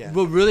 yeah. What Yeah.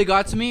 really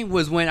got to me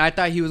was when I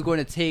thought he was going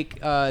to take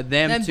them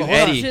Then to both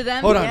Eddie. to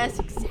them. Hold on. Yes,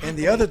 exactly. And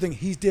the other thing,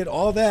 he did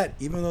all that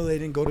even though they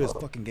didn't go to his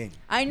fucking game.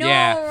 I know,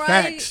 Yeah. right?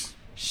 Facts.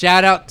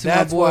 Shout out to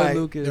That's my boy why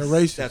Lucas. They're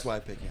racist. That's why I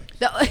picked him.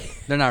 The-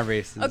 They're not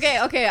racist. okay.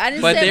 I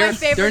didn't But say my they're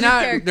favorite they're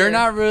not character. they're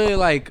not really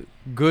like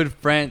good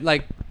friend.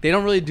 Like they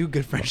don't really do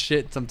good friend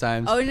shit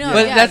sometimes. Oh no,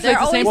 But yeah, that's they're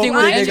like the same always thing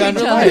Well, with they lying got to in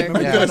each a fight. other. Remember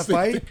they Yeah. got in a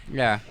fight?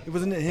 Yeah. It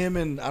wasn't him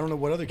and I don't know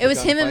what other kid It was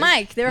got in him a and fight.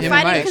 Mike. They were Him and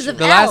fighting Mike. because of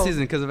the L. last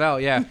season because of L.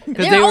 Yeah.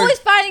 'Cause They were always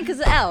fighting because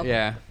of L.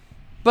 Yeah.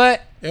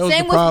 But That was Same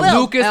the with problem.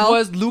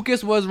 Will.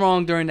 Lucas was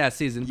wrong during that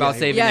season about he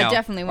saving was. Yeah, out.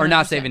 definitely, Or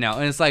not 100%. saving out.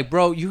 And it's like,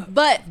 bro,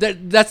 But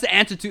that's the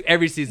answer to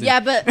every season. yeah,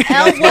 but Elle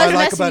That's was what I like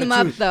messing about them it,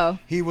 up too. though.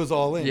 He was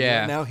all in.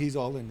 Yeah. Now he's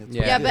all in. That's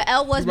Yeah. what Yeah, he but did.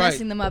 Elle was You're right.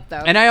 messing them up though.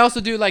 And I also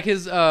do like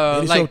his He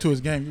showed like to his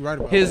game. You're right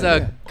about his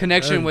that.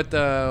 connection Hey. with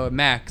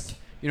Max.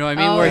 You know what I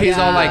mean? Oh, Where he's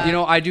all yeah. like, you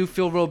know, I do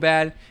feel real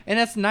bad, and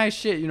that's nice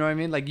shit. You know what I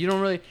mean? Like you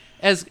don't really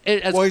as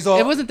Well, he's all,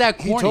 it wasn't that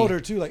corny. He told her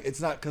too, like it's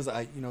not because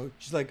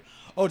she's like,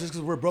 oh, just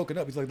because we're broken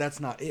up. He's like,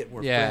 that's not it.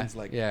 We're Yeah, friends.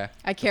 Like, yeah.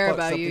 I care fuck,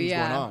 about you, something's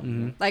yeah. going on, you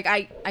know? Like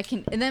I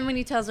can, and then when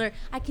he tells her,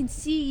 I can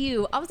see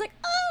you, I was like,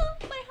 oh,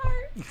 my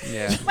heart,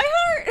 Yeah. my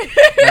heart.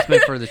 That's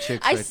meant for the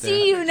chicks I right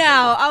see there. you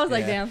now. I was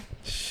like, Yeah. damn.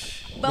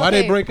 But Why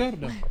okay, they break up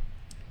though?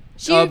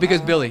 She, Because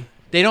Billy.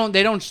 They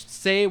don't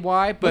say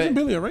why, but Wasn't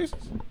Billy a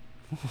racist?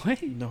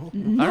 what? No. I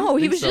no, don't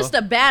he think was so. just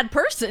a bad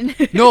person.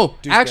 No,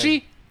 Douchebag.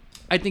 actually,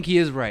 I think he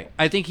is right.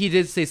 I think he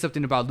did say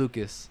something about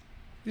Lucas.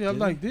 Yeah,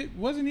 like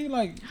wasn't he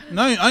like?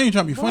 No, I ain't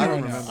trying to be funny I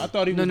don't right now. remember. I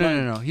thought he No, was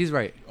no. He's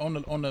right. on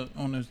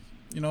the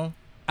you know.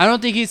 I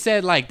don't think he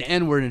said like the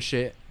N word and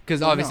shit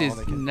because Well, obviously no, it's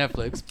they can-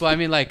 Netflix. But I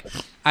mean, like,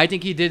 I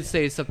think he did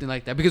say something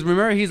like that because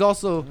remember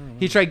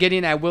he tried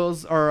getting at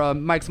Will's or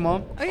Mike's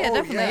mom. Oh yeah,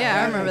 definitely.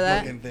 Yeah, I remember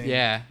that. fucking thing.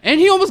 Yeah,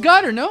 and he almost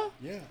got her. No.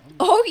 Yeah.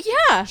 Oh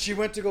yeah. She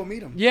went to go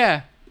meet him.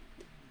 Yeah.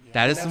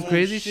 That is That's some when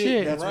crazy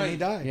shit. That's when he Right.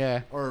 died.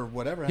 Yeah. Or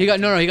whatever. He got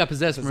happened to him. he got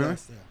possessed. Remember?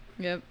 Possessed,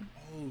 Yep.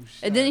 Oh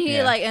shit. And then he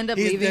Yeah. like end up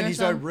leaving Then or he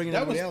started something. bringing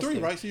That was everybody else 3,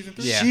 there. right? Season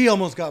 3. Yeah. She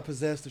almost got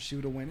possessed if she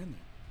would have went in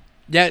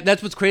there. Yeah,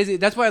 that's what's crazy.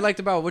 That's what I liked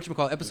about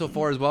whatchamacallit, episode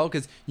 4 as well,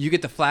 because you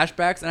get the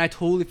flashbacks, and I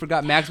totally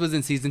forgot Max was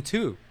in season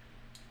 2.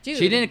 Dude.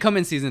 She didn't come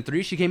in season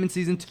 3. She came in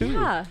season 2.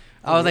 Yeah.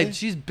 I was Really? like,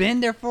 she's been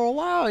there for a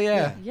while.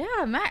 Yeah. Yeah,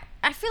 Max.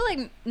 I feel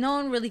like no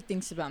one really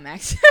thinks about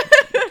Max.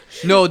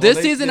 No, this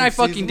they- season in I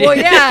fucking season- did. well,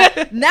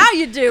 yeah. Now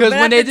you do. Because But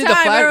when at they the did the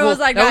time, flash, everyone was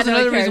like, that "God, was no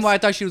one another reason cares." why I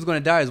thought she was going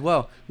to die as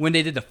well. When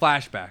they did the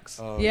flashbacks,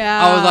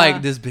 Yeah. I was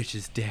like, this bitch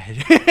is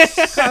dead.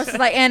 I was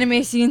like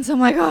anime scenes. Oh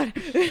my god.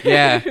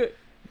 Yeah.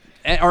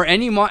 Or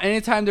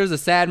anytime there's a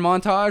sad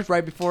montage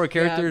right before a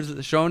character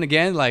is shown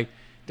again, like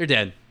they're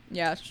dead.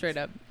 Yeah, straight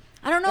up.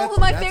 I don't know That's-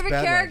 who my that's favorite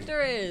bad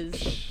character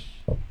is.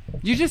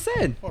 You just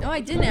said No, I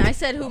didn't. I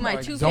said who my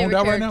like two zoned favorite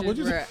out right now? characters What'd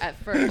you were at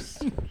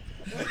first.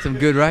 some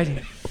good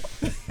writing.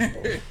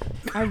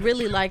 I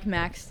really like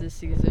Max this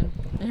season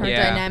and her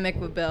Yeah. dynamic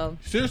with Bill.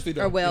 Seriously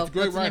though, Or Will. it's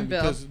great What's his writing name,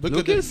 Bill? because look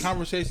Lucas? at the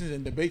conversations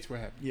and debates we're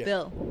having. Yeah.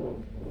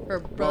 Bill, her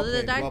Well brother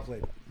that played. died. Well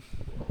played.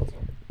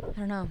 I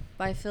don't know.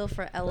 But I feel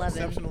for 11.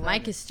 Exceptional Mike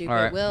writing. is stupid. All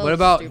right. Will What is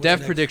about stupid.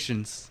 death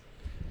predictions?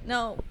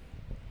 No.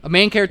 A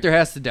main character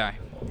has to die.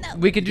 No.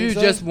 We could do Think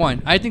so? just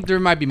one. I think there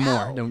might be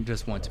more No. than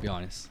just one, to be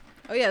honest.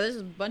 Oh yeah, there's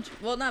a bunch.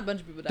 Well, not a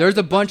bunch of people. Died, There's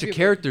a but bunch of people.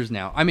 characters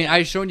now. I mean,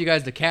 I've shown you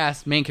guys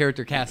the main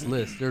character cast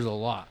list. There's a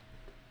lot.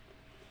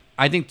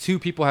 I think 2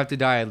 people have to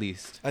die at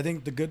least. I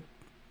think the good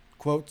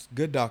quotes,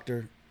 good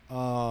doctor.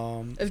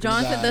 If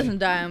Jonathan doesn't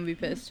die, I'm gonna be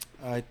pissed.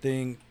 I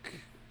think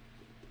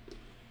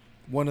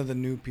one of the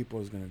new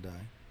people is gonna die.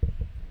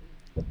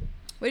 What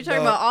are you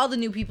talking The- about? All the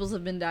new peoples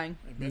have been dying.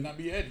 It better not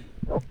be Eddie.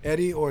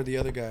 Eddie or the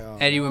other guy.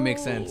 Eddie would make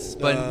sense,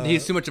 but the-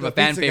 he's too much of the a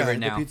fan pizza favorite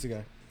guy, now. The pizza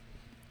guy.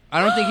 I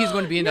don't think he's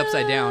going to be in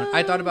Upside Down.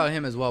 I thought about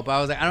him as well, but I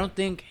was like, I don't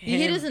think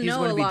He doesn't he's know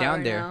going a to be lot down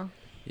right there. now.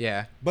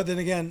 Yeah, But then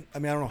again, I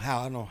mean, I don't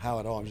know how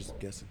at all. I'm just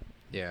guessing.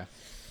 yeah.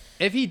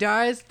 If he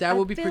dies, that I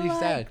will be feel pretty like-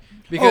 sad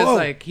because Oh,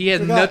 like he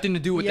has forgot. nothing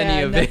to do with Yeah,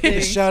 any of nothing.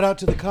 it. Shout out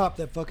to the cop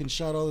that fucking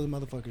shot all the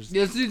motherfuckers.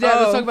 Yeah, let's do that.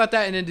 Let's Oh. talk about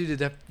that and then do the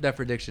death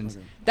predictions.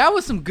 Okay. That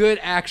was some good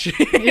action.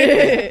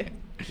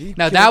 He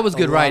Now, killed that was a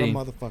good lot writing.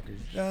 of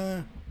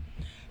motherfuckers.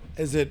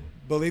 Is it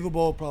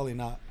believable? Probably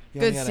not. He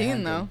Good only had a scene,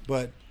 handgun,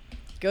 But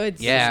Good.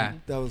 Yeah.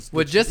 season. that was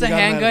With good. just He a got him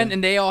out of handgun, there.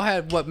 and they all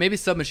had what? Maybe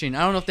submachine.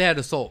 I don't know if they had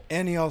assault.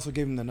 And he also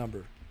gave him the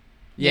number.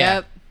 Yeah,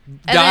 Yep.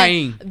 And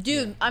dying. then,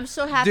 dude, I'm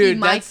so happy Dude,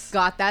 Mike that's-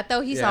 got that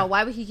though. He yeah. saw,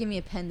 why would he give me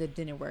a pen that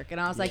didn't work?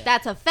 And I was like, Yeah.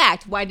 that's a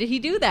fact. Why did he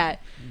do that?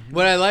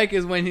 What I like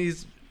is when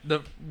he's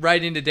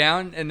writing it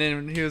down, and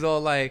then he was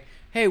all like,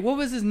 "Hey, what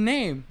was his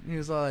name?" And he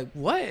was all like,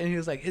 "What?" And he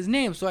was like, "His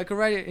name, so I could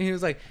write it." And he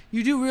was like,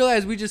 "You do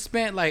realize we just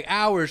spent like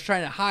hours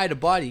trying to hide a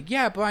body?"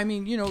 Yeah, but I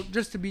mean,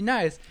 just to be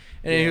nice.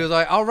 And then he Yeah. was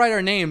like, "I'll write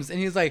our names." And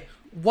he was like,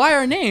 "Why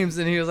our names?"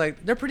 And he was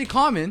like, "They're pretty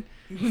common."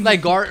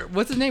 Like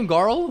what's his name?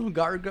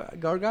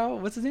 Gargal?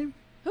 What's his name?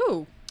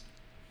 Who?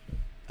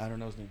 I don't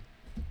know his name.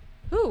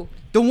 Who?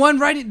 The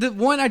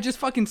one I just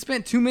fucking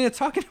spent 2 minutes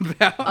talking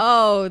about.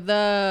 Oh,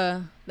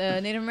 the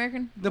Native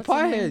American. The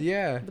What's his name? pothead,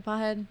 yeah. The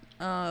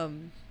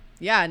pothead.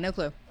 Yeah, no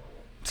clue.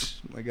 Oh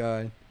my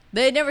god.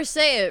 They never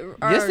say it.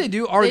 Or Yes, they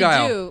do.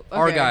 Argyle. They do. Okay.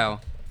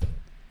 Argyle.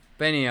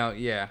 Benny out,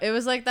 yeah. It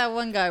was like that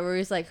one guy where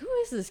he's like, "Who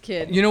is this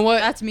kid?" You know what?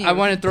 That's me. I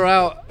want to throw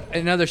out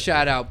another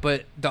shout out,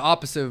 but the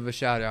opposite of a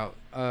shout out.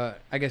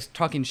 I guess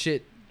talking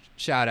shit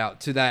shout out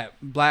to that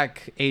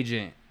black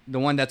agent, the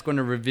one that's going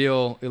to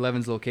reveal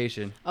Eleven's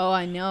location. Oh,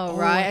 I know, Oh,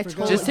 right? I I forgot.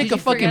 told. Just did take a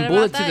you forget fucking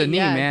bullet about to that? the knee,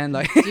 Yeah. man.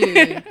 Like,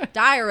 Dude,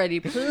 die already,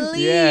 please.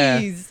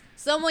 Yeah.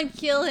 Someone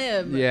kill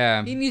him.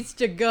 Yeah. He needs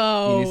to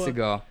go. he needs to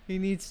go. He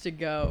needs to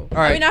go. All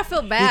right. I mean, I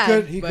feel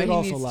bad, he but could he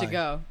also needs to lie.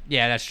 go.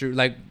 Yeah, that's true.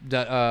 Like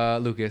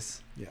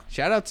Lucas. Yeah.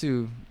 Shout out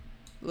to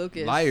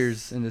Lucas.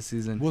 liars in this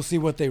season. We'll see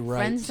what they write.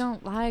 Friends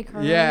don't lie,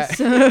 Carlos.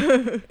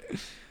 Yeah.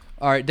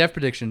 All right, death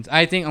predictions.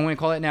 I think I'm going to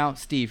call it now.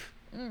 Steve.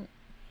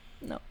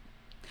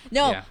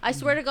 No, Yeah. I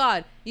swear to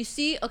God. You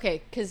see,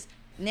 okay, because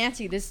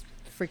Nancy, this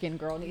freaking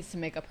girl needs to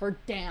make up her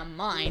damn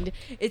mind.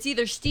 It's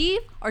either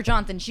Steve or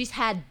Jonathan. She's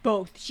had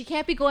both. She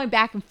can't be going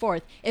back and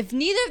forth. If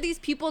neither of these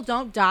people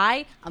don't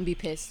die, I'm be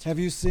pissed. Have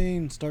you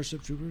seen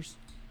Starship Troopers?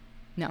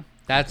 No.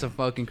 That's some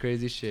fucking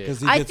crazy shit.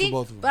 Because he I gets think,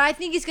 both of them. but I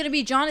think he's gonna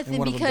be Jonathan And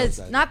one of them because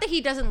does die. not that he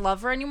doesn't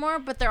love her anymore,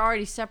 but they're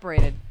already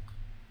separated.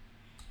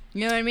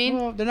 You know what I mean?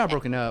 Well, they're not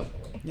broken up.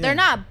 Yeah. They're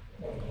not,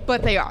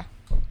 but they are.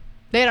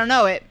 They don't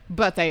know it,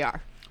 but they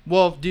are.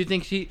 Well, do you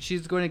think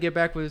she's going to get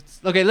back with?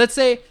 Okay, let's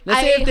say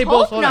I if they hope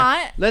both hold on.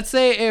 not. Let's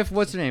say if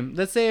what's her name?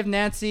 Let's say if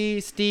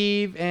Nancy,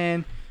 Steve,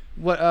 and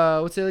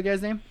what's the other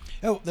guy's name?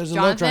 Oh, there's a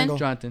Jonathan? love triangle.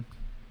 Jonathan.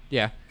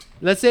 Yeah.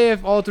 Let's say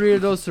if all three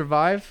of those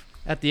survive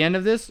at the end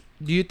of this,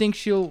 who do you think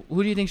she'll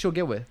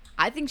get with?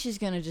 I think she's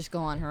gonna just go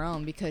on her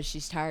own because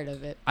she's tired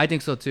of it. I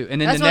think so too.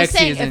 And then That's the what I'm next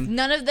saying. season, If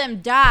none of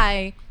them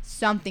die,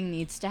 something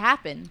needs to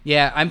happen.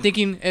 yeah, I'm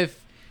thinking if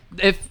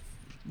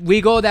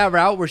we go that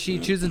route where she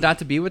chooses not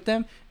to be with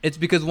them, it's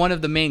because one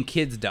of the main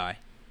kids die.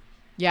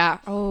 Yeah.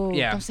 Oh,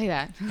 Yeah. don't say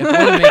that. If one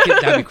of the main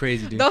kids, that'd be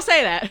crazy, dude. Don't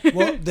say that.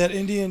 Well, that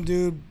Indian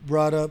dude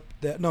brought up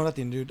that. No, not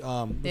the Indian dude.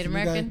 What's the Native new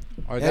guy? American?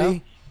 Argyle?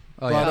 Eddie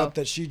Oh brought yeah. up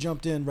that she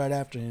jumped in right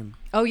after him.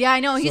 Oh yeah, I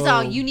know. He's So-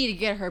 all, you need to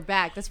get her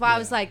back. That's why I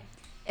was Yeah. like,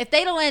 if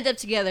they don't end up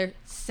together,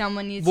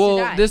 someone needs to Well,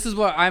 die. this is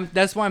what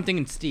that's why I'm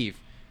thinking Steve,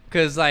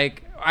 because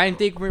like I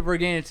think we're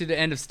getting to the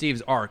end of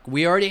Steve's arc.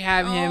 We already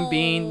have him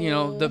being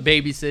the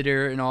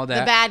babysitter and all the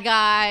that. bad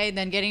guy,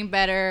 then getting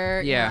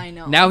better. Yeah. I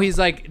know. Now he's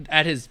like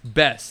at his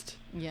best.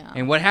 Yeah.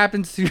 And what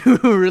happens to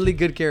really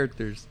good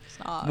characters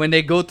Stop. when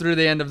they go through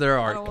the end of their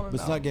I arc? don't wanna But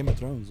it's know. not Game of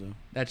Thrones though.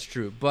 That's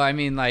true. But I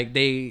mean, like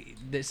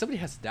somebody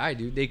has to die,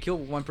 dude. They kill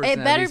one person. It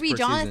at better least be per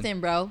season. Jonathan,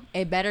 bro.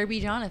 It better be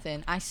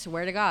Jonathan. I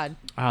swear to God.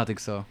 I don't think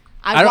so.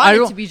 I want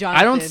it to be Jonathan.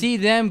 I don't see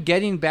them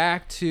getting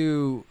back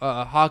to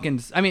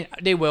Hawkins. I mean,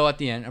 they will at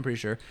the end, I'm pretty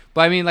sure.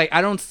 But I mean, like, I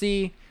don't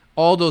see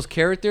all those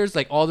characters,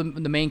 like all the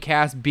main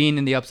cast, being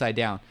in the Upside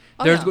Down.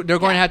 Oh, They're no. going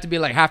to Yeah. have to be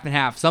like half and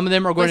half. Some of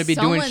them are going But to be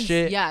doing someone's-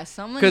 shit. Yeah,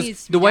 someone Because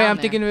needs to the be way down I'm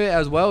there. thinking of it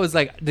as well is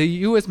like the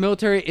U.S.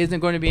 military isn't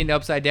going to be in the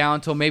Upside Down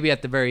until maybe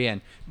at the very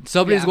end.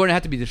 Somebody's Yeah. going to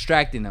have to be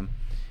distracting them.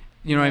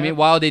 You know what I Yep. mean?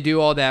 While they do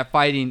all that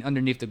fighting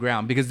underneath the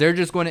ground, because they're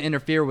just going to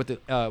interfere with the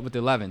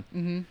 11.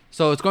 Mm-hmm.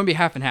 So it's going to be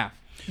half and half.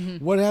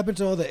 What happened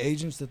to all the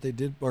agents that they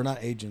did, or not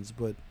agents,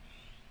 but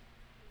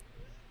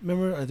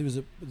remember? I think it was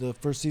the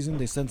first season.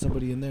 They sent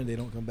somebody in there, and they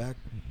don't come back.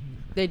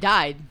 They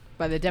died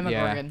by the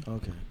Demogorgon.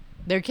 Okay.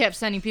 They kept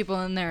sending people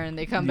in there, and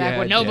they come back Yeah,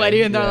 with nobody,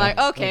 yeah, and they're yeah. like,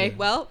 okay, Okay.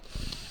 well,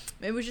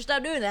 maybe we should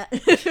stop doing that.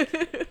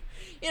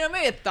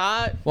 Maybe a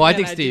thought. Well, I maybe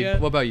think an Steve. idea.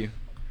 What about you?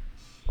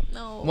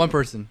 No. One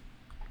person.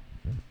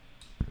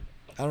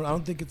 I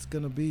don't think it's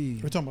gonna be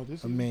We're talking about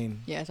this. a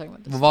main. Yeah, talking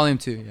about this. Well, volume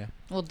 2, yeah.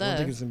 Well, I don't duh.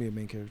 think it's gonna be a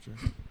main character.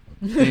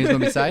 Think he's going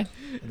to be side?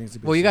 I think it's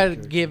gonna be Well, a you side got to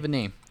character. give a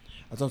name.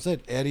 That's what I'm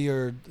saying. Eddie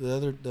or the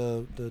other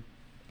the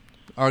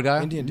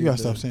Argyle? Indian You dude. gotta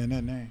stop saying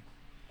that name.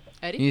 You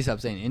Eddie? need to stop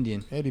saying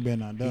Indian. Eddie better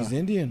not die. He's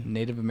Indian.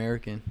 Native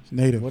American. It's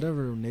native.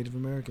 Whatever, Native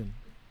American.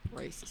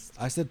 Racist.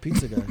 I said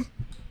pizza guy.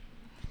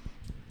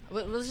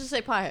 Let's just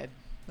say Piehead.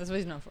 That's what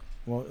he's known for.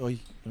 Well,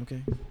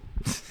 okay.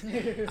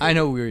 I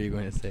know where you're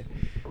going to say.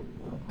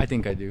 I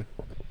think I do.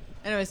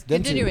 Anyways,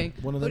 Them two. continuing.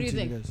 One of Who them do you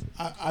two think?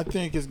 guys. I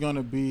think it's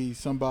gonna be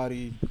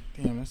somebody.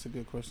 Damn, that's a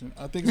good question.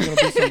 I think it's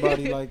gonna be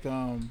somebody like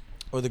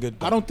Or the good.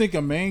 I don't think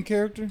a main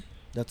character.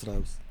 That's what I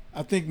was.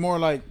 I think more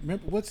like,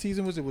 remember, what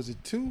season was it? Was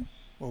it 2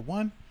 or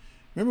 1?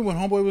 Remember when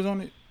Homeboy was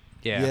on it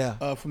Yeah.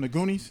 Yeah. from the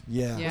Goonies?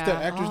 Yeah. Yeah. What's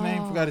that actor's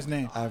name? Forgot his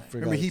name. I forgot.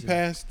 Remember he his name.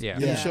 passed Yeah.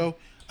 in Yeah. the show?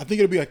 I think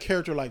it'll be a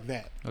character like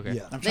that. Okay.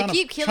 Yeah. I'm They trying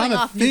keep to, killing trying to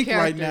off new think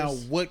right now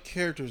characters. what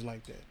characters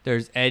like that.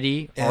 There's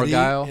Eddie, Eddie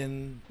Argyle.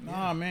 and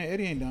Nah, man,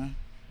 Eddie ain't dying.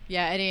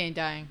 Yeah, Eddie ain't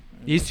dying.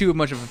 He's too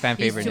much of a fan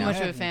He's favorite too now. much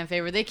of a fan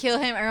favorite. They kill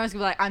him, everyone's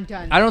gonna be like, I'm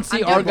done. I don't see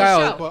I'm done with the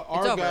Argyle- show. But It's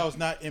over. Argyle's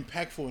not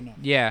impactful enough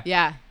Yeah.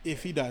 Yeah.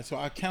 if he dies. So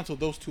I canceled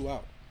those two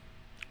out.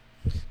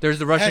 There's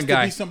the Has Russian to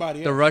guy. be somebody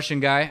The else. Russian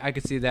guy. I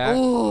could see that.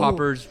 Ooh.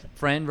 Hopper's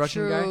friend,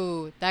 Russian guy.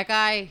 True. That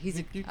guy, he's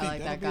You think I like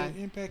that that'll guy. be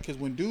an impact? Because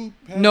when dude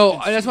passed No, in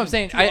that's what I'm season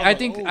saying. 2, I was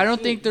think like, I oh, don't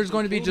shit, think there's they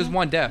going to be killed just him?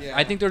 one death. Yeah.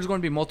 I think there's going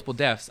to be multiple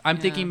deaths. I'm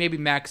Yeah. thinking maybe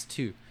max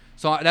 2.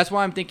 So that's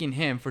why I'm thinking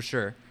him for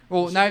sure.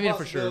 Well, not even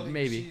for sure,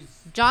 maybe.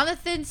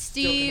 Jonathan,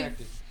 Steve.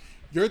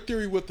 Your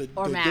theory with the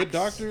Or Max. good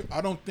doctor,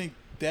 I don't think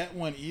that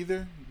one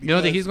either. You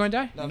don't think because he's going to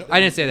die? No, I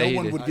didn't say that No he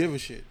one did. would give a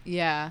shit.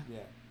 Yeah.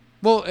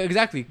 Well,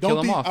 exactly. Kill Don't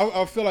him think, off.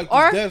 I feel like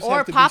Or- these devs or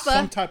have to Papa. be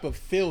some type of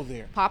fill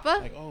there. Papa?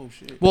 Like, oh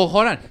shit. Well,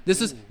 hold on.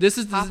 This is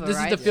Papa, the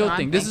right? field Yeah.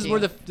 thing. I'm This is where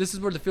thinking. this is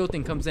where the field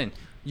thing comes in.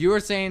 You were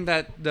saying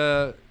that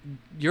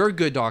your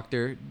good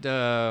doctor,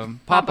 the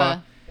Papa,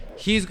 Papa.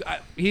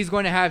 he's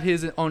going to have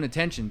his own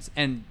intentions,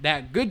 and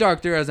that good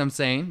doctor, as I'm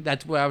saying,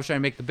 that's what I was trying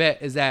to make the bet,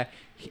 is that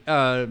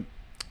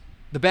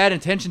the bad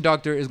intention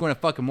doctor is going to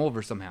fuck him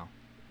over somehow.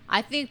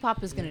 I think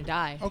Papa's gonna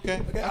die.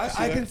 Okay. Okay, I I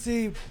can can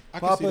see see I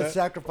can see Papa that.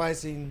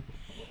 sacrificing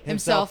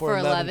Himself for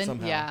 11.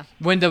 somehow. Yeah.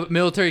 When the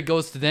military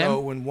goes to them, No,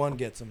 when one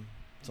gets him.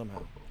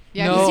 somehow.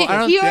 Yeah, No, 'cause I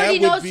don't- he already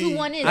that would knows who be-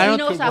 one is. I He don't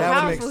knows think how that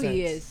would make powerful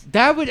he sense. is.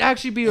 That would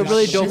actually be a And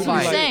really she dope would be fight.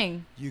 I'm like,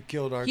 saying. You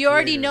killed our He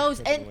already creator, knows,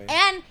 type of and way.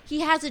 and he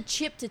has a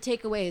chip to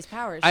take away his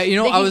powers. I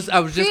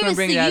that was he just gonna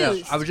bring that previously up.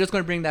 used. I was just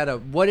gonna bring that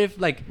up. What if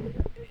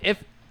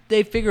if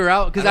they figure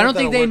out, because I I don't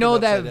don't think know they if know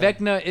that'll that work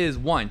it Vecna is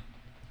one.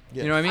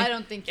 Yes. You know what I mean? I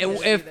don't think he if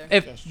is if, either.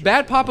 if That's true.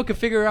 Bad Papa could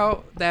figure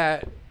out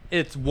that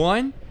it's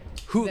one,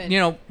 who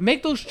Then-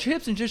 make those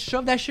chips and just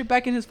shove that shit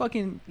back in his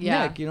fucking Yeah.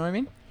 neck. You know what I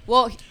mean?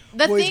 Well, the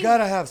Well, thing. he's got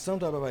to have some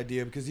type of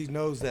idea because he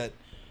knows that.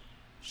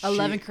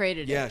 11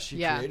 created it. Yeah, she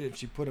Yeah. created it.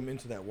 She put him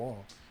into that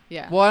wall.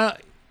 yeah. Well, I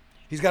don't,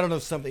 He's got to know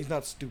something. He's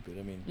not stupid.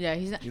 I mean, Yeah,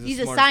 he's He's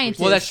a a smart scientist.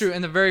 person. well, that's true.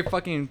 In the very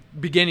fucking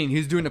beginning,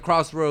 he's doing the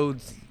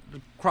crossroad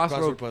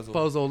puzzle.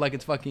 puzzle like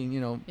it's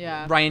fucking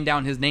Yeah. writing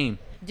down his name.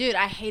 Dude,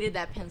 I hated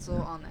that pencil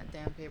on that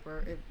damn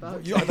paper. It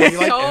bugged I me thought you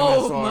liked so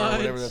MSR or much.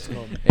 whatever that's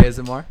called.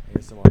 ASMR.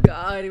 ASMR.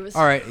 God, it was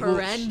All right. well,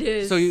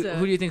 horrendous. So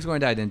who do you think's going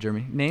to die then,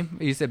 Jeremy? Name?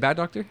 You said Bad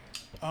Doctor?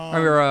 I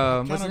Or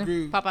kind what's his of name?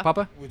 agree with Papa?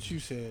 Papa? what you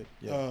said.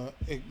 Yeah.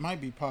 It might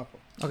be Papa.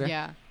 Okay.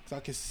 Yeah, 'Cause I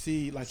could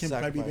see like him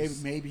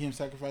Sacrifice. maybe him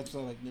sacrificing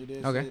something like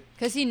this. Okay.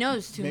 because he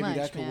knows too Maybe much,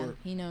 that could man. work.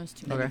 He knows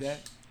too Maybe much. Okay.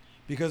 that.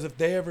 Because if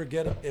they ever if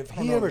don't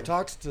he know. ever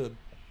talks to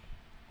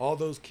all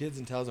those kids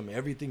and tells them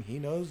everything he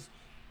knows,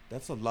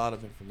 that's a lot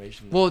of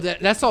information. Well,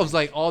 that solves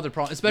like all the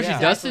problems, especially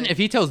Yeah. Dustin. Exactly. If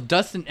he tells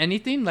Dustin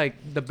anything, like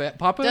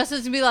Papa.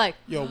 Dustin's gonna be like,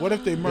 Yo, what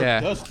if they murder Yeah.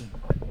 Dustin?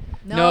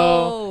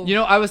 no,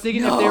 I was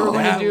thinking if they were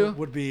going that to do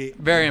would be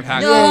very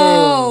impactful.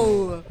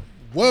 no.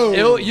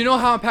 Whoa. You know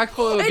how impactful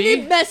it would And be.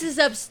 it messes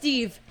up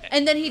Steve,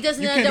 and then he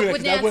doesn't You end can't do up that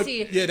with 'cause that would-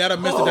 Nancy. yeah, that'll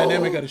mess the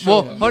dynamic of the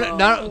show. Well, hold on,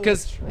 not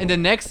because in the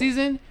next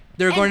season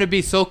they're going to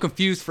be so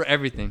confused for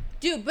everything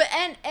Dude, but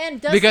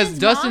and Dustin's because mom,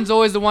 Dustin's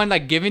always the one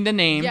like giving the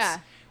names. Yeah.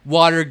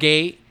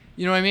 Watergate.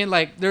 You know what I mean?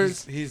 Like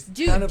there's He's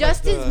Dude, kind of like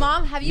Dustin's the-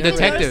 mom. Have you been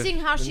Detective. noticing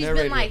how The she's been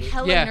narrator like of it.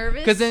 hella yeah, nervous?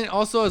 because then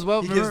also as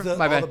well. He Remember, gives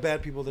my all bad. the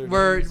bad people their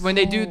Where names. when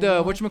they do the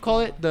Oh.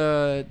 whatchamacallit,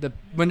 the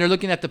when they're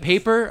looking at the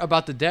paper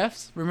about the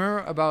deaths. Remember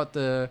about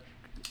the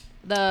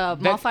the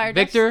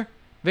Malfire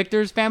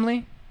Victor's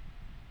family.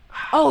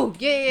 Oh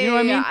yeah, You know what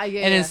I mean? yeah, yeah,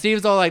 and then yeah.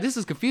 Steve's all like, "This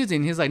is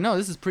confusing." He's like, "No,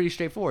 this is pretty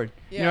straightforward."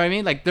 You know Yeah. what I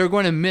mean? Like they're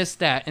going to miss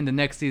that in the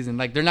next season.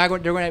 Like they're not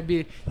going. They're going to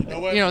be. know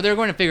what? They're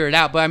going to figure it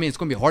out. But I mean, it's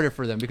going to be harder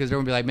for them because they're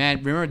going to be like,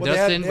 "Man, remember Well,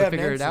 Dustin they would have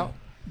figure it Nancy. out."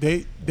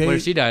 They What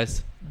if she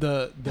dies?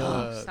 the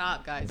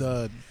Stop, guys.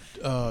 the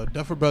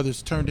Duffer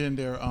Brothers turned in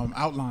their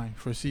outline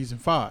for season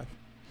 5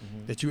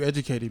 that you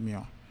educated me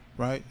on,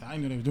 right? I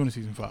didn't know they were doing a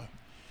season 5.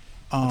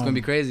 It's going to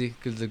be crazy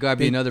because there's got to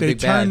be they, another they big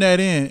turned bad.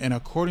 that in, and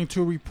according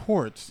to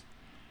reports,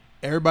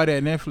 everybody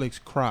at Netflix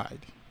cried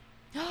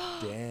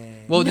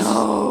Dang. Well, this is,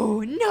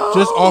 no,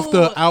 just off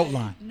the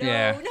outline. No,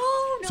 Yeah. no.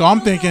 So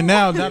I'm thinking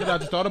now that I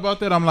just thought about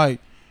that, I'm like,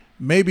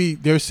 maybe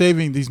they're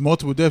saving these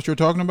multiple deaths you're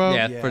talking about.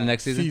 yeah, Yeah. for the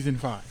next season. Season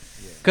 5.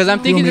 Because I'm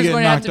thinking Doom there's get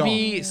going to have to knocked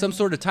be some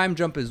sort of time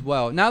jump as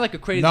well. Not like a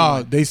crazy No,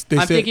 one. they I'm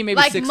said thinking maybe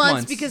like 6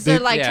 months because They- they're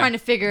like yeah. trying to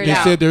figure it they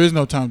out. said there is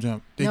no time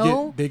jump. They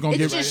no, they gonna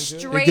it's get just right into it?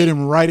 straight. they get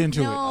him right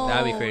into no, it.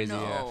 That'd be crazy,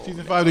 no, yeah.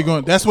 Season 5 they're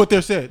going. That's what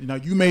they're said. Now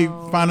you may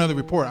No. find another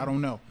report. I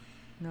don't know.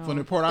 No. From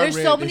the report There's I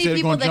read, so they many said they're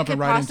people going that jumping could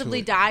right into possibly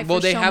it. die. Well,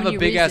 for they so have a many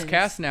big ass reasons.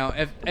 cast now.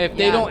 If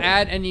they Yeah. don't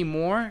add any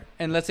more,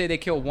 and let's say they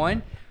kill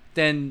one,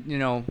 then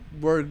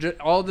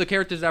all the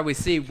characters that we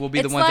see will be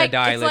the It's ones like- that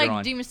die it's later like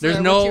on. Demon There's Slayer,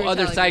 what no you were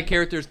other telling side me.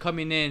 characters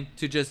coming in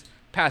to just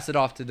pass it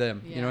off to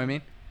them. You know Yeah. what I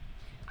mean?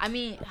 I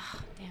mean,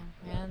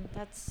 damn, man,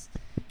 that's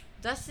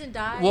Dustin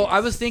died. Well, I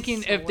was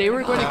thinking if they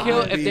were going to Wow. kill,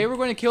 That'd if they be- were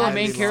going to kill a that'd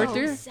main be long.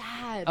 character, So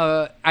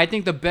sad. I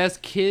think the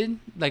best kid,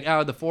 like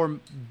out of the 4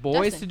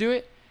 boys Dustin. to do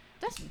it,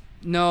 Dustin.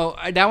 no,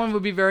 that one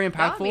would be very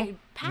That would impactful. be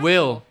impactful.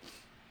 Will,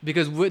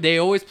 because they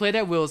always played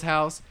at Will's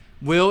house.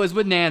 Will is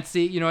with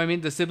Nancy. You know what I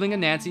mean? The sibling of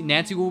Nancy.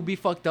 Nancy will be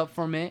fucked up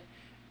from it.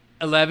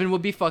 11 will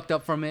be fucked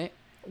up from it.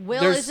 Will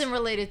There's- isn't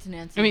related to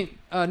Nancy. I mean,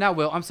 not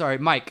Will. I'm sorry,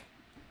 Mike.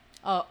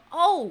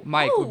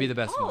 Mike would be the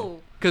best one.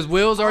 Because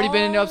Will's already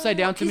been in the Upside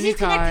Down too 'cause many he's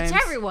connected times. to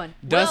everyone.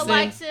 Dustin- Will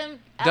likes him.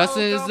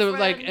 Dustin Elle's is the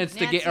like girlfriend,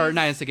 instigator, or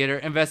not instigator,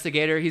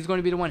 investigator. He's going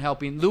to be the one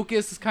helping.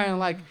 Lucas is kind of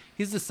like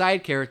he's the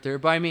side character,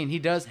 but I mean he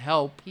does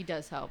help. He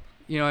does help.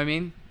 You know what I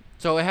mean?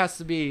 So it has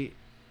to be.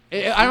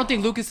 I don't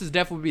think Lucas's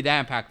death would be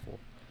that impactful.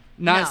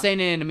 Not No. saying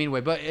it in a mean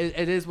way, but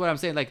it is what I'm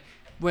saying. Like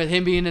with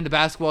him being in the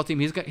basketball team,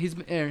 him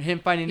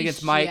fighting He's-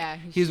 against Mike. yeah,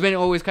 he's been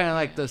always kind of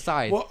like the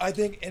side. Well, I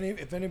think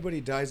if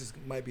anybody dies,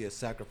 it might be a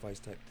sacrifice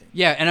type thing.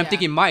 Yeah, and I'm Yeah.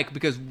 thinking Mike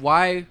because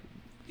why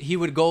he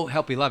would go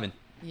help 11.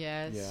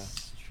 Yes.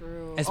 Yeah.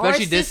 True.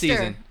 Especially or this sister.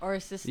 season. Or a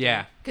sister.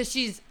 Yeah. Because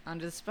she's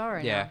under the spell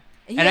right Yeah. now. And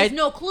he And has I-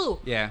 no clue.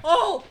 Yeah.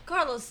 Oh,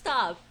 Carlos,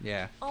 stop.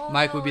 Yeah, Oh,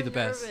 Mike would be I'm the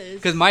best nervous.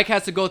 because Mike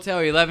has to go tell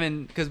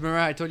 11. Because remember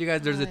I told you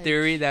guys there's a Right.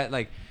 theory that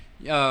like,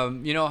 you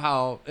know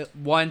how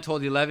 1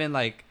 told 11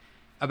 like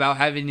about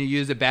having to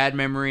use a bad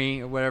memory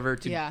or whatever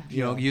to Yeah.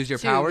 you know Yeah. use your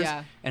Two, powers.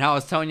 yeah. And how I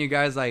was telling you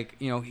guys like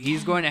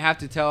he's going to have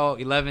to tell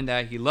 11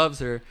 that he loves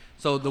her.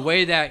 So the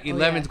way that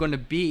 11's yeah. going to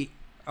be,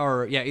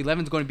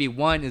 11's going to be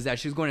 1 is that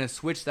she's going to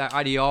switch that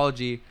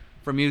ideology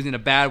from using a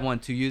bad one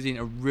to using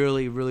a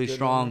really really Good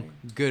strong memory.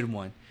 good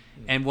one.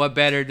 And what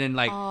better than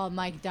like Oh,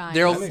 Mike dying.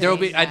 there'll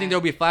be I think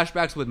there'll be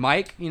flashbacks with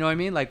Mike. You know what I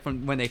mean? Like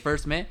from when they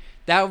first met.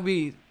 That would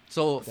be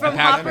so from impactful.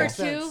 Hopper makes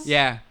too. sense.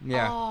 Yeah.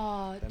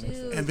 Oh, That makes dude.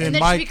 sense. And And then then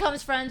Mike- she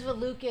becomes friends with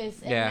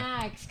Lucas and Yeah.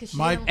 Max because she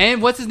Mike- didn't-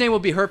 And what's his name will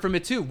be hurt from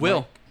it too.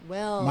 Will.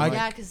 Well, Mike,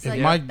 yeah, because if like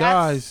Mike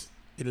that's- dies,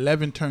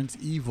 11 turns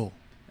evil.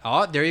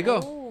 Oh, there you go.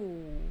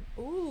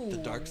 Ooh. Ooh. The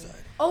dark side.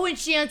 Oh, and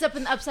she ends up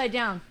in the upside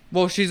down.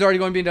 Well, she's already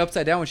going to be in the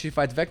upside down when she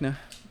fights Vecna.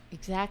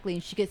 Exactly,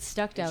 and she gets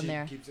stuck down She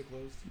there. keeps it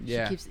closed.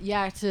 Yeah. She keeps,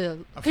 yeah,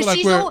 to I feel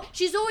because like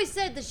she's always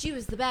said that she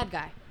was the bad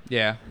guy.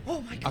 Yeah.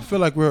 Oh my I god. feel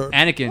like we're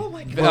Anakin. Oh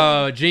my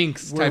God.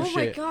 Jinx type Oh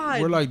my shit. god.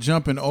 we're like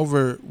jumping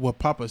over what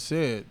Papa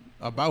said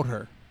about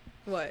her.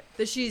 What?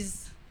 That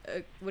she's.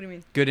 What do you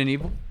mean? Good and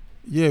evil.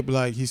 Yeah, but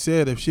like he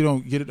said, if she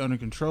don't get it under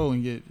control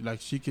and get like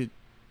she could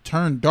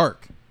turn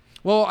dark.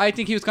 Well, I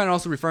think he was kind of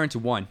also referring to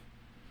one.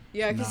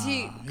 Yeah, because Nah,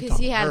 he he because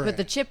talking he had her with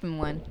the ass. chip in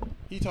one.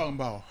 He talking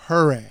about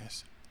her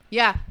ass.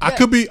 Yeah. I yeah,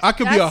 could be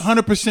that's-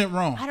 100%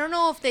 wrong, I don't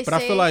know if they but say.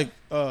 I feel like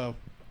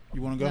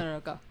you want to go? No,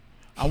 go.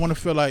 I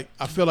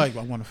feel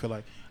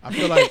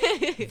like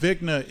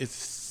Vecna is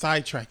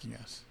sidetracking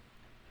us.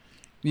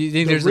 You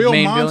think The there's real a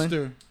main monster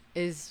villain?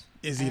 Is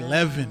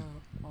 11.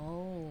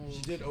 Oh.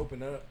 She did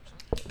open up.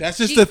 That's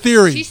just She- a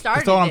theory. she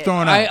started That's all I'm it.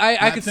 throwing out. I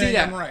Not could see saying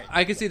that. I'm right.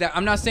 I could see that.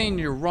 I'm not saying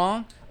you're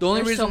wrong. The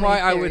only There's so reason why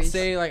many I would theories.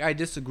 say like I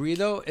disagree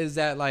though is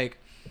that like,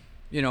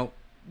 you know,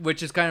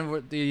 which is kind of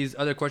what these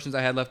other questions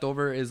I had left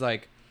over is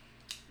like,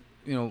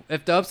 you know,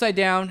 if the upside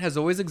down has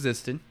always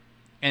existed,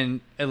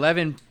 and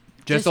 11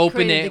 just opened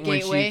created it the when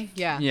gateway,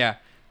 she yeah.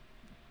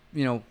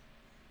 you know,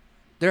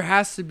 there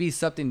has to be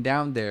something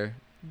down there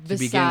to begin with.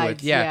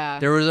 Besides, Yeah, yeah.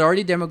 there was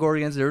already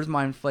Demogorgons, there was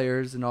Mind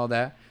Flayers and all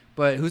that,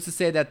 but who's to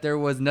say that there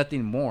was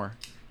nothing more?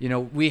 You know,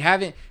 we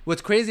haven't.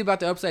 What's crazy about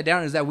the upside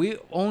down is that we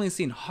only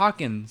seen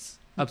Hawkins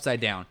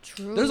upside down.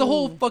 True. There's a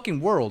whole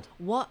fucking world.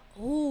 What?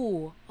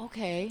 Oh,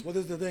 okay. Well,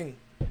 there's the thing.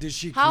 Did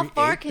she How create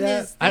far can that?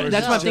 his I, Or is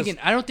that's it what I'm just thinking.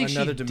 I don't think she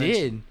another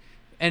dimension? did.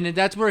 And then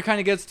that's where it kind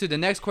of gets to the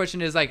next question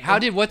is like, how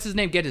did what's his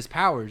name get his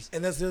powers?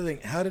 And that's the other thing.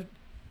 How did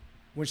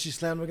when she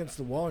slammed him against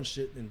the wall and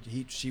shit, and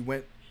he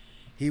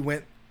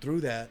went through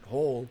that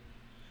hole?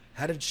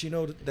 How did she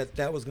know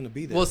that was going to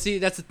be there? Well,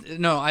 see,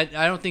 I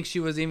don't think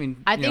she was even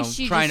I you think know,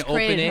 she trying just to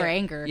open created it. her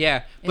anger Yeah,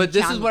 and but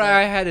this is channeled what it.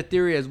 I had a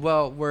theory as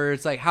well, where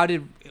it's like, how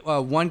did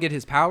one get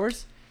his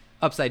powers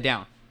upside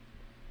down?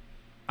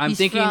 I'm He's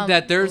thinking from-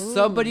 that there's Ooh.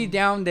 somebody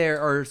down there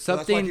or Well, that's why I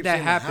something keep that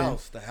saying happened.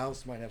 The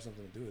house might have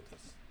something to do with this.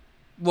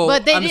 Well,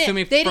 but they I'm didn't.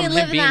 assuming They from didn't him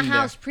live in that being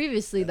house there.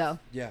 previously, though.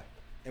 Yeah,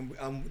 and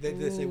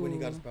they say when he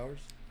got his powers.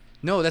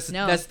 No, that's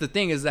No. the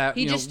thing is that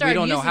He you know just we started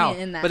don't know using how. it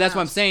in that But that's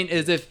what I'm house. saying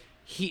is if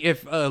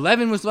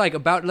 11 was like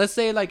about, let's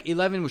say like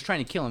 11 was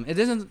trying to kill him, it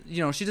doesn't,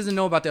 you know, she doesn't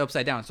know about the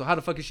upside down. So how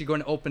the fuck is she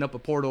going to open up a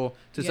portal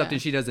to Yeah. something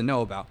she doesn't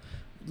know about?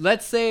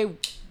 Let's say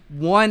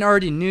one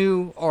already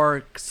knew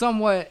or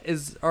somewhat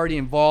is already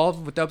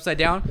involved with the upside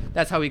down.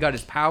 That's how he got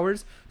his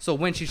powers. So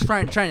when she's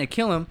trying to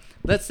kill him,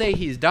 let's say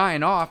he's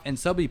dying off and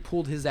somebody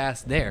pulled his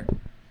ass there.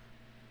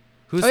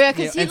 Who's, Oh, yeah,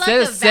 'cause he, instead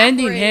like, of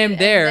sending him evaporated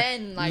there,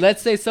 and then, like,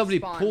 let's say somebody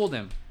spawned. pulled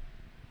him.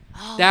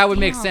 Oh, That would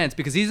make damn. sense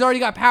because he's already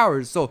got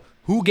powers. So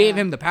who gave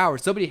Yeah. him the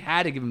powers? Somebody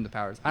had to give him the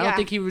powers. I don't Yeah.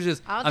 think he was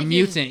just I don't a think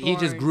he was mutant. He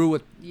just born. grew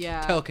with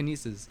Yeah.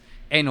 telekinesis.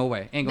 Ain't no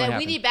way. Ain't gonna Man,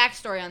 happen. we need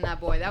backstory on that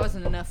boy. That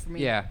wasn't enough for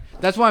me. Yeah,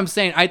 that's why I'm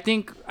saying. I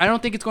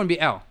don't think it's going to be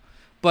L,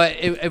 but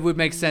it would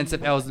make sense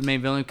if L is the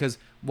main villain because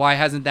why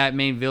hasn't that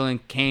main villain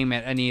came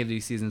at any of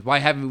these seasons? Why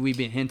haven't we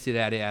been hinted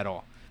at it at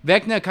all?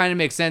 Vecna kind of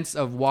makes sense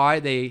of why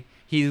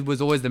he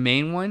was always the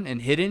main one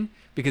and hidden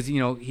because you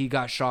know he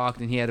got shocked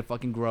and he had to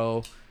fucking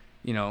grow,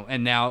 you know,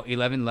 and now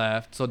 11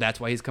 left, so that's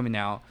why he's coming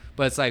out.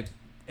 But it's like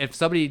if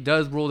somebody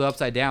does rule the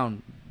upside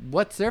down,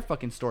 what's their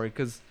fucking story?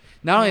 Because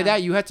not only Yeah.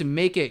 that, you have to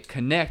make it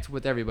connect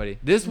with everybody.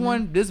 This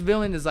this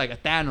villain is like a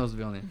Thanos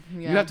villain.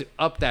 Yeah. You have to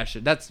up that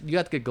shit. You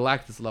have to get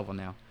Galactus level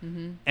now.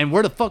 Mm-hmm. And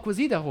where the fuck was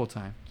he that whole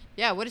time?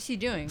 Yeah. What is he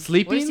doing? What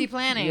Sleeping? is he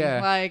planning?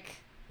 Yeah. Like.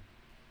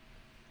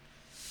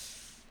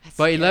 That's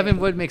But scary. 11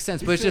 would make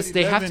sense. But it's just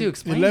they have to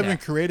explain 11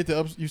 that. created the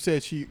ups. You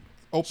said she She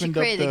opened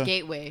up created the a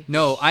gateway.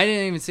 No, I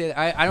didn't even say that.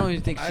 I don't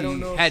even think I she don't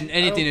know. had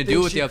anything to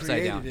do with the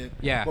upside down.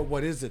 Yeah. But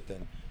what is it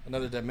then?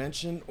 Another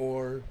dimension,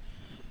 or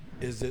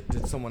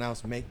did someone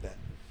else make that?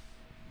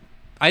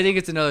 I think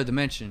it's another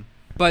dimension.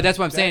 But that's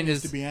what I'm that saying needs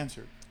is to be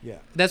answered. Yeah.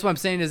 that's what I'm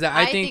saying is that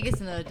I I think think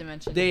it's another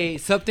dimension. they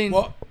something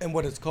Well, and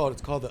what it's called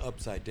the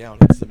upside down.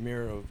 It's the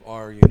mirror of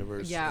our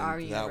universe. Yeah, and our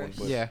that universe.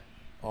 One, but yeah.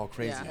 all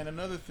crazy. Yeah. And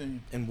another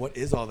thing, And what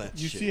is all that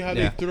you shit? see how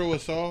Yeah. they throw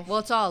us off? Well,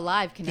 it's all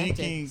alive, connected.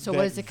 Thinking So what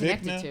that is it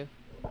connected Vecna- to?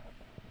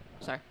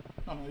 Sorry.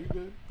 Oh, no, you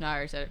good. No, I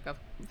already said it. Go.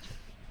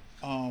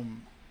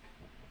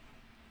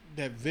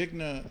 That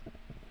Vecna,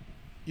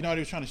 you know how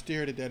they were trying to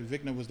steer it that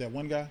Vecna was that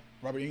one guy,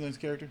 Robert Englund's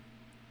character.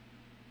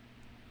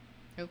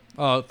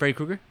 Freddy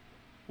Krueger?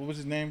 What was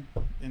his name?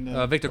 In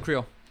the Victor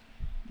Creel.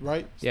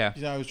 right? Yeah.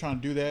 You know, I was trying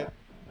to do that,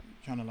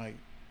 trying to like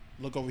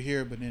look over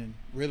here, but then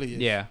really,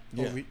 it's Yeah.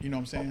 over, you know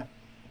what I'm saying?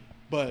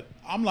 But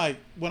I'm like,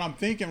 what I'm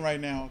thinking right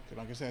now, 'cause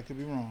like I said, I could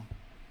be wrong.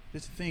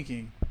 Just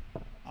thinking,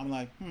 I'm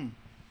like,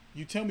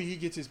 You tell me he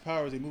gets his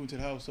powers. They move into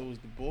the house. So it was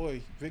the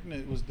boy.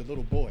 Vecna was the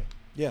little boy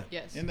Yeah.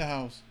 Yes. in the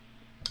house.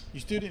 You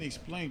still didn't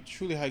explain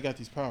truly how he got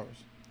these powers.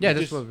 Yeah, He that's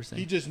just- what we're saying.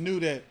 He just knew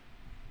that.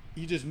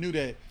 He just knew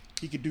that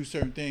he could do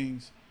certain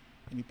things,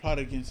 and he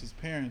plotted against his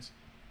parents.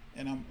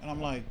 And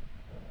I'm like,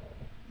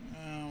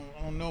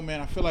 I don't know,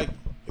 man. I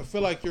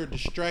feel like you're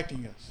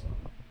distracting us.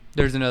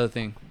 There's another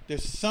thing.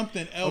 There's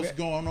something else Okay.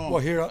 going on. Well,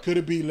 here- Could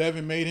it be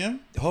 11 made him?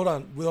 Hold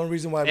on. The only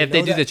reason why we If know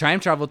they do that, the time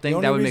travel thing,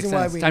 the that only would make reason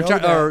why sense. we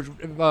Time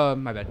know or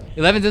my bad.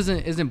 11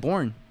 isn't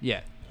born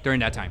yet during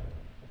that time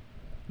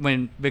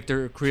when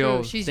Victor Creel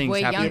True, she's things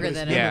way happen. younger But it's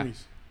than him. Yeah.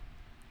 memories.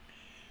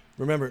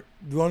 remember,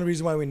 the only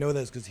reason why we know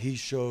that is because he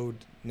showed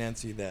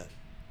Nancy that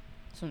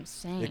That's what I'm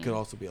saying. it could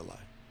also be a lie.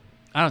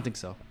 I don't think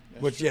so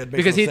That's Which true. yeah, it makes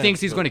because no he sense,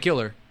 thinks he's but- going to kill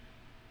her.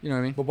 You know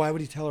what I mean? But why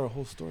would he tell her a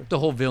whole story? The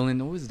whole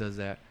villain always does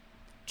that.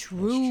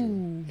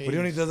 True. But he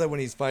only does that when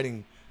he's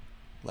fighting,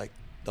 like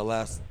the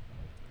last,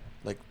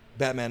 like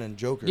Batman and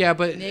Joker. Yeah,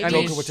 but Maybe I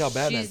mean, Joker would tell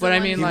Batman. she's But the I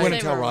one mean, he who like- wouldn't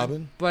saved tell everyone.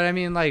 Robin. but I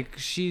mean, like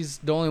she's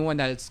the only one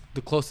that's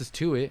the closest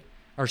to it,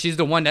 or she's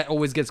the one that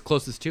always gets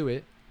closest to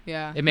it.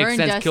 Yeah. It makes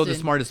Her and sense. Kill the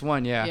Dustin. smartest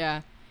one. Yeah.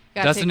 Yeah.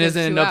 Gotta Dustin take those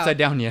isn't two upside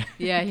out. down yet.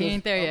 Yeah, he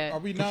ain't there Are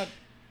yet. we not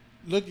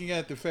looking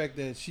at the fact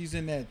that she's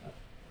in that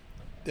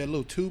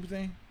little tube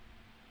thing?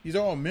 These are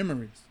all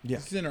memories. Yeah.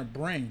 It's in her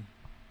brain.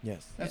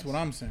 Yes. That's Yes. what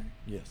I'm saying.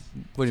 Yes.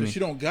 What do you So mean? she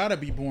don't gotta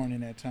be born in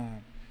that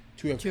time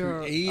to have Sure.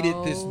 created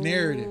this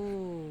narrative.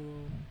 Oh.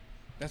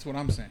 That's what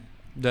I'm saying.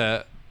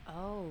 The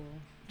Oh.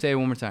 say it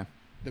one more time.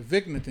 The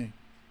Vecna thing.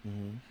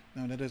 Mm-hmm.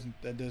 No, that doesn't.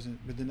 But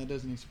then that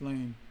doesn't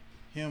explain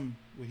him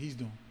what he's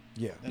doing.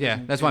 Yeah. That Yeah,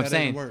 doesn't- that's what I'm that doesn't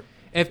saying. work.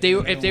 If they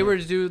That don't were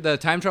work. to do the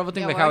time travel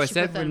thing, Yeah, like why how I would she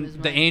said, put that in when his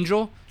the mind?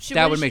 angel, Should,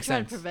 that what would did she make try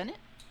to sense. prevent it?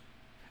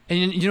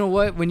 And you know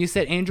what? When you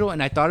said angel,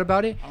 and I thought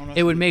about it, I don't know, it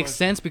that's would a good make question.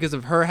 sense because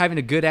of her having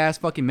a good ass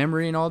fucking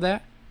memory and all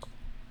that.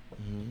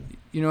 Mm-hmm.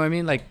 You know what I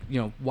mean? Like,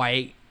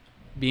 white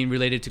being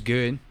related to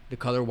good, the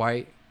color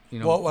white.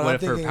 Well, what what I'm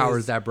if her thinking power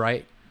is- is that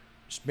bright?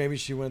 Maybe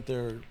she went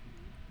there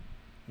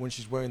when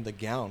she's wearing the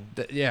gown.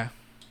 Yeah.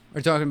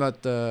 We're talking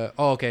about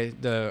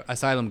the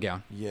asylum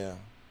gown. Yeah.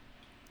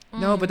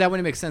 No, but that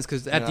wouldn't make sense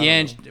because at Yeah, the I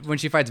end, don't when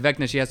she fights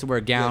Vecna, she has to wear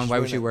a gown. Yeah, Why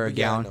would she wearing wear a that-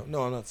 yeah, gown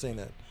No, I'm not saying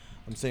that.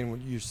 I'm saying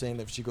when you're saying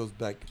that if she goes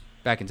back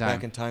back in time?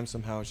 back in time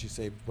somehow, she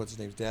saved what's his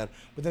name's dad.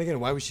 But then again,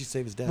 why would she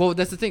save his dad? Well,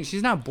 that's the thing.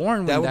 She's not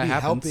born that when would that be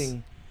happens.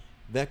 helping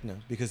Vecna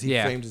because he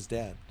Yeah. framed his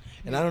dad.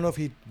 And I don't know if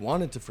he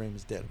wanted to frame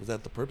his dad. Was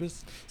that the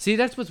purpose? See,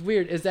 that's what's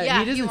weird is that Yeah,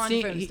 he he doesn't wanted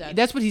see. for his dad.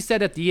 That's what he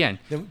said at the end.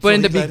 Then- But so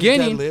in he the let his dad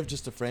beginning, live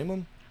just to frame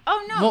him.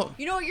 Oh no! Well-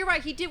 You know what? You're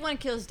right. He did want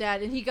to kill his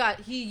dad, and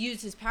he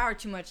used his power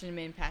too much and it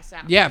made him pass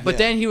out. yeah, but Yeah.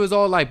 then he was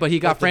all like, but he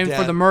got But the framed for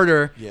dad- the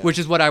murder, Yeah. which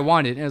is what I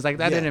wanted. And it was like,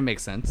 that Yeah. didn't make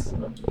sense.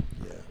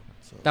 Yeah.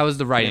 So That was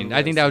the writing. Never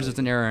I think that was really just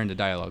an error in the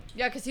dialogue.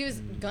 Yeah, because he was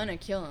gonna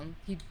kill him.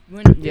 He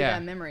wouldn't do Yeah.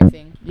 that memory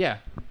thing. Yeah.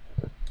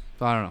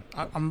 So I don't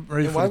know. I'm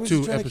ready And for why the was he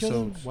 2 trying to kill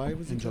him? episodes. Why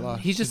was he in trying to- July?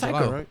 He's just In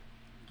psycho. July, right?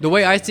 The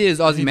way I see it is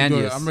I need to go-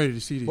 Ozymandias. I'm ready to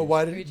see these. But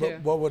why Me did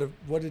too.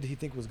 what did he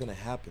think was going to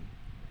happen?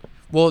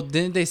 Well,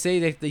 didn't they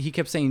say that he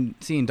kept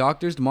seeing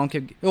doctors? The mom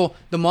kept. Well,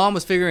 the mom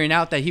was figuring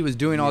out that he was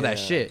doing all that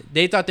Yeah. shit.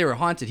 They thought they were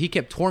haunted. He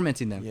kept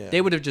tormenting them. Yeah.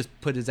 They would have just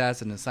put his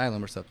ass in an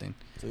asylum or something.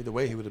 So either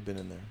way, he would have been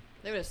in there.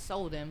 They would have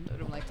sold him. They would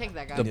have been like, take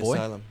that guy. The In boy?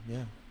 asylum. Yeah.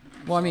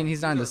 Well, I mean,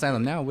 he's not in the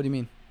asylum now. What do you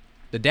mean?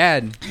 The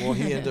dad. Well,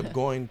 he ended up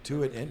going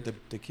to it, and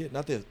the kid,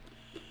 not the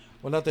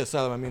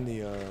asylum. I mean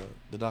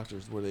the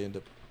doctors where they end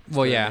up.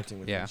 Well, yeah, experimenting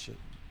with yeah. that shit.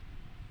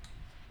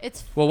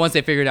 It's. Well, once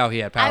they figured out he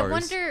had powers. I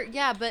wonder.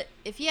 Yeah, but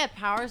if he had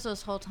powers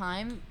this whole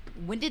time,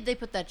 when did they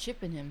put that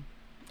chip in him?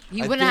 He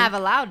I wouldn't think- have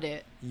allowed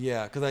it.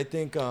 Yeah, because I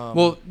think.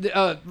 Well,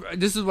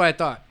 this is what I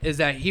thought is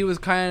that he was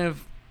kind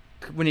of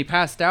when he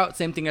passed out,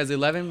 same thing as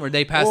 11, where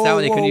they passed out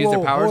and they couldn't use their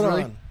powers hold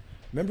really. on.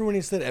 Remember when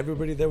he said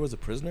everybody there was a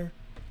prisoner?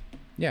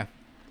 Yeah.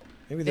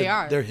 Maybe They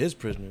are. They're his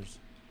prisoners.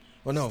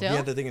 Oh no, Still? he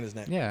had the thing in his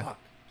neck. Yeah. Fuck.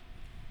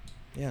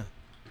 Yeah.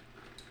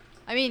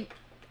 I mean,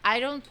 I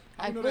don't.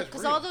 I know that's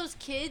Because real. all those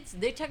kids,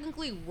 they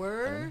technically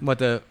were. What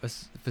the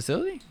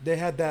facility? They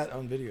had that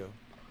on video.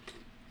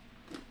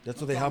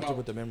 That's what I'm they talking helped her about-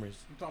 with the memories.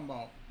 I'm talking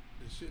about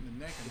the shit in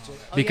the neck and all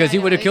that. Oh, Because yeah, he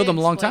yeah, would have they killed did him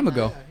a long time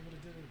explain ago.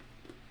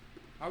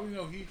 How do we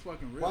know he's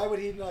fucking real? Why would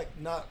he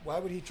Why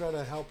would he try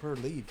to help her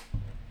leave?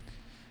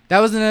 That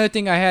was another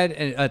thing I had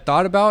a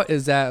thought about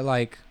is that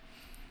like,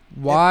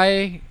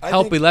 why I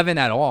help think- 11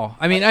 at all?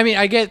 I mean,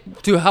 I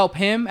get to help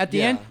him at the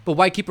Yeah. end, but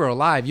why keep her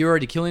alive? You're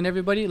already killing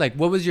everybody. Like,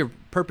 what was your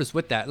purpose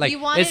with that? Like, he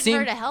wanted it seemed.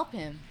 her to help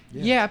him.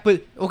 Yeah,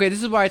 but okay,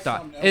 this is what I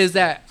thought Something else is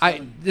that I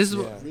telling- this is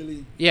Yeah.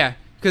 Really? yeah,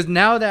 because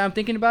now that I'm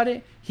thinking about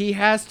it, he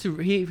has to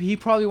he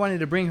probably wanted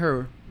to bring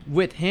her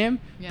with him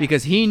Yeah.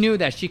 because he knew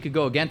that she could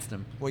go against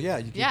him. Well, yeah,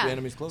 you keep Yeah. your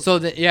enemies close. So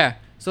that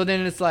so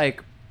then it's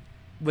like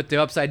with the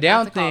upside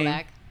down That's a thing,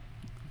 callback.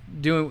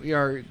 doing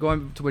or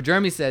going to what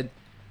Jeremy said,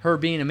 her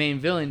being a main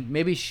villain,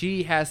 maybe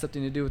she has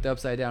something to do with the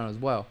upside down as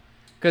well.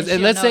 Because And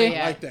she let's don't know say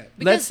yet. I like that. let's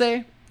Because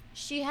say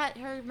she had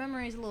her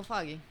memory is a little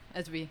foggy,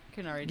 as we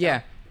can already tell.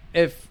 yeah,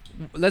 if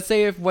let's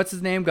say if what's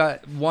his name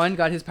got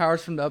his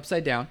powers from the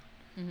upside down.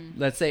 Mhm.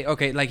 Let's say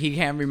okay, like he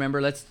can't remember.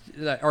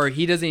 Or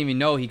he doesn't even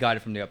know he got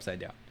it from the upside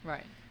down.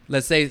 Right.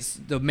 let's say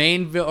the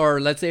main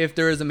or let's say if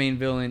there is a main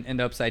villain in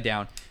the Upside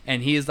Down,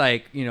 and he's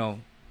like,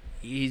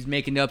 he's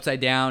making the Upside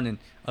Down and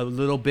a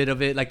little bit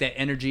of it, like that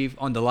energy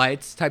on the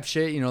lights type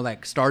shit,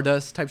 like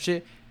Stardust type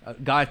shit,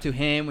 got to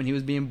him when he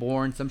was being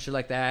born, some shit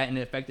like that, and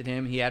it affected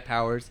him. He had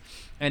powers,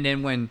 and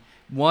then when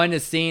one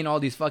is seeing all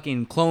these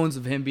fucking clones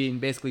of him being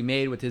basically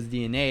made with his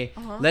DNA.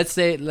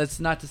 Let's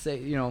not to say,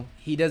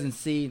 he doesn't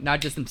see not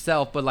just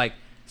himself, but like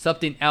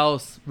something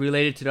else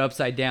related to the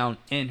Upside Down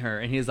in her.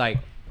 And he's like,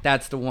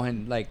 that's the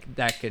one like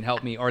that can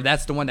help me, or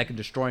that's the one that can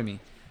destroy me.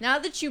 Now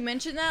that you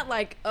mention that,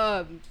 like,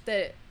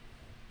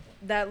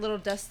 that little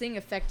dust thing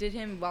affected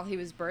him while he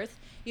was birthed.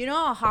 You know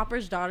how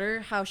Hopper's daughter,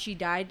 how she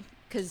died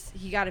because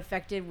he got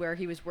affected where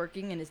he was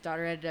working and his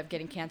daughter ended up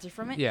getting cancer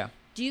from it? Yeah.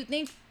 Do you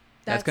think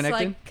That's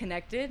connected? like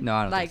connected? No,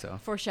 I don't like, think so.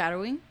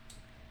 Foreshadowing?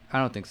 I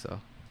don't think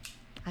so.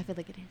 I feel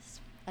like it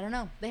is. I don't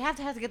know. They have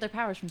to get their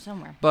powers from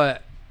somewhere.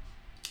 But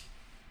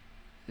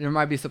there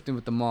might be something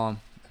with the mom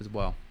as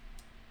well.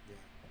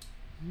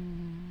 I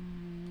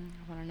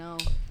want to know.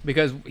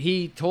 Because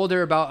he told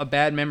her about a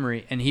bad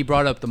memory, and he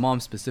brought up the mom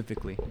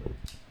specifically.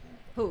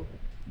 Who?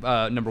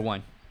 Number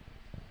one.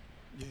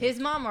 Yeah. His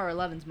mom or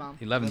Eleven's mom?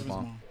 Eleven's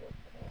mom.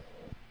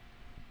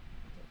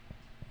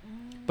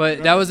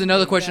 But that was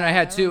another question I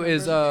had too.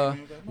 Is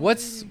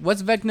what's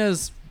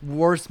Vecna's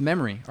worst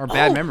memory or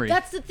bad memory?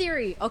 That's the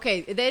theory.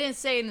 Okay, they didn't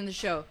say it in the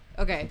show.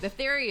 Okay, the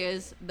theory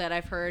is that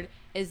I've heard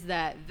is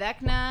that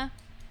Vecna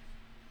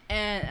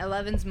and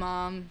Eleven's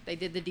mom, they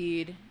did the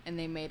deed and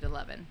they made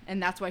 11,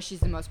 and that's why she's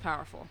the most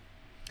powerful.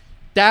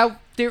 That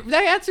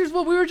answers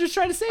what we were just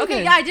trying to say. Okay,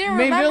 then. yeah, I didn't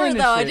Main remember villain and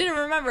though. I shit. didn't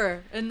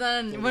remember, and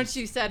then when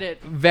she said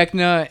it,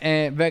 Vecna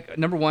and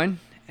number one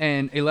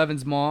and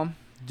 11's mom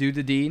do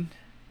the deed,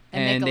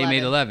 and they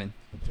made 11.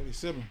 So they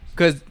siblings.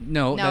 Because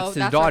no, that's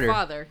his daughter. her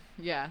father.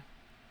 Yeah.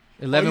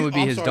 11 would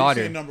be his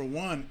daughter. Number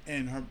one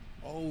and her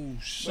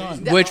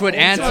son. Which would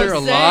answer a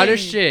lot of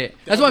shit.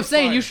 That's what I'm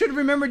saying. fire. You should have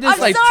remembered this I'm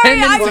like sorry, 10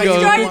 minutes I was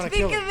ago. trying Wanna to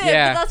think kill of it. it,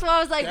 Yeah. but that's why I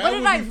was like, That what would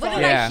did be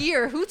I fire.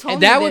 hear? Who told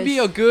And me that this? would be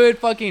a good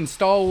fucking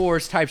Star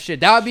Wars type shit.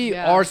 That would be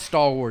Yeah. our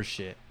Star Wars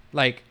shit.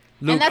 Like,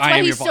 Luke, and that's I why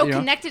am he's your so fa-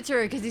 connected to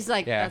her, because he's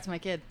like, Yeah. that's my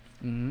kid.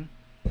 Mhm.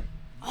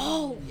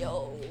 Oh,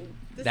 yo.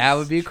 That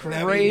would be That'd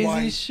be crazy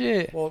why-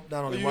 shit. Well,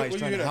 not only Where why you- he's where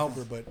trying you to hear help that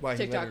her, but why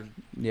TikTok. he let her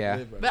Yeah.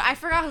 live right. But I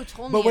forgot who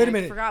told me. But wait a and I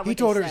minute. forgot He what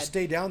told they her to said.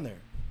 stay down there.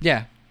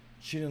 Yeah.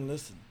 She didn't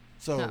listen.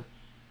 So No.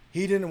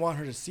 he didn't want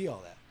her to see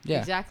all that. Yeah.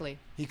 Exactly.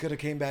 He could have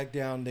came back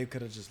down. They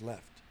could have just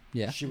left.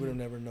 Yeah. She would have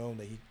never known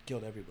that he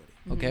killed everybody.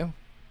 Okay.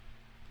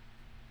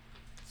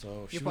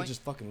 So she Your would point?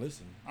 just fucking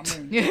listen. I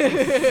mean,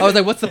 I was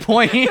like, what's the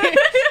point?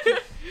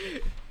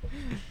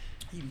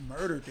 he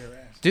murdered their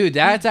ass. Dude,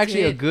 that's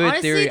actually a did. good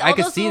Honestly, theory. I all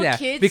could those see little that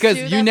kids, because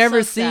too, you that's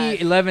never so see sad.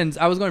 11's.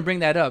 I was going to bring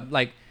that up,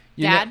 like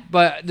Dad?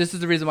 but this is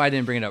the reason why I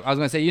didn't bring it up. I was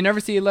going to say you never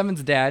see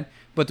 11's dad,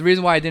 but the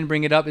reason why I didn't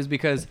bring it up is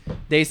because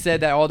they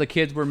said that all the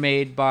kids were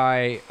made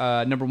by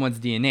number one's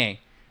DNA,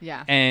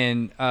 Yeah.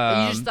 and you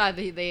just thought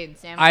they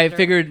examined I her,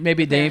 figured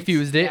maybe the they parents,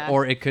 infused it, yeah.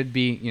 or it could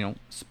be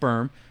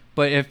sperm.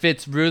 But if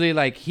it's really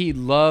like he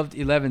loved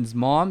 11's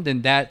mom,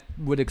 then that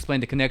would explain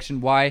the connection.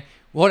 Why?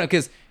 Well,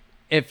 because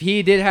if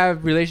he did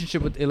have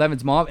relationship with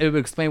 11's mom, it would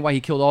explain why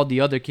he killed all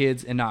the other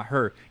kids and not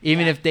her.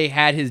 Even Yeah. if they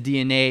had his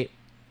DNA,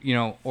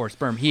 or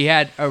sperm, he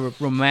had a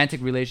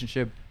romantic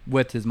relationship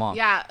with his mom.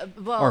 Yeah.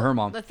 Well, Or her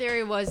mom. The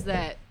theory was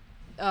that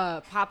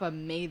Papa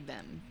made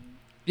them.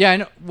 Yeah, I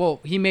know. Well,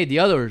 he made the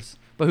others,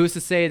 but who's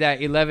to say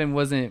that 11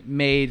 wasn't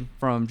made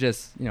from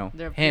just Their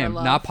pure him,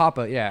 love. not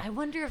Papa? Yeah. I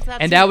wonder if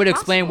that's And that would even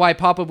explain possible. why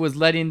Papa was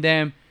letting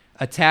them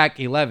attack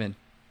 11.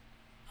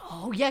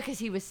 Oh yeah, because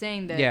he was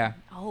saying that. Yeah.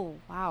 Oh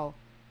wow.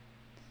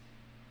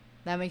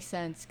 That makes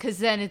sense. Because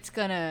then it's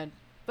gonna.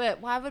 But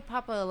why would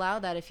Papa allow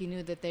that if he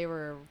knew that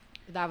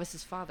that was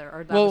his father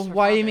or that Well, was her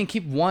why father? even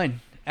keep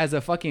one as a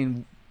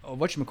fucking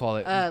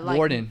whatchamacallit, Like,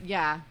 warden?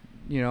 Yeah.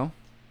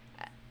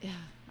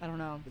 I don't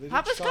know. But they just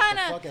Papa's shot the kind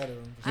fuck of. out of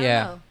him.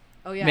 Yeah.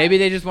 Oh yeah. Maybe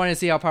they just wanted to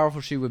see how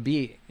powerful she would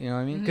be. You know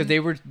what I mean? Because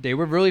Mm-hmm. they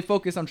were really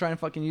focused on trying to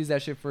fucking use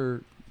that shit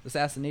for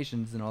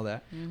assassinations and all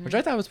that, Mm-hmm. which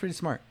I thought was pretty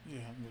smart. Yeah,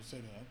 I'm gonna say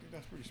that. I think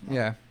that's pretty smart.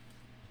 Yeah.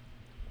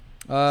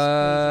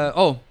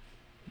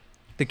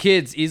 The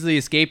kids easily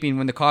escaping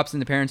when the cops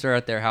and the parents are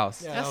at their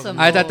house. Yeah, That's that some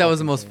I thought that was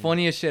the bull- most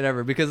funniest shit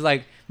ever because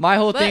like my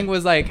whole But- thing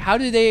was like, how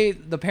do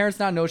the parents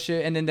not know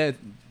shit? And then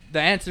the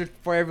answer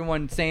for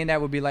everyone saying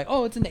that would be like,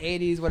 oh, it's in the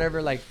 80s,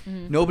 whatever. Like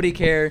nobody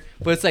cared.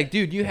 But it's like,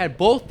 dude, you had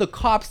both the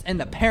cops and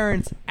the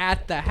parents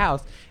at the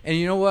house. And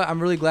you know what?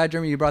 I'm really glad,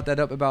 Jeremy, you brought that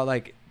up about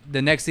like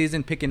the next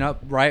season picking up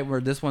right where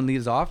this one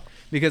leaves off.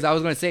 Because I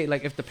was going to say,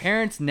 like, if the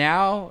parents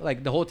now,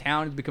 like, the whole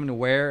town is becoming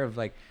aware of,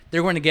 like,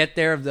 they're going to get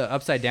there of the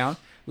Upside Down.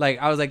 Like,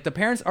 I was like, the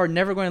parents are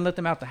never going to let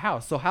them out the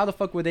house. So how the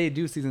fuck would they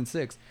do season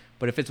 6?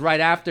 But if it's right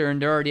after and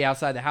they're already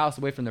outside the house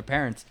away from their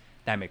parents,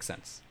 that makes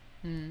sense.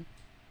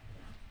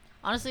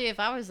 Honestly, if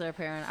I was their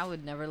parent, I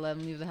would never let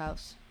them leave the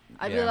house.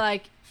 I'd be Yeah.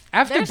 like,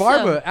 After There's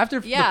Barbara,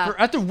 some- yeah.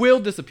 after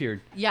Will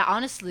disappeared. yeah,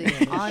 honestly,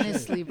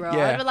 honestly, bro.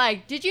 Yeah. I'd be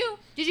like, did you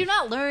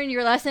not learn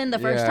your lesson the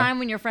first Yeah. time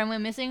when your friend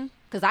went missing?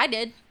 Because I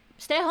did.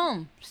 Stay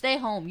home. Stay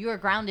home. You are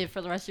grounded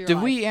for the rest of your Did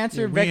life. we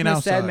answer Yeah, we ain't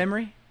Vecna's sad outside.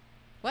 memory?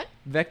 What?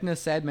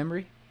 Vecna's sad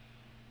memory?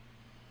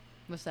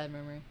 What's that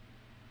memory?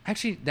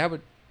 Actually, that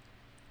would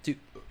to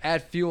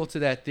add fuel to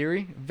that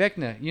theory.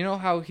 Vecna, you know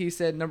how he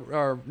said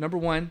number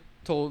one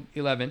told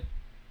 11,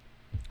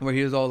 where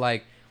he was all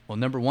like, "Well,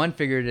 number one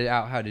figured it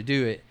out how to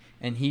do it,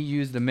 and he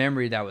used a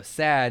memory that was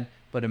sad,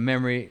 but a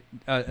memory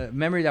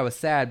that was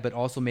sad, but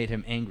also made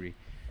him angry."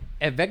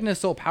 If Vecna is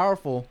so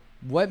powerful,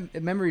 what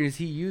memory is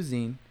he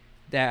using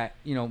that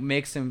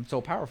makes him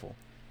so powerful?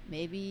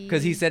 Maybe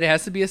Because he said it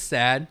has to be a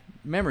sad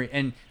memory,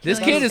 and this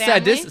Killing kid his is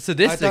sad. family? This I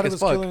sadistic thought it as was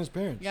fuck. killing his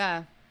parents.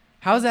 Yeah.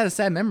 How is that a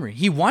sad memory?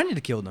 He wanted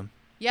to kill them.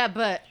 Yeah,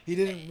 but He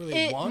didn't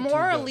really want to.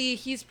 morally,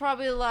 he's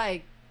probably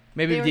like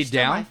Maybe they were deep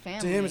still my down.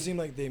 family. To him, it seemed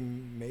like they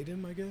made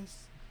him, I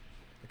guess.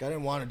 Like, I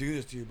didn't want to do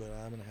this to you, but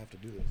I'm going to have to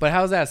do this. But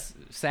how's that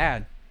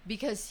sad?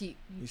 because he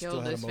He still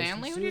killed had his emotions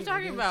family. What to are you it, I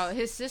talking guess. about?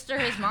 His sister,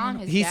 his mom,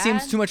 his He dad.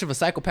 seems too much of a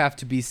psychopath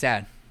to be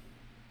sad.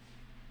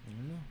 I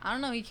don't know. I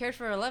don't know. He cared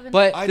for 11.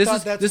 But I this thought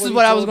is that's this what is he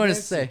what I was told going to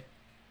Nancy. say.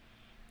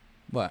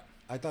 What?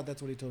 I thought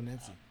that's what he told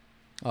Nancy.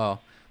 Oh,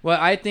 well,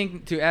 I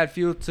think to add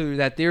fuel to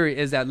that theory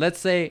is that let's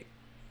say,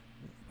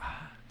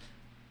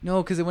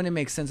 no, because it wouldn't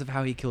make sense of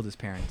how he killed his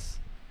parents,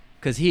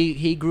 because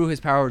he grew his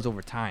powers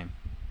over time.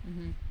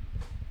 Mhm.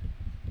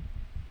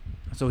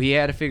 So he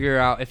had to figure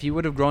out if he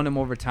would have grown them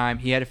over time.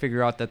 He had to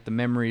figure out that the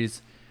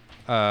memories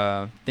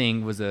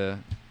thing was a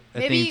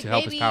thing to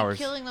help his powers.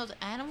 Killing those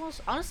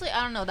animals. Honestly,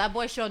 I don't know. That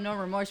boy showed no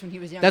remorse when he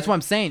was young. That's what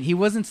I'm saying. He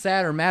wasn't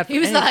sad or mad for he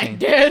was anything.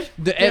 like,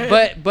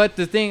 dude. But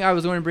the thing I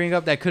was going to bring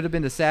up that could have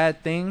been the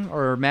sad thing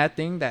or mad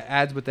thing that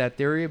adds with that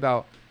theory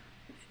about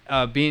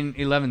being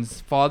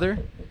 11's father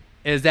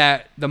is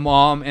that the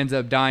mom ends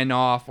up dying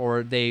off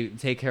or they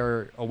take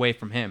her away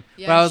from him.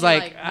 Yeah, but I was she,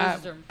 like,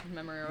 loses her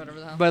memory or whatever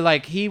the hell. but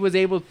like he was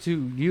able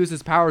to use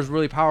his powers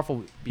really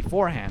powerful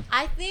beforehand.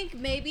 I think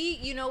maybe,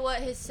 you know what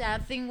his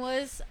sad thing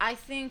was?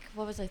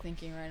 What was I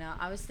thinking right now?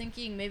 I was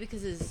thinking maybe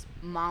because his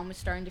mom was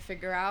starting to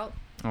figure out.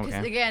 Because,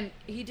 Okay. again,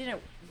 he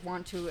didn't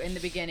want to in the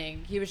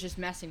beginning. He was just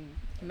messing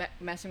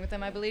with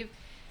them, I believe.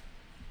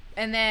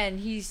 And then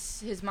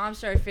his mom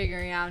started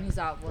figuring out, and he's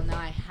like, well, now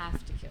I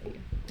have to kill you.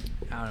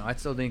 I don't know. I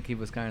still think he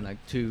was kind of like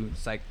too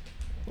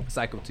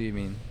psycho to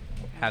even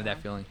have that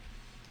feeling.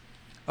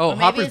 Oh, Or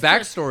maybe Hopper's it's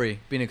just- backstory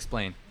being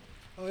explained.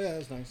 Oh, yeah,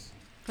 that's nice.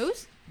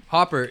 Who's?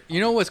 Hopper, you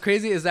know what's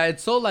crazy is that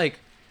it's so like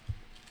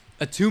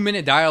a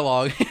 2-minute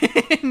dialogue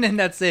and then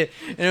that's it.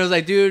 And it was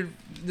like, dude,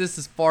 this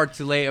is far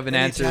too late of an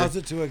And answer. he tells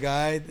it to a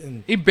guy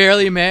and He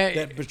barely met.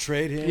 that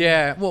betrayed him.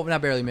 Yeah, well,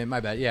 not barely met. My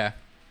bad. Yeah,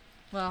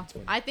 Well,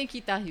 I think he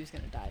thought he was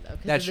going to die, though,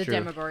 That's because of the true.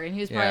 Demogorgon. He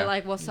was Yeah. probably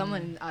like, well,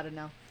 someone, I don't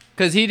know.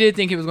 because he did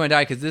think he was going to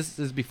die. Because this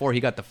is before he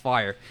got the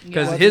fire.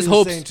 Because Yeah. Well, his that's what he was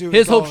hopes, saying, too.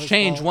 his It's all hopes his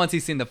changed fault. once he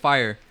seen the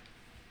fire.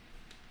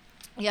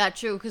 Yeah,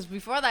 true, because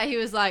before that, he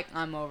was like,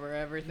 I'm over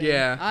everything.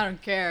 Yeah. I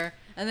don't care.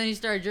 And then he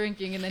started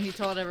drinking, and then he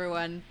told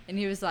everyone, and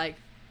he was like,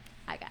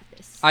 I got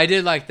this. I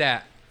did like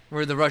that,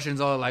 where the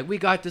Russians all like, we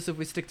got this if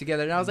we stick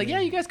together. And I was like, yeah,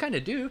 you guys kind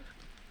of do,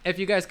 if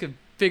you guys could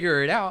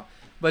figure it out.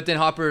 But then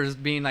Hopper's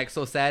being like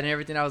so sad and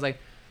everything. I was like,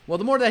 well,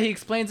 the more that he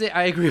explains it,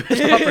 I agree with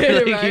Hopper.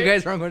 Like, Right? you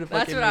guys aren't going to fucking.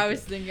 That's what I make was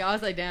it. thinking. I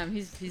was like, damn,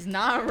 he's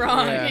not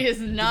wrong. Yeah. He is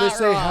Did not they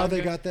say wrong. how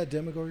they got that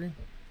Demogorgon?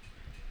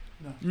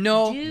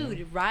 No,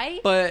 Dude,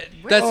 right? but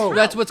that's Oh.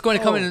 that's what's going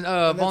to come in and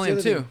that's the volume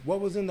other 2. thing. What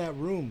was in that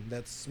room?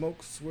 That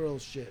smoke swirl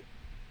shit.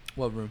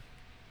 What room?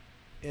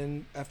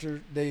 And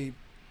after they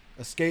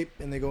escape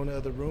and they go in the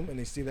other room and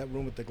they see that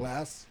room with the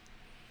glass.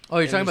 Oh,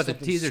 you're and talking about there's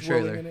the something teaser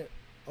swirling trailer. in it.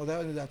 Oh,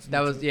 that's That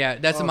was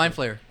that's a Oh, mind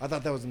okay. flayer. I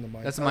thought that was in the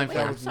mind. That's a I mind thought flayer.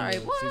 that I'm was in sorry,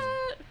 the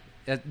what?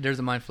 season. There's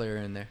a mind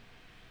flayer in there.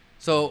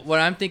 So what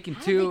I'm thinking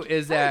How too did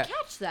is how that did I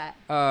catch that?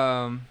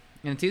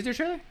 in the teaser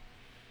trailer,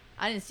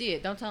 I didn't see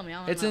it. Don't tell me. I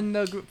don't it's know. in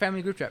the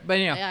family group chat. But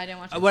anyhow, Yeah, I didn't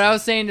watch it. what I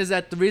was saying is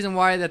that the reason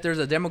why that there's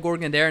a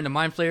Demogorgon there and the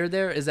mind flayer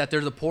there is that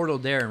there's a portal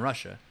there in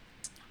Russia.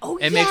 Oh,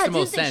 It makes the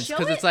most sense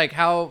because it's like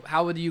how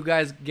would you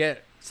guys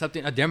get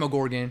a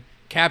Demogorgon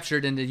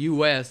captured in the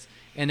U.S.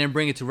 and then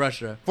bring it to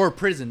Russia for a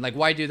prison? Like,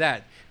 why do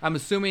that? I'm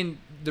assuming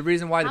the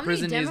reason why the How many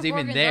prison is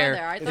even Demogorgons are there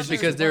there? I thought is there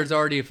because was there's one.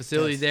 already a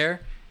facility Yes.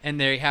 there and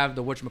they have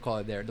the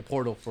whatchamacallit there, the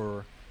portal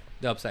for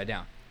the Upside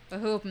Down. But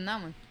who opened that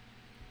one?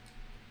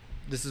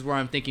 This is where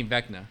I'm thinking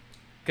Vecna,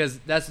 because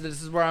this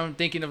is where I'm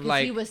thinking of 'Cause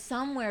like he was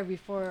somewhere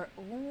before.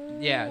 Ooh,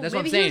 yeah, that's what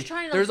I'm maybe he was saying.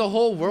 trying to, There's like, a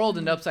whole world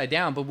in the Upside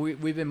Down, but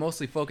we've been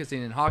mostly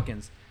focusing in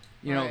Hawkins.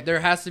 You know, Right. there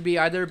has to be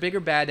either a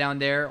bigger bad down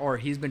there or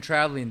he's been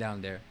traveling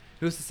down there.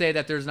 Who's to say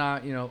that there's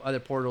not other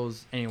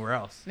portals anywhere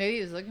else? Maybe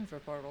he was looking for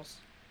portals.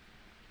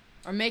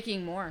 Or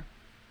making more.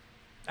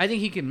 I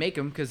think he can make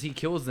them because he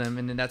kills them,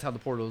 and then that's how the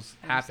portals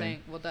I'm happen.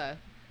 saying, well, duh.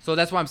 So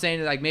that's why I'm saying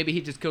that, like maybe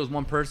he just kills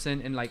one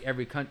person in like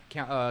every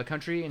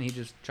country, and he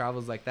just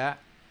travels like that.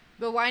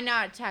 But why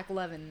not attack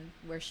 11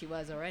 where she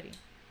was already?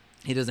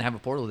 He doesn't have a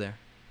portal there.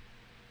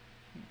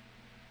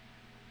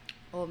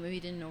 Oh, maybe he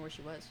didn't know where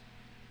she was.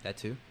 That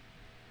too.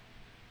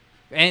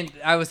 And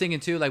I was thinking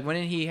too, like,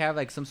 wouldn't he have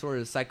like some sort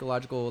of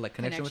psychological like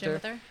connection with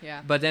her?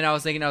 Yeah. But then I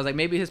was like,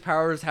 maybe his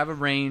powers have a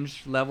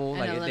range level, And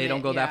like a they limit,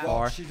 don't go that yeah.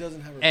 far. Well, she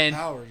doesn't have her And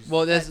powers.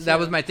 well, that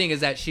was too. my thing, is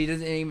that she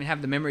doesn't even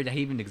have the memory that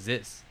he even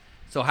exists.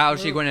 So how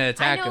is she going to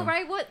attack I know, him?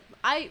 right? What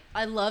I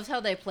loved how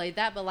they played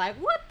that, but like,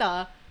 what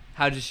the?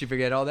 How did she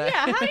forget all that?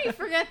 Yeah, how do you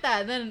forget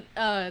that? And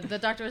then the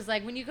doctor was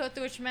like, when you go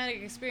through a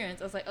traumatic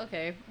experience, I was like,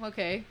 okay,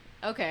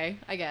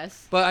 I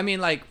guess. But I mean,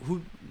 like,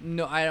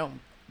 I don't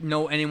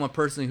know anyone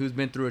personally who's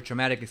been through a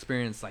traumatic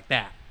experience like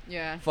that.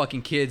 Yeah.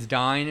 Fucking kids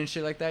dying and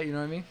shit like that. You know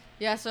what I mean?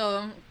 Yeah.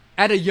 So.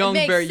 At a It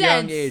makes very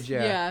young sense. age,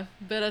 yeah. Yeah,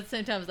 but at the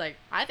same time, it's like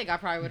I think I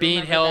probably would.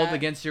 Being held that.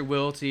 against your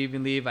will to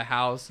even leave a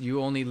house, you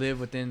only live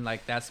within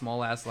like that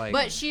small ass like.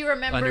 But she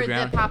remembered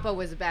underground. that Papa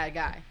was a bad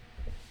guy.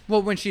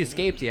 Well, when she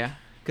escaped, yeah,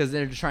 because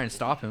they're just trying to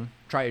stop him,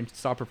 try and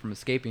stop her from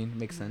escaping.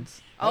 Makes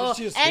sense. How Oh,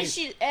 did she and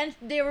escape?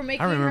 they were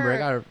making I remember. her. I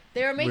got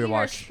They were making her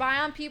rewatch. spy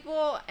on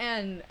people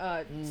and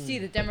see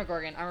the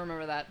Demogorgon. I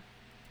remember that.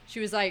 She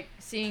was like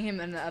seeing him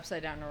in the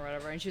upside down or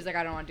whatever, and she was like,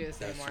 "I don't want to do this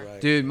That's anymore."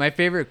 right. Dude, my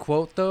favorite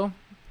quote though,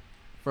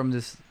 from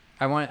this,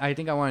 I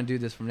think I want to do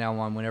this from now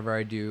on. Whenever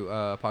I do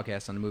a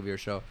podcast on a movie or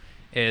show,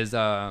 is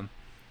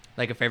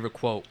like a favorite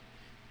quote.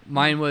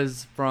 Mine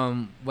was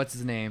from what's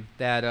his name?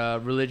 That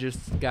religious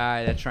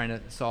guy that's trying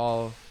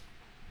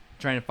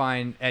to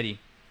find Eddie,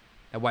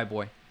 that white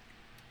boy.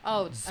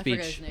 Oh, I Speech.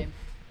 forget his name.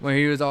 When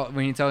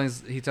he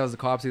tells the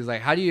cops, he was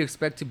like, "How do you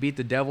expect to beat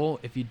the devil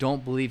if you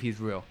don't believe he's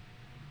real?"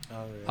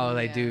 Oh, yeah. I was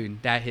like, Yeah.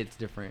 dude, that hits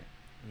different.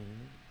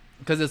 Mhm.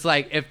 Because it's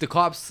like if the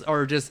cops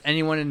or just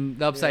anyone in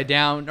the upside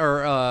down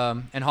or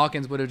and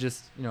Hawkins would have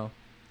just Said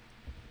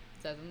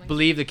something?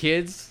 believed the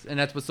kids, and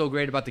that's what's so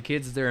great about the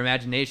kids is their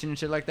imagination and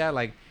shit like that.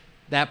 Like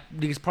that,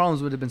 these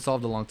problems would have been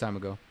solved a long time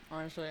ago.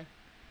 Honestly.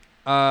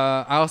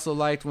 I also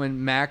liked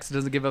when Max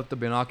doesn't give up the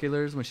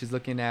binoculars when she's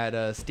looking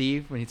at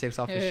Steve when he takes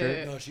off his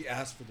shirt. No, she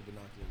asked for the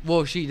binoculars.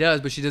 Well, she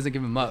does, but she doesn't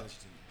give him up.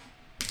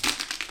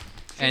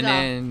 And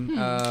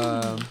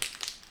then,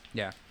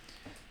 yeah.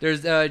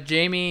 There's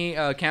Jamie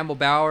Campbell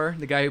Bower,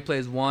 the guy who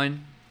plays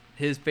one.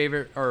 His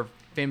favorite or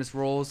famous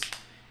roles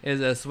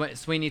is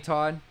Sweeney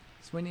Todd.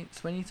 Sweeney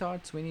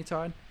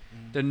Todd.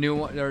 The new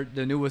one, or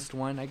the newest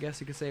one, I guess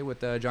you could say,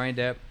 with Johnny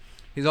Depp.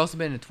 He's also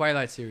been in the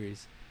Twilight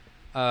series.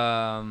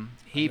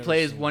 He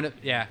plays one of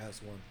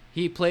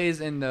He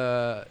plays in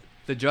the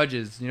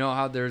judges. You know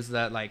how there's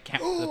that like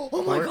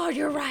Oh my God,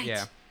 you're right.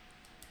 Yeah.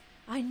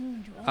 I knew.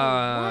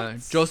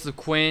 What? Joseph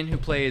Quinn, who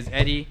plays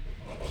Eddie.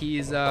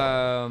 He's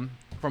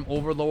from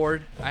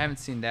Overlord. I haven't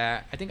seen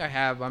that. I think I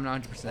have. I'm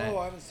not 100%. Oh,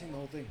 I haven't seen the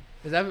whole thing.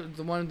 Is that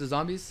the one with the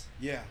zombies?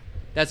 Yeah.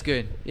 That's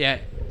good. Yeah.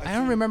 I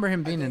don't remember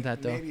him being in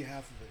that though. Maybe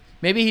half of it.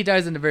 Maybe he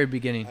dies in the very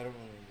beginning. I don't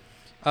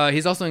remember.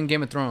 He's also in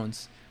Game of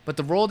Thrones. But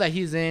the role that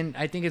he's in,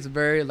 I think it's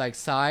very like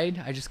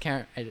side. I just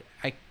can't.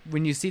 I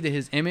when you see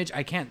his image,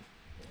 I can't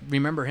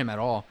remember him at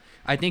all.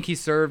 I think he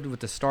served with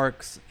the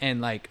Starks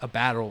and like a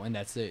battle, and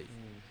that's it.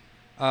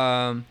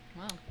 Wow.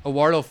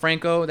 Eduardo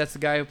Franco, that's the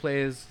guy who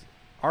plays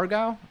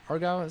Argyle.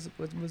 Argyle is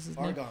what was his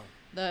name? Argon.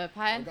 The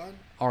pie.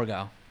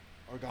 Argyle.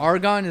 Argon.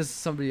 Argon is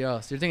somebody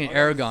else. You're thinking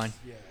Aragon.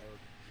 Yeah,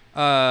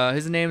 Aragon.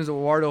 His name is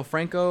Eduardo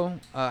Franco.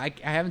 I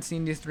haven't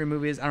seen these three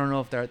movies. I don't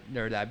know if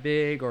they're that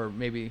big or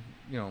maybe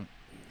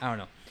I don't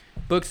know.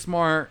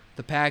 Booksmart,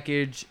 The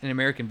Package, and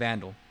American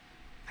Vandal.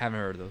 Haven't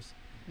heard of those.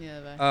 Yeah.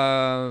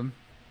 The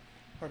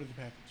Part of the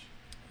package.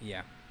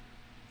 Yeah.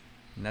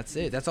 And that's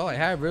it. That's all I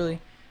have really.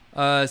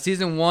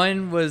 Season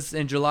 1 was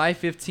in July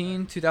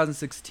 15,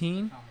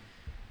 2016.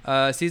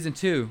 Season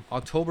 2,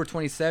 October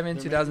 27,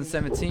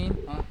 2017.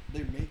 Huh? They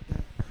made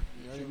that.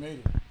 You already made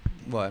it.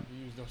 What?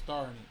 You used the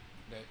star in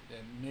it.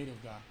 That native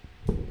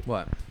guy.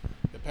 What?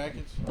 The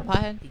package. the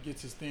piehead. He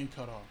gets his thing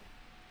cut off.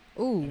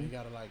 Ooh. And they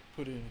gotta like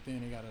put it in the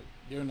thing.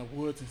 They're in the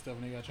woods and stuff,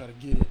 and they gotta try to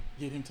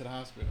get him to the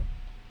hospital.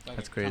 Like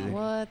That's a crazy. comic.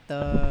 What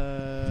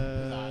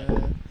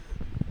the?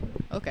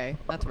 Okay,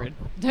 that's weird.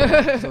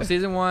 So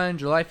season 1,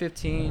 July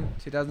 15,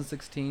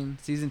 2016.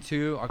 Season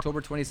 2,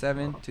 October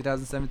 27,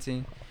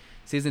 2017.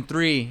 Season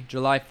 3,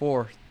 July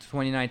 4,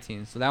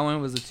 2019. So that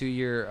one was a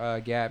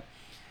 2-year gap.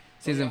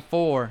 Season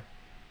 4,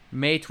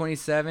 May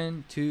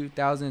 27,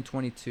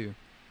 2022.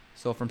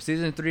 So from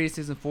season 3 to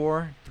season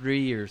 4, 3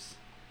 years.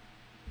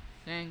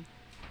 Dang.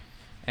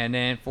 And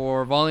then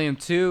for volume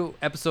 2,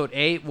 episode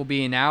 8 will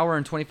be an hour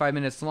and 25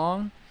 minutes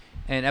long.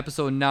 And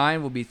episode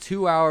 9 will be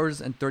 2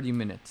 hours and 30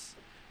 minutes.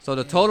 So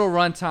the total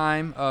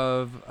runtime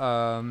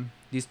of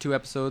these 2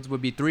 episodes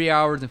would be 3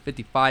 hours and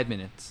 55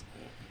 minutes.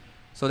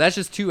 So that's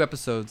just 2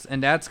 episodes.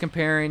 And that's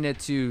comparing it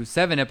to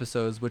 7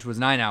 episodes, which was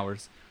 9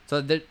 hours.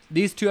 So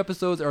these 2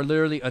 episodes are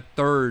literally a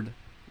third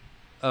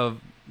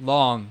of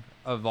long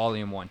of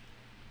volume 1.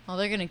 Oh,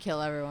 they're gonna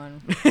kill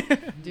everyone,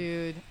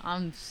 dude.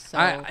 I'm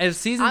so.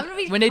 Season, I'm gonna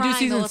be when they do crying the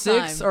season whole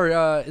 6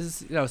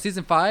 time. or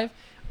season 5,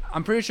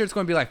 I'm pretty sure it's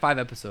going to be like 5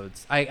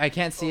 episodes. I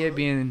can't see it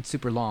being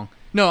super long.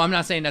 No, I'm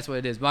not saying that's what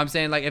it is, but I'm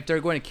saying like if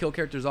they're going to kill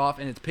characters off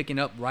and it's picking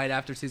up right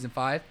after season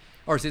 5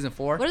 or season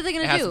 4. What are they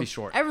gonna it do? has to be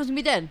short. Everyone's gonna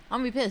be dead. I'm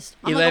gonna be pissed.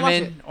 I'm not gonna watch it.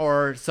 11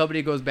 or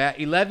somebody goes bad.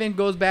 11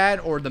 goes bad,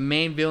 or the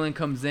main villain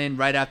comes in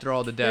right after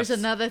all the deaths. There's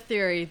another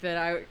theory that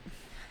I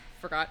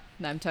forgot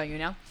that I'm telling you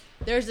now.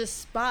 There's a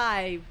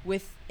spy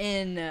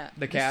within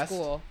the cast?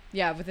 school.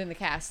 Yeah, within the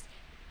cast.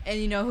 And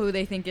you know who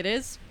they think it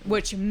is?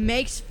 Which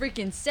makes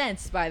freaking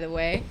sense, by the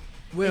way.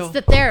 Will. It's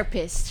the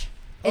therapist.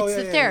 Oh, It's yeah,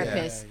 the yeah,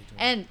 therapist.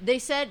 yeah, And they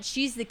said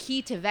she's the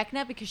key to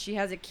Vecna because she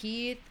has a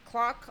key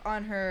clock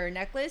on her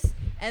necklace.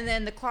 And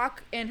then the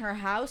clock in her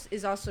house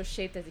is also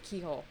shaped as a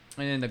keyhole.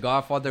 And then the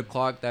Godfather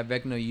clock that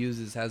Vecna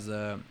uses has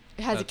It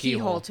has a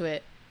keyhole to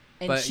it.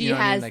 And but she you know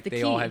what I mean? has Like the they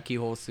key. all have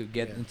keyholes to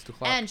get into the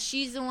clock. And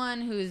she's the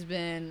one who's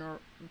been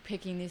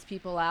picking these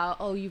people out.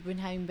 Oh, you've been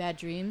having bad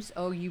dreams.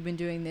 Oh, you've been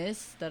doing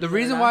this. The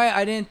reason why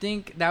I didn't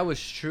think that was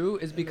true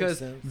is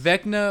because makes sense.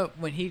 Vecna,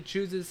 when he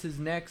chooses his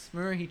next,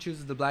 remember he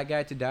chooses the black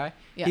guy to die.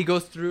 Yeah. He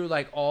goes through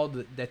like all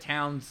the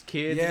town's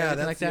kids. Yeah, and everything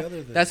that's like the that.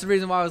 other thing. That's the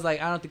reason why I was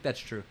like, I don't think that's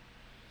true.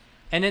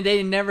 And then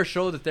they never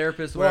show the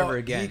therapist Well, whatever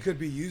again. he could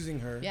be using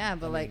her. Yeah,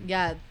 but I like, mean,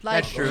 yeah,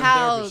 like That's true.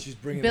 how Therapist, she's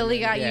bringing Billy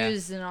them in. got Yeah.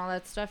 used and all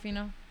that stuff, you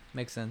know?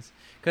 Makes sense.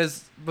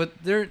 But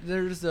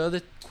there's the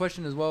other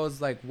question as well,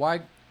 is like, why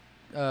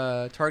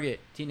target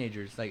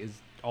teenagers? Like, is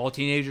all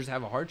teenagers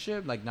have a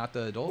hardship? Like, not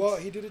the adults? Well,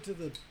 he did it to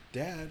the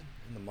dad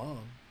and the mom.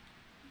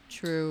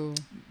 True.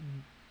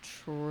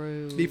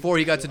 Before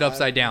he got to the I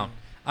upside don't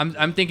down. know.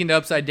 I'm thinking the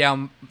upside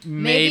down maybe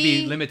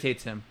Maybe-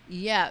 limitates him.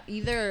 Yeah,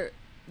 either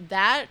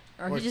that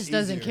or, Or he just it's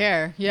doesn't easier.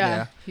 care.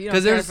 Yeah. He don't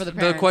Because care there's for the,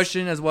 parents.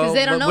 question as well. 'Cause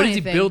they don't know what is he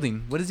anything.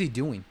 building? What is he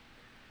doing?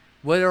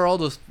 What are all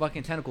those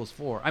fucking tentacles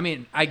for? I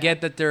mean, I get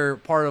that they're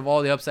part of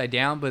all the upside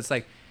down, but it's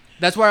like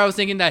that's why I was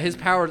thinking that his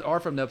powers are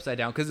from the upside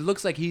down, because it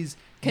looks like he's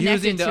Connected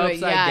using the to it,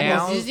 upside yeah,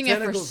 down. he's using it for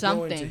Tentacles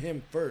go into something.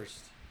 him first.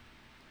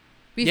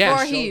 Before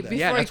Yeah, he showed that. before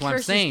Yeah, he that's what I'm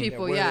curses saying. people,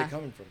 where are yeah. they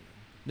coming from?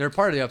 They're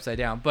part of the upside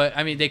down, but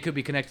I mean, they could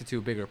be connected to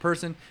a bigger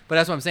person. But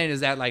that's what I'm saying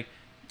is that like,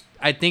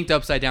 I think the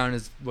upside down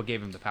is what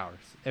gave him the powers.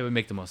 It would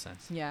make the most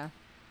sense. Yeah.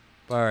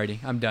 But alrighty,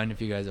 I'm done. If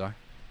you guys are.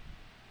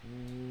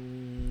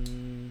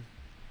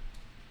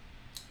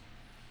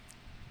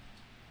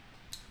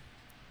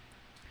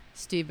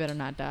 Steve better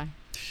not die.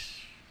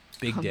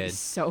 Big I'm dead.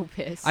 so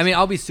pissed. I mean,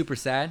 I'll be super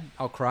sad.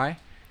 I'll cry,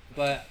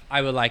 but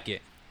I would like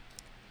it.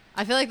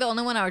 I feel like the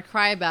only one I would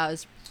cry about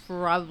is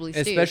probably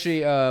Steve.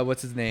 Especially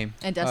what's his name?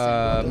 And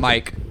Dustin.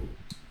 Mike.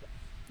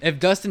 If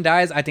Dustin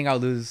dies, I think I'll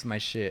lose my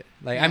shit.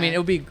 Like, I mean, Yeah. it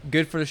would be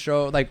good for the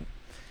show. Like,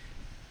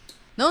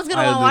 No one's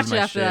gonna I want to would watch lose it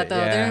my after that shit, though.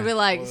 They're yeah. gonna be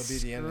like, Well, it'd be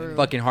the ending. screw.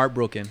 fucking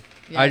heartbroken.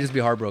 Yeah. I'd just be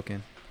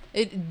heartbroken.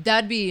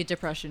 That'd be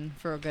depression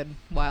for a good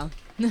while.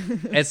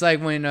 It's like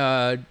when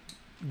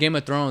Game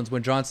of Thrones,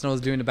 when Jon Snow's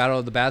doing the Battle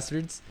of the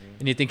Bastards,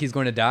 and you think he's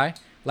going to die,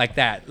 like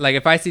that. Like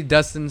if I see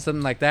Dustin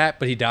something like that,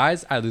 but he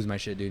dies, I lose my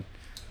shit, dude.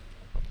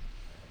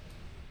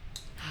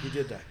 He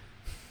did die.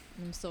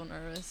 I'm so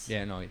nervous.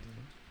 Yeah, no. He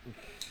didn't.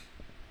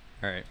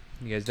 All right,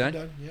 you guys I'm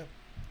done? done. Yep.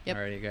 Yep.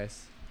 Alrighty,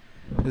 guys.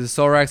 This is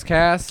Solrax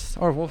Cast,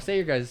 or we'll say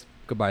your guys'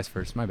 goodbyes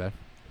first. My bad.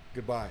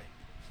 Goodbye.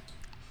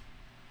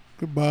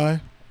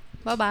 Goodbye.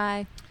 Bye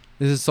bye.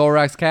 This is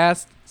Solrax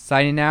Cast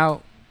signing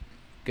out.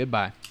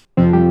 Goodbye.